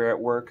that I wear at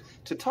work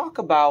to talk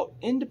about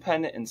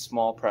independent and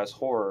small press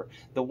horror,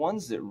 the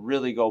ones that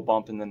really go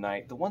bump in the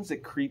night, the ones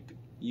that creep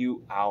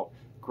you out,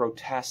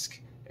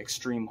 grotesque,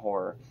 extreme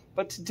horror.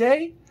 But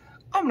today,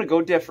 I'm going to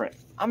go different.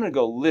 I'm going to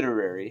go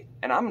literary,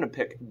 and I'm going to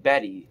pick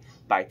Betty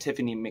by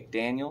Tiffany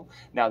McDaniel.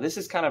 Now, this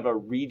is kind of a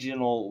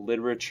regional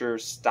literature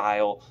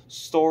style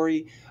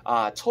story,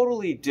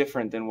 totally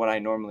different than what I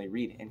normally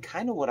read, and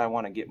kind of what I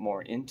want to get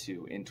more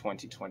into in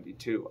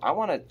 2022. I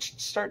want to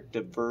start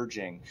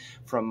diverging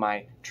from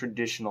my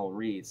traditional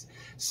reads.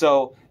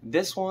 So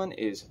this one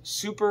is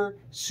super,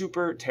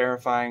 super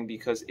terrifying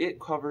because it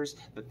covers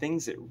the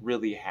things that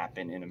really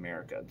happen in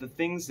America, the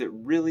things that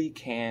really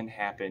can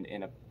happen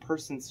in a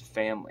person's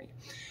family.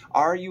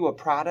 Are you a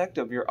product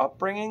of your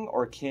upbringing,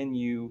 or can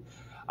you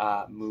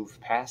move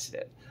past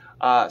it?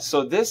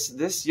 So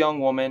this young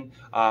woman,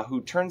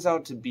 who turns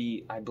out to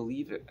be, I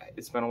believe,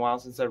 it's been a while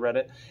since I read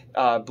it,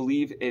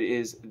 believe it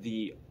is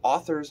the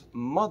author's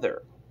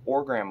mother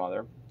or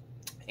grandmother,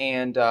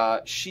 and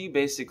she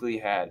basically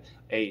had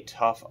a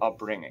tough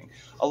upbringing.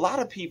 A lot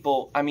of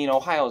people, I mean,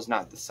 Ohio is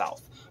not the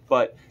South,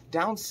 but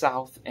down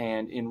south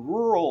and in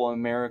rural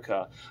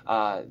America,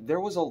 there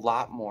was a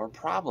lot more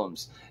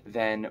problems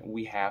than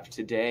we have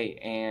today,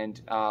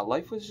 and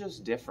life was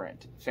just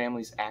different.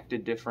 Families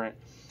acted different,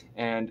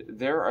 and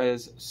there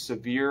is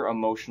severe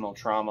emotional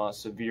trauma,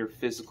 severe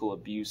physical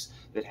abuse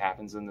that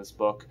happens in this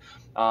book.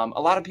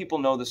 A lot of people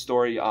know the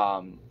story,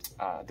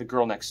 The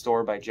Girl Next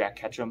Door by Jack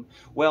Ketchum.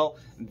 Well,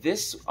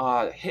 this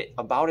hit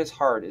about as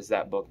hard as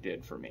that book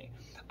did for me.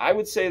 I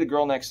would say The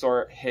Girl Next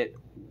Door hit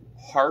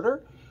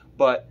harder,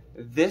 but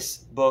this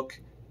book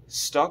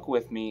stuck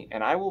with me,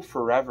 and I will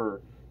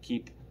forever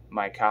keep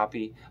my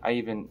copy. I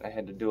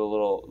had to do a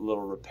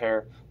little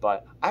repair,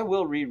 but I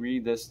will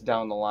reread this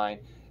down the line.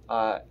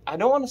 I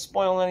don't want to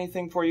spoil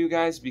anything for you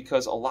guys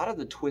because a lot of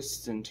the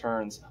twists and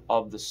turns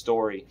of the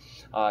story,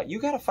 you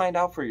got to find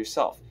out for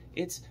yourself.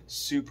 It's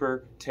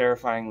super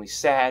terrifyingly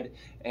sad,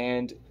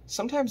 and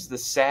sometimes the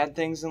sad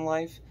things in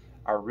life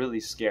are really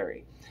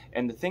scary.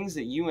 And the things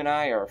that you and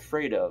I are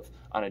afraid of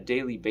on a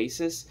daily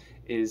basis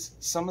is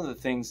some of the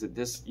things that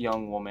this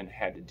young woman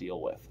had to deal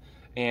with.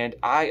 And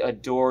I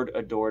adored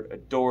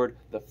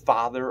the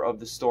father of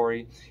the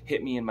story.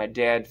 Hit me in my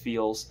dad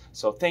feels.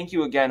 So thank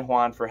you again,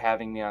 Juan, for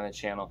having me on the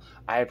channel.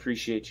 I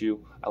appreciate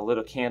you. I lit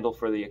a candle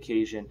for the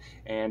occasion,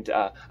 and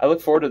I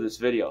look forward to this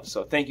video.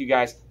 So thank you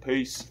guys.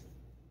 Peace.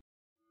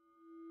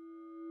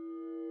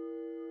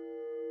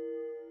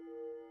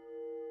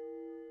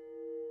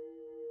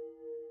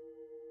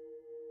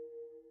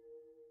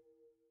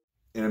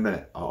 In a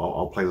minute.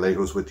 I'll play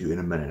Legos with you in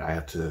a minute. I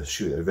have to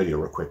shoot a video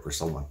real quick for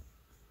someone.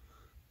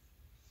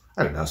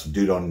 I don't know, some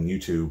dude on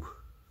YouTube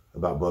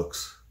about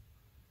books.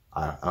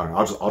 I don't know,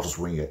 I'll just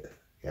wing it.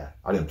 Yeah,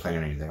 I didn't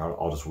plan anything.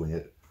 I'll just wing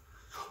it.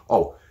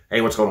 Oh,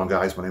 hey, what's going on,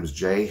 guys? My name is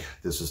Jay.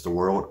 This is The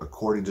World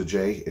According to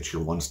Jay. It's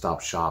your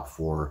one-stop shop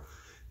for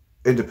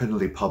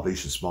independently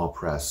published and small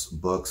press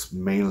books,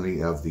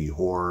 mainly of the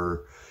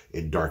horror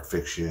and dark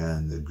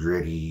fiction, the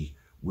gritty,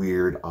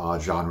 weird,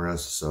 odd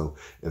genres. So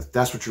if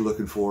that's what you're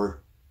looking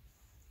for,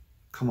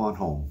 come on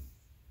home.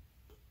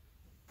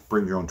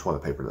 Bring your own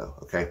toilet paper though,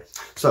 okay?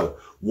 So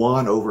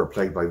Juan over at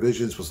Plagued by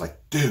Visions was like,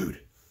 dude,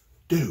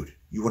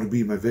 you want to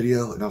be in my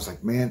video? And I was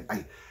like, man,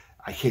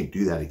 I can't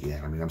do that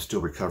again. I mean, I'm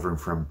still recovering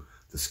from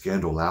the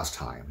scandal last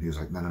time. He was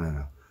like, no,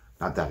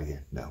 not that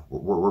again. No,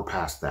 we're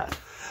past that.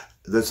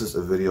 This is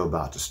a video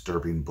about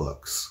disturbing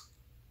books.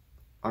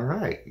 All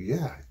right,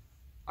 yeah,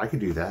 I can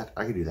do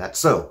that.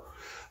 So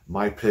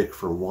my pick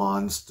for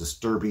Juan's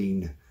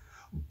disturbing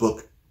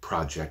book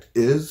project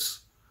is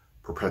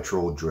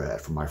Perpetual Dread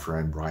from my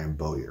friend Brian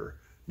Bowyer.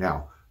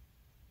 Now,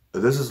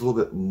 this is a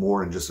little bit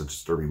more than just a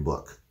disturbing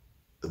book.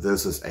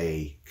 This is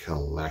a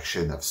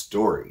collection of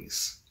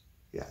stories.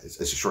 Yeah, it's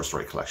a short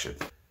story collection.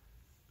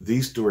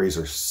 These stories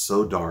are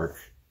so dark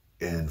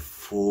and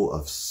full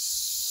of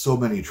so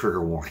many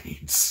trigger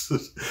warnings.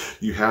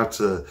 You have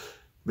to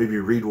maybe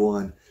read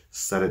one,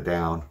 set it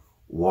down,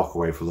 walk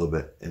away for a little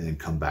bit, and then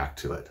come back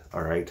to it,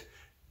 all right?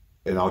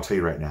 And I'll tell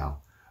you right now,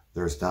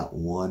 there's not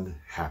one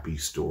happy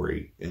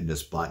story in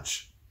this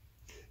bunch.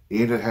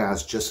 And it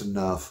has just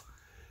enough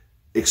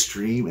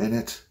extreme in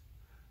it,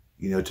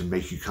 you know, to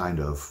make you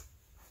kind of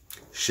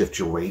shift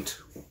your weight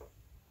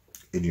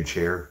in your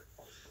chair,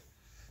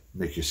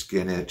 make your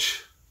skin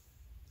itch.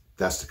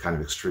 That's the kind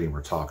of extreme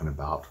we're talking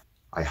about.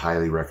 I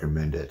highly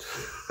recommend it.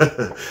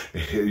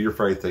 You're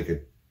probably thinking,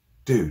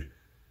 dude,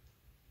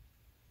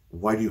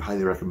 why do you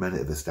highly recommend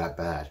it if it's that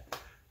bad?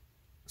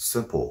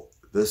 Simple.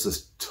 This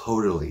is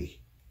totally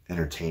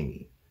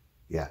entertaining.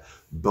 Yeah,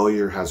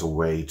 Bowyer has a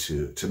way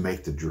to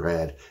make the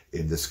dread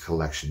in this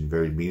collection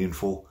very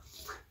meaningful.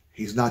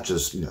 He's not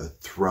just, you know,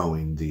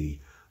 throwing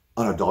the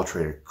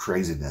unadulterated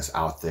craziness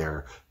out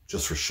there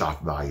just for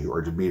shock value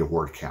or to meet a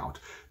word count.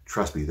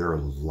 Trust me, there are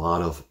a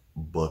lot of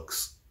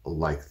books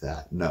like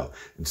that. No,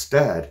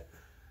 instead,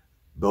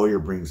 Bowyer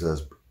brings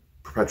us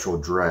Perpetual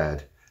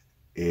Dread,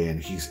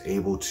 and he's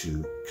able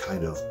to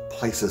kind of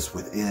place us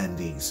within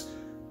these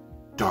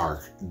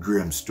dark,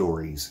 grim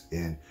stories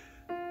and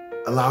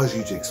allows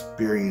you to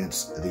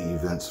experience the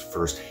events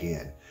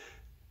firsthand.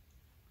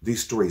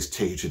 These stories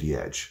take you to the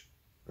edge,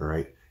 all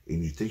right?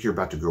 And you think you're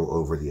about to go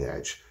over the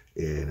edge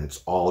and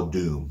it's all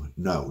doom.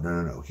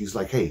 No. He's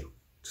like, hey,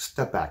 just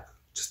step back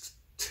just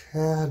a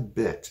tad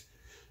bit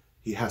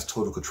He has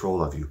total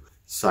control of you.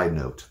 Side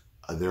note,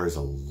 there is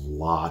a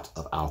lot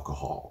of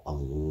alcohol, a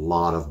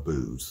lot of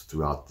booze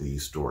throughout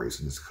these stories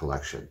in this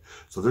collection.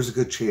 So there's a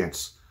good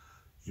chance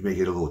you may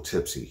get a little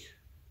tipsy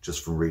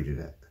just from reading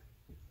it.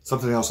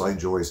 Something else I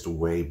enjoy is the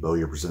way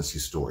Bowyer presents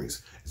these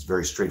stories. It's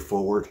very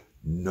straightforward,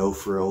 no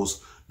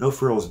frills. No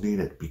frills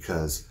needed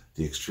because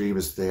the extreme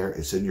is there,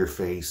 it's in your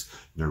face,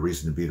 no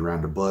reason to beat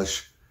around the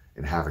bush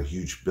and have a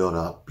huge build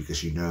up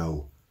because you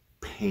know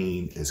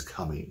pain is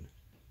coming.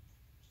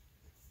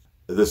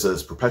 This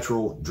is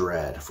Perpetual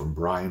Dread from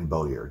Brian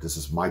Bowyer. This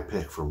is my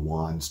pick for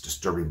Juan's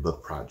Disturbing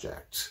Book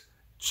Project.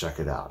 Check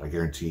it out. I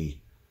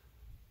guarantee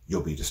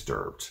you'll be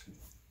disturbed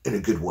in a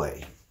good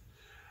way.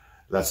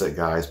 That's it,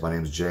 guys. My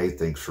name is Jay.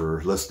 Thanks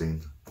for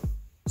listening.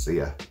 See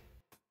ya.